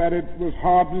program that it was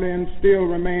hardly and still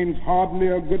remains hardly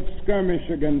a good skirmish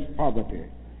against poverty.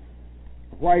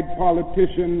 White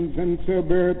politicians in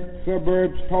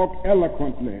suburbs talk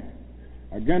eloquently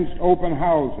against open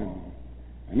housing,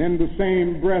 and in the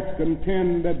same breath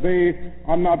contend that they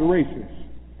are not racist.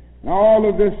 Now all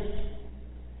of this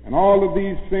and all of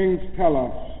these things tell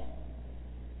us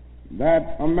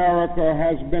that America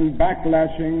has been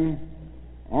backlashing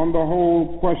on the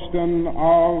whole question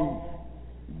of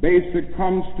basic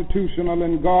constitutional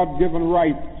and God-given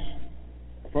rights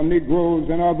for Negroes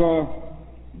and other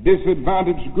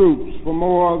disadvantaged groups for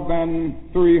more than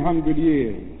 300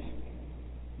 years.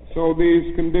 So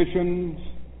these conditions,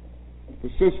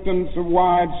 persistence of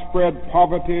widespread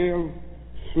poverty, of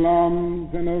slums,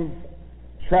 and of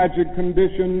tragic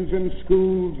conditions in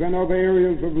schools and other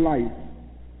areas of life,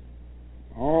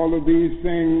 all of these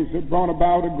things have brought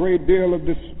about a great deal of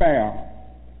despair.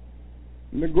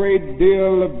 and a great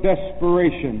deal of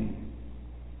desperation,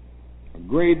 a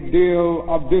great deal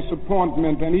of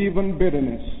disappointment and even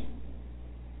bitterness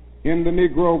in the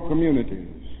Negro communities.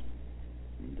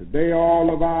 Today,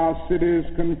 all of our cities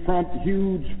confront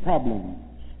huge problems.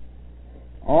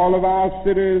 All of our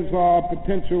cities are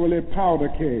potentially powder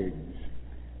kegs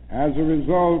as a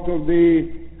result of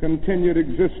the continued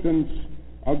existence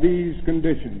of these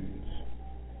conditions.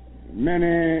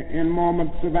 Many in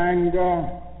moments of anger,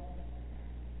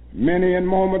 many in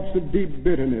moments of deep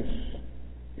bitterness,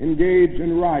 engage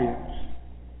in riots.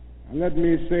 And let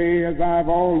me say, as I've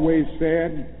always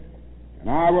said, and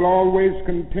I will always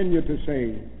continue to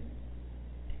say,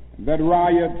 that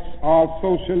riots are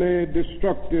socially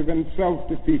destructive and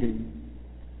self-defeating.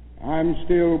 I'm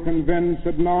still convinced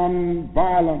that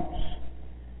non-violence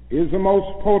is the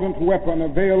most potent weapon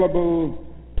available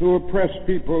to oppress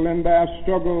people in their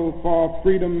struggle for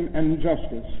freedom and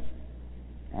justice.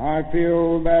 I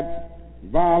feel that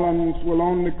violence will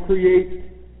only create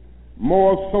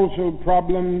more social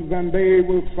problems than they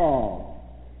will solve.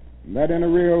 That in a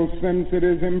real sense it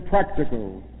is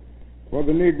impractical for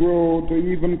the Negro to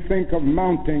even think of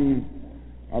mounting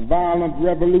a violent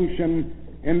revolution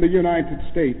in the United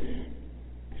States.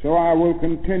 So I will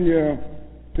continue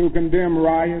to condemn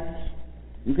riots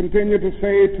and continue to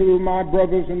say to my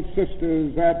brothers and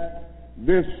sisters that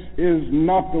this is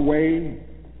not the way.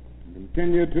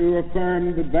 Continue to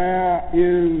affirm that there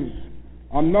is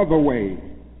another way.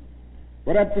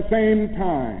 But at the same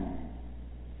time,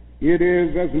 it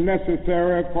is as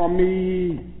necessary for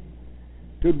me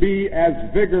to be as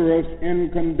vigorous in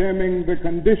condemning the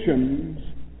conditions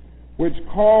which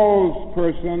cause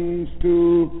persons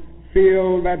to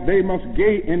feel that they must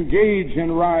engage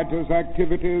in riotous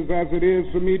activities as it is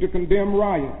for me to condemn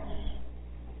riots.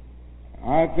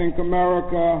 I think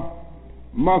America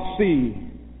must see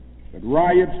that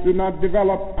riots do not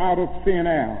develop out of thin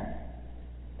air.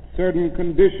 Certain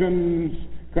conditions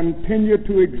continue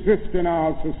to exist in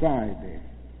our society,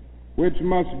 which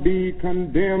must be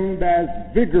condemned as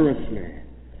vigorously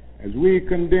as we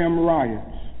condemn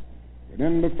riots. But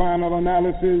in the final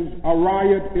analysis, a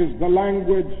riot is the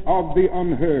language of the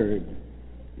unheard.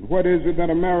 What is it that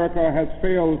America has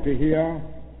failed to hear?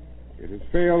 It has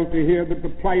failed to hear that the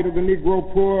plight of the Negro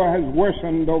poor has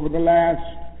worsened over the last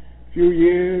few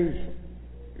years.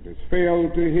 It has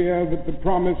failed to hear that the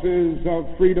promises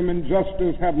of freedom and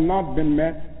justice have not been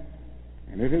met.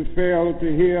 And it has failed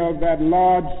to hear that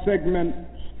large segments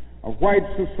of white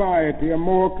society are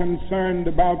more concerned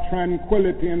about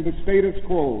tranquility and the status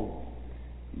quo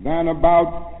than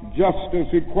about justice,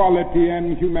 equality,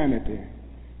 and humanity.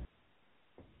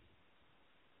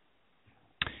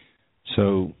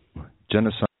 So,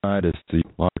 genocide is the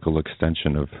logical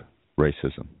extension of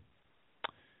racism.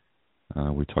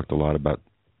 We talked a lot about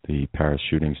the Paris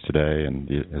shootings today and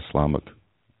the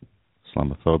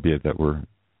Islamophobia that we're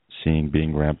seeing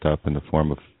being ramped up in the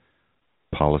form of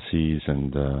policies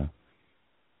and the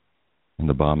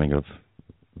bombing of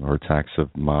or attacks of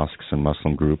mosques and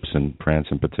Muslim groups and France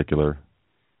in particular.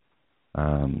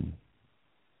 I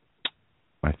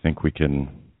think we can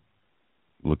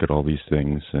look at all these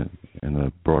things in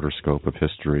the broader scope of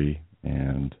history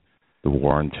and the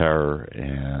war on terror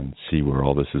and see where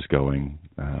all this is going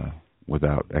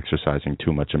without exercising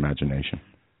too much imagination.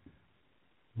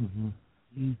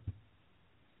 Mm-hmm.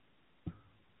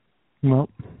 Well,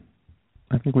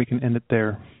 I think we can end it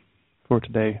there for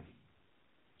today.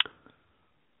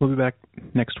 We'll be back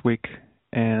next week,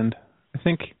 and I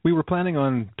think we were planning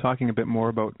on talking a bit more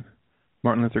about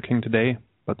Martin Luther King today,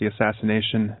 about the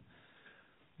assassination,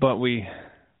 but we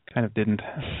kind of didn't.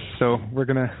 So we're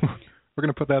gonna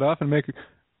put that off and make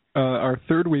our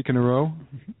third week in a row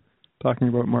talking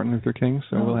about Martin Luther King.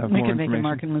 So we'll have more information. We can make a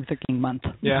Martin Luther King month.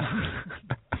 Yeah.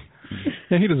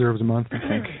 Yeah, he deserves a month, I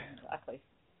think. Exactly.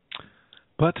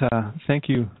 But thank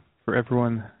you for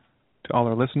everyone, to all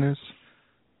our listeners.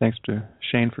 Thanks to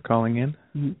Shane for calling in.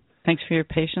 Mm-hmm. Thanks for your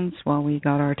patience while we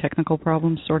got our technical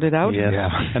problems sorted out. Yes. Yeah.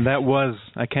 And that was,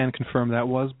 I can confirm, that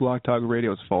was Blog Talk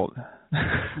Radio's fault.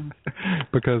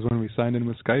 Because when we signed in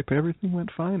with Skype, everything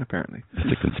went fine, apparently.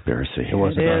 It's a conspiracy.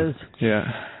 It is. Yeah.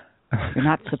 You're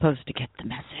not supposed to get the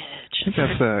message. I think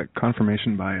that's a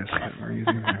confirmation bias that we're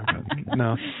using there. But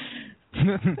no.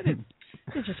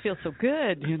 But it just feels so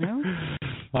good, you know?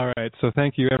 All right. So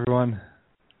thank you, everyone.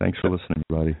 Thanks for listening,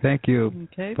 everybody. Thank you.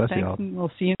 Okay. Bless you all.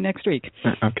 We'll see you next week.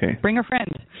 Okay. Bring a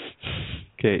friend.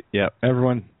 Okay. Yeah.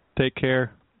 Everyone, take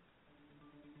care.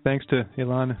 Thanks to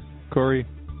Ilan, Corey,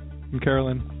 and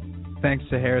Carolyn. Thanks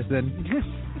to Harrison,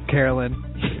 Carolyn.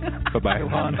 Bye-bye.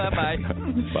 Bye-bye.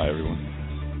 Bye, everyone.